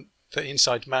won the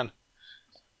Inside Man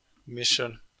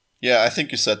mission. Yeah, I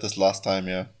think you said this last time.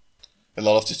 Yeah. A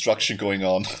lot of destruction going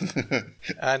on.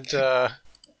 And,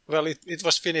 well, it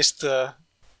was finished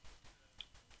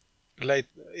late.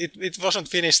 It wasn't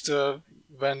finished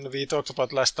when we talked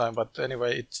about last time, but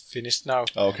anyway, it's finished now.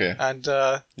 Okay. And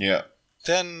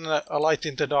then A Light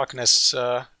in the Darkness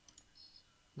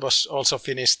was also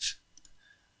finished.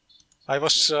 I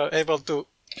was able to...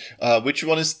 Which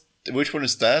one is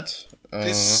that?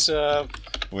 This...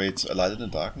 wait, A Light in the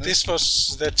Darkness? This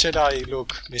was the Jedi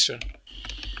Luke mission.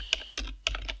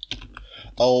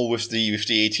 Oh, with the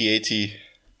AT-AT.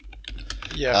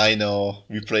 Yeah, I know.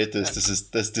 We played this.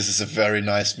 This is a very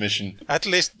nice mission. At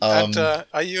least, and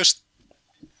I used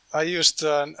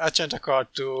an agenda card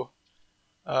to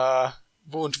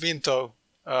wound Vinto.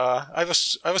 I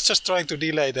was just trying to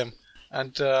delay them,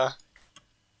 and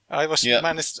I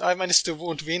managed to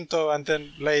wound Vinto, and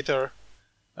then later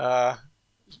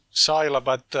Shyla,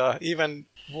 but even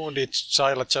wounded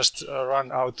Shyla just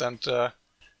ran out and.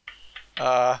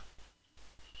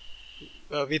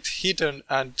 With hidden,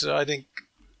 and I think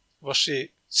she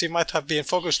might have been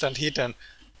focused and hidden.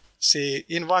 She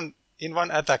in one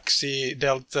attack she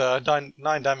dealt 9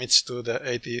 damage to the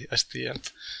AT-ST,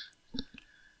 and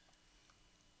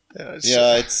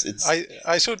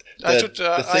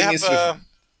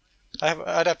I have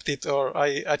adapted, or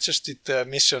I adjusted the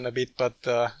mission a bit, but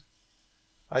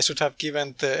I should have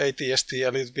given the AT-ST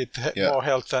a little bit more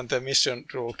health than the mission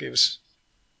rule gives.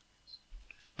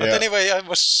 But anyway, I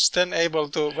was then able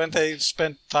to, when they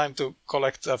spent time to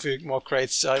collect a few more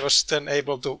crates, I was then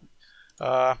able to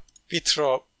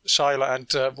withdraw Shyla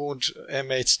and wound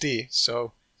MHD.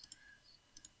 So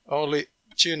only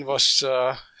Jin was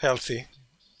healthy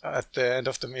at the end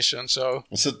of the mission. So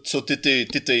did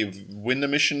they win the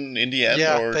mission in the end?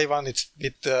 Yeah, or? They won it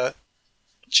with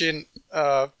Jin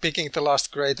picking the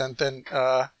last crate and then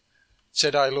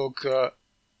Jedi Luke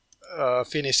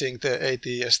finishing the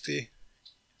ATST.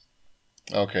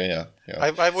 Okay, yeah.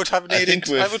 I would have needed.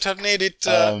 I would have needed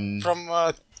from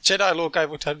Jedi Luke. I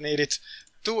would have needed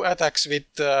 2 attacks with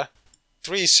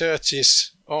 3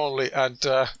 searches only and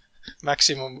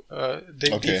maximum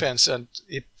defense, and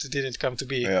it didn't come to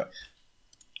be.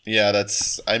 Yeah.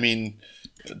 That's. I mean,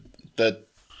 that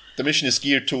the mission is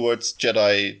geared towards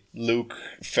Jedi Luke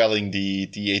felling the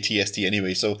ATST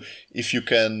anyway. So if you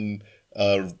can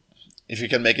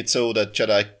make it so that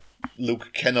Jedi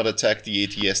Luke cannot attack the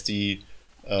ATST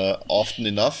often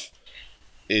enough,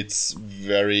 it's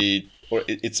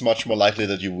much more likely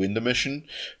that you win the mission.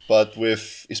 But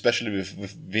especially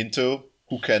with Vinto,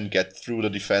 who can get through the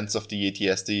defense of the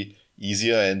ATST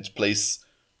easier and place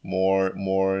more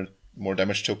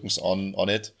damage tokens on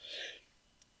it,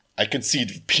 I can see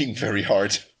it being very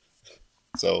hard.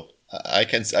 So I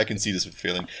can see this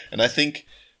feeling. And I think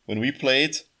when we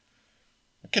played,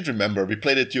 I can't remember, we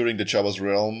played it during the Jabba's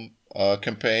Realm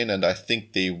campaign, and I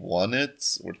think they won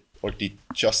it, or they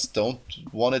just don't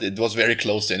want it. It was very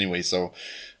close anyway, so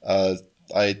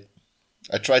I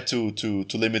tried to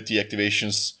limit the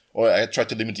activations, or I tried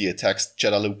to limit the attacks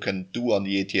Jedi Luke can do on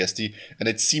the ATST, and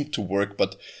it seemed to work,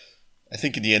 but I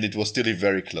think in the end it was still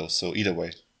very close, so either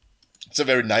way. It's a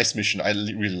very nice mission. I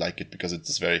really like it because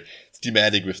it's very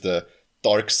thematic with the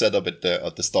dark setup at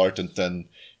the start, and then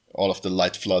all of the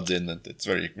light floods in, and it's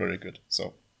very, very good.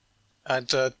 So. And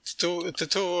the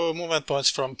two movement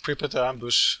points from Prepare to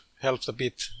Ambush helped a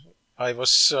bit. I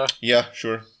was yeah,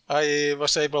 sure. I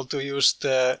was able to use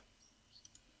the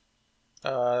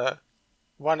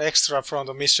 1 extra from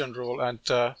the mission rule and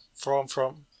from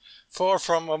 4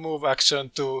 from a move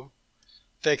action to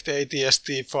take the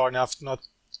ATST far enough not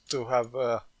to have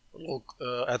Luke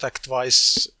attack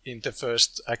twice in the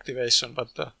first activation.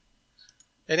 But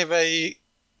anyway,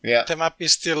 the map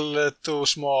is still too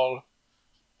small.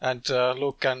 And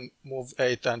Luke can move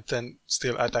 8 and then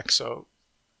still attack, so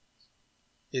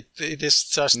it is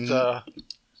just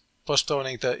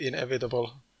postponing the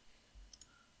inevitable.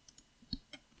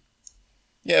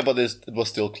 Yeah, but it was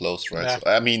still close, right? Yeah. So,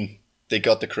 I mean, they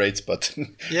got the crates, but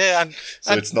yeah,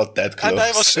 so it's not that close. And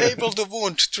I was able to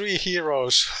wound 3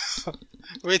 heroes,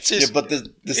 which is but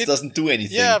this doesn't do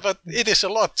anything. Yeah, but it is a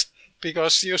lot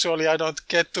because usually I don't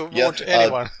get to wound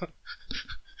anyone.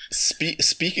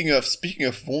 Speaking of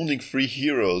wounding 3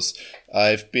 heroes,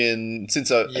 I've been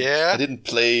I didn't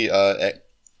play.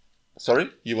 Sorry,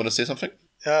 you want to say something?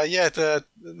 Was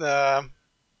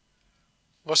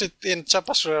it in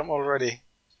Jabba's Realm already?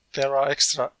 There are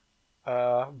extra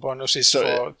bonuses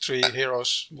for 3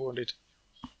 heroes wounded.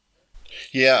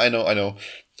 Yeah, I know.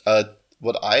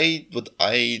 What I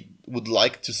would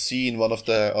like to see in one of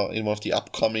the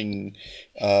upcoming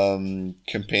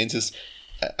campaigns is.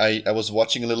 I was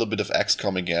watching a little bit of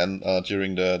XCOM again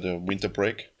during the winter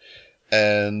break,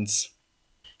 and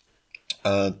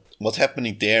what's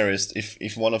happening there is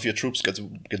if one of your troops get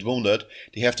wounded,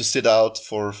 they have to sit out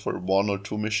for 1 or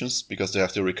 2 missions because they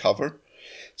have to recover.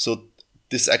 So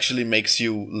this actually makes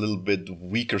you a little bit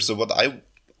weaker. So what I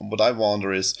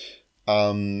wonder is,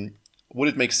 would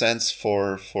it make sense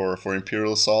for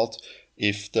Imperial Assault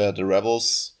if the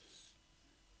rebels,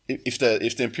 if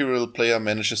the Imperial player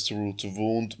manages to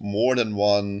wound more than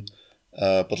 1,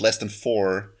 but less than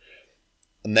 4,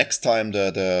 next time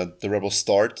the rebels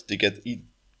start, they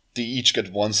each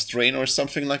get 1 strain or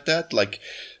something like that, like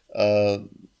a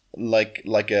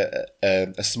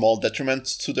small detriment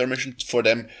to their mission for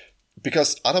them,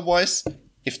 because otherwise,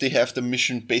 if they have the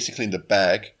mission basically in the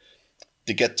bag,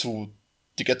 they get to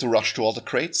rush to all the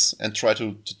crates and try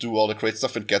to do all the crate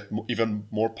stuff and get even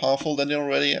more powerful than they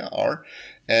already are.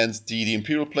 And the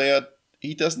Imperial player,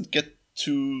 he doesn't get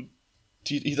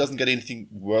anything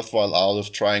worthwhile out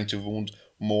of trying to wound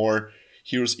more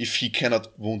heroes if he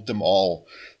cannot wound them all.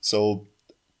 So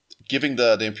giving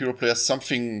the Imperial player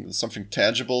something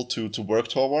tangible to work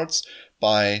towards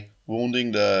by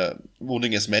wounding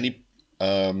as many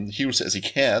heroes as he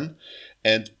can,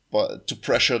 and to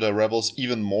pressure the rebels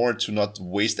even more to not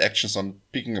waste actions on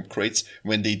picking up crates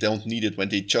when they don't need it, when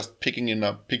they just picking them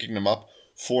up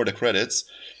for the credits.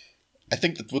 I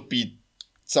think that would be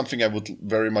something I would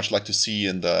very much like to see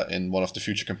in one of the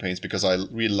future campaigns, because I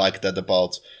really like that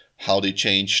about how they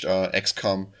changed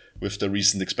XCOM with the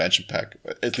recent expansion pack,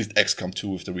 at least XCOM 2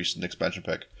 with the recent expansion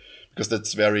pack, because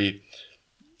that's very,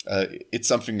 it's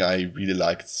something I really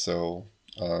liked. So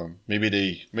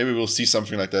maybe we'll see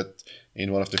something like that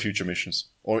in one of the future missions,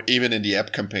 or even in the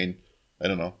app campaign. I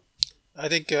don't know. I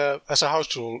think as a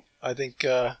house rule, I think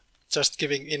just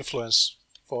giving influence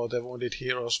for the wounded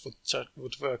heroes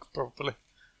would work properly.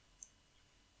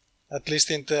 At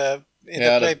least in the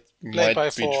play by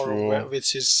 4,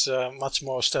 which is much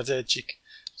more strategic.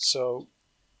 So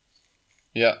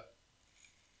yeah,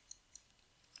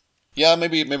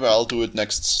 maybe I'll do it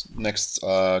next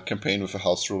campaign with a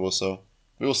house rule or so.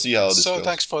 We will see how this goes. So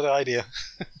thanks for the idea.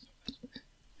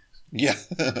 Yeah.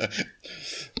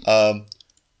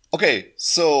 Okay,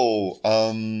 so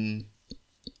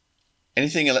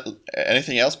anything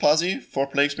else, Pasi, for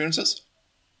play experiences?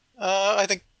 I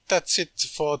think that's it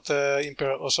for the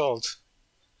Imperial Assault.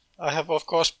 I have of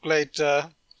course played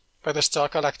Battlestar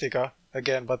Galactica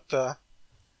again, but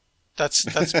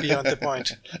that's beyond the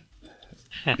point.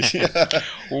 Yeah.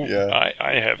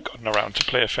 I have gotten around to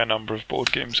play a fair number of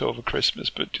board games over Christmas,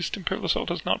 but just Imperial Assault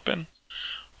has not been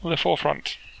on the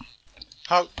forefront.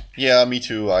 How? Yeah, me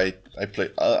too. I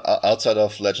played outside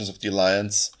of Legends of the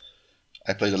Alliance.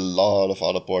 I played a lot of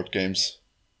other board games,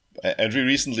 and we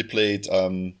recently played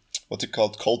what's it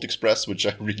called, Colt Express, which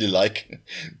I really like.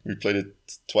 We played it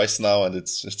twice now, and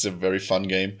it's a very fun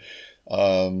game.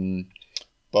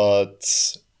 But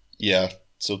yeah,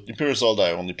 so Imperial Assault,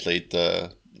 I only played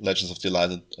Legends of the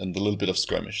Alliance and a little bit of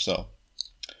Skirmish. So.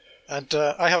 And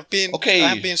I have been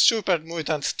Super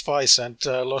Mutant twice and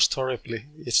lost horribly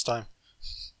each time.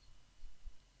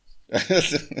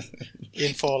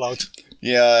 In Fallout.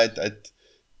 Yeah,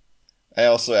 I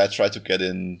also tried to get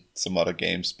in some other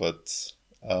games, but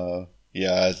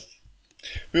yeah,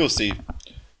 we will see.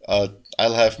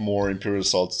 I'll have more Imperial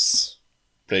Assault's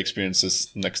play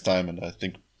experiences next time, and I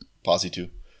think Pasi too.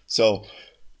 So,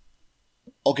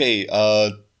 okay,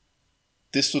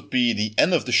 this would be the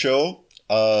end of the show.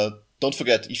 Don't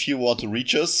forget, if you want to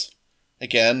reach us,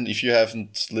 again, if you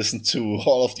haven't listened to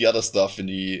all of the other stuff in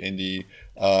the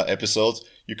episode,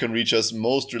 you can reach us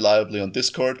most reliably on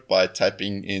Discord by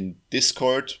typing in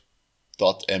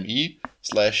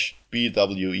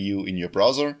discord.me/BWEU in your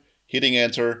browser, hitting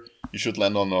enter. You should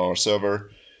land on our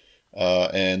server,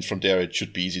 and from there it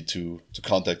should be easy to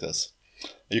contact us.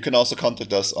 You can also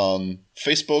contact us on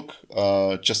Facebook.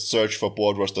 Just search for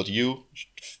boardwars.eu.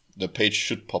 The page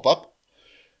should pop up.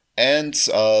 And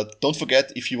don't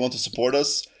forget, if you want to support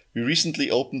us, we recently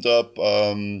opened up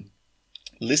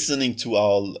listening to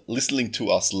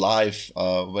us live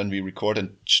when we record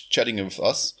and chatting with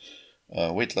us.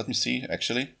 Wait, let me see.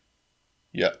 Actually,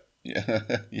 yeah.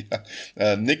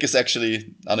 Nick is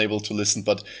actually unable to listen,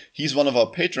 but he's one of our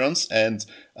patrons, and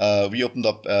we opened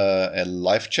up a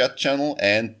live chat channel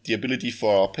and the ability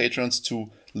for our patrons to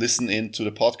listen in to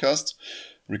the podcast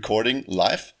recording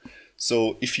live.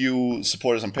 So if you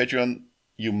support us on Patreon,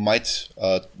 you might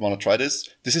want to try this.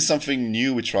 This is something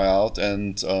new we try out,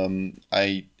 and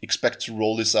I expect to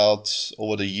roll this out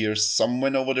over the year,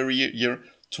 somewhere over the year,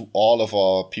 to all of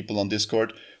our people on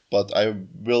Discord. But I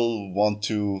will want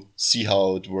to see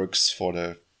how it works for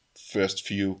the first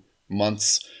few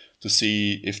months to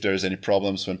see if there's any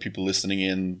problems when people listening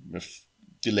in with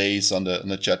delays on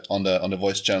the chat on the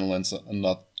voice channel and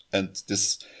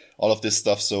all of this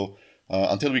stuff. So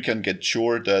until we can get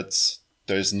sure that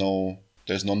there's no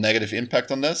negative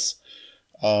impact on this,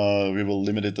 we will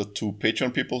limit it to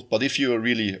Patreon people. But if you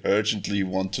really urgently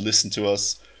want to listen to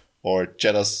us or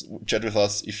chat with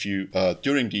us if you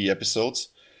during the episodes,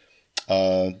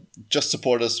 just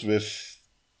support us with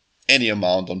any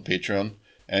amount on Patreon,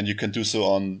 and you can do so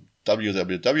on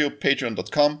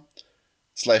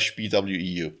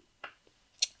www.patreon.com/BWEU.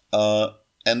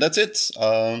 And that's it.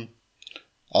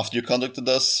 After you contacted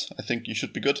us, I think you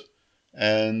should be good,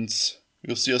 and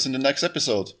you'll see us in the next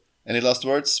episode. Any last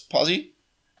words, Pasi?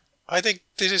 I think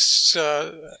this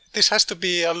has to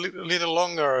be a little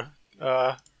longer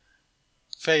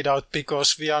fade out,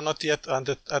 because we are not yet at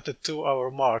the 2-hour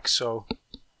mark. So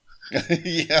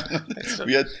yeah,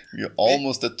 we're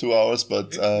almost at 2 hours,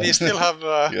 but we still have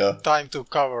time to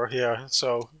cover here.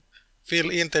 So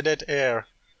fill in the dead air.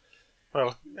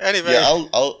 Well, anyway, yeah,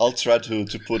 I'll try to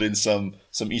put in some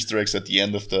Easter eggs at the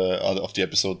end of the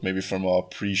episode, maybe from our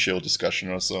pre-show discussion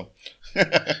or so.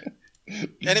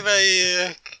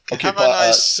 Anyway, okay, have a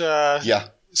nice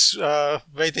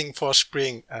waiting for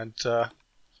spring, and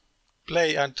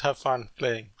play and have fun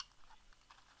playing.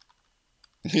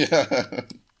 Yeah.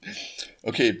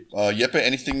 Okay, Jeppe,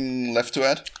 anything left to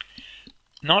add?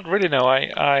 Not really, no.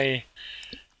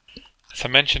 As I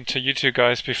mentioned to you two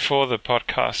guys before the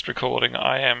podcast recording,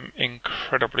 I am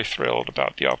incredibly thrilled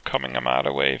about the upcoming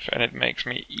Armada wave, and it makes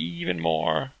me even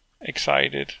more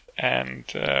excited and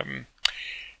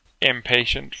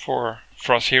impatient for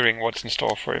us hearing what's in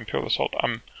store for Imperial Assault.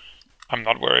 I'm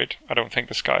not worried. I don't think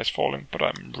the sky is falling, but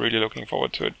I'm really looking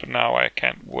forward to it. But now I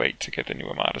can't wait to get the new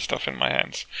Armada stuff in my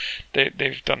hands.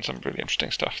 They've done some really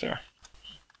interesting stuff there.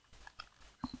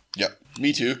 Yeah,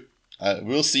 me too.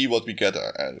 We'll see what we get.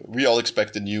 We all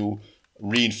expect a new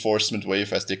reinforcement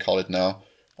wave, as they call it now.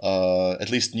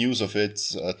 At least news of it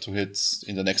to hit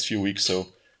in the next few weeks. So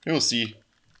we will see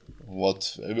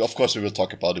what. Of course, we will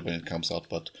talk about it when it comes out.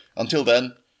 But until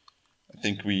then, I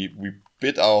think we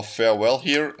bid our farewell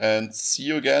here and see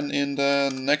you again in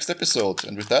the next episode.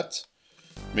 And with that,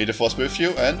 may the force be with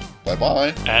you, and bye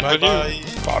bye. And bye bye.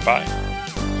 Bye bye.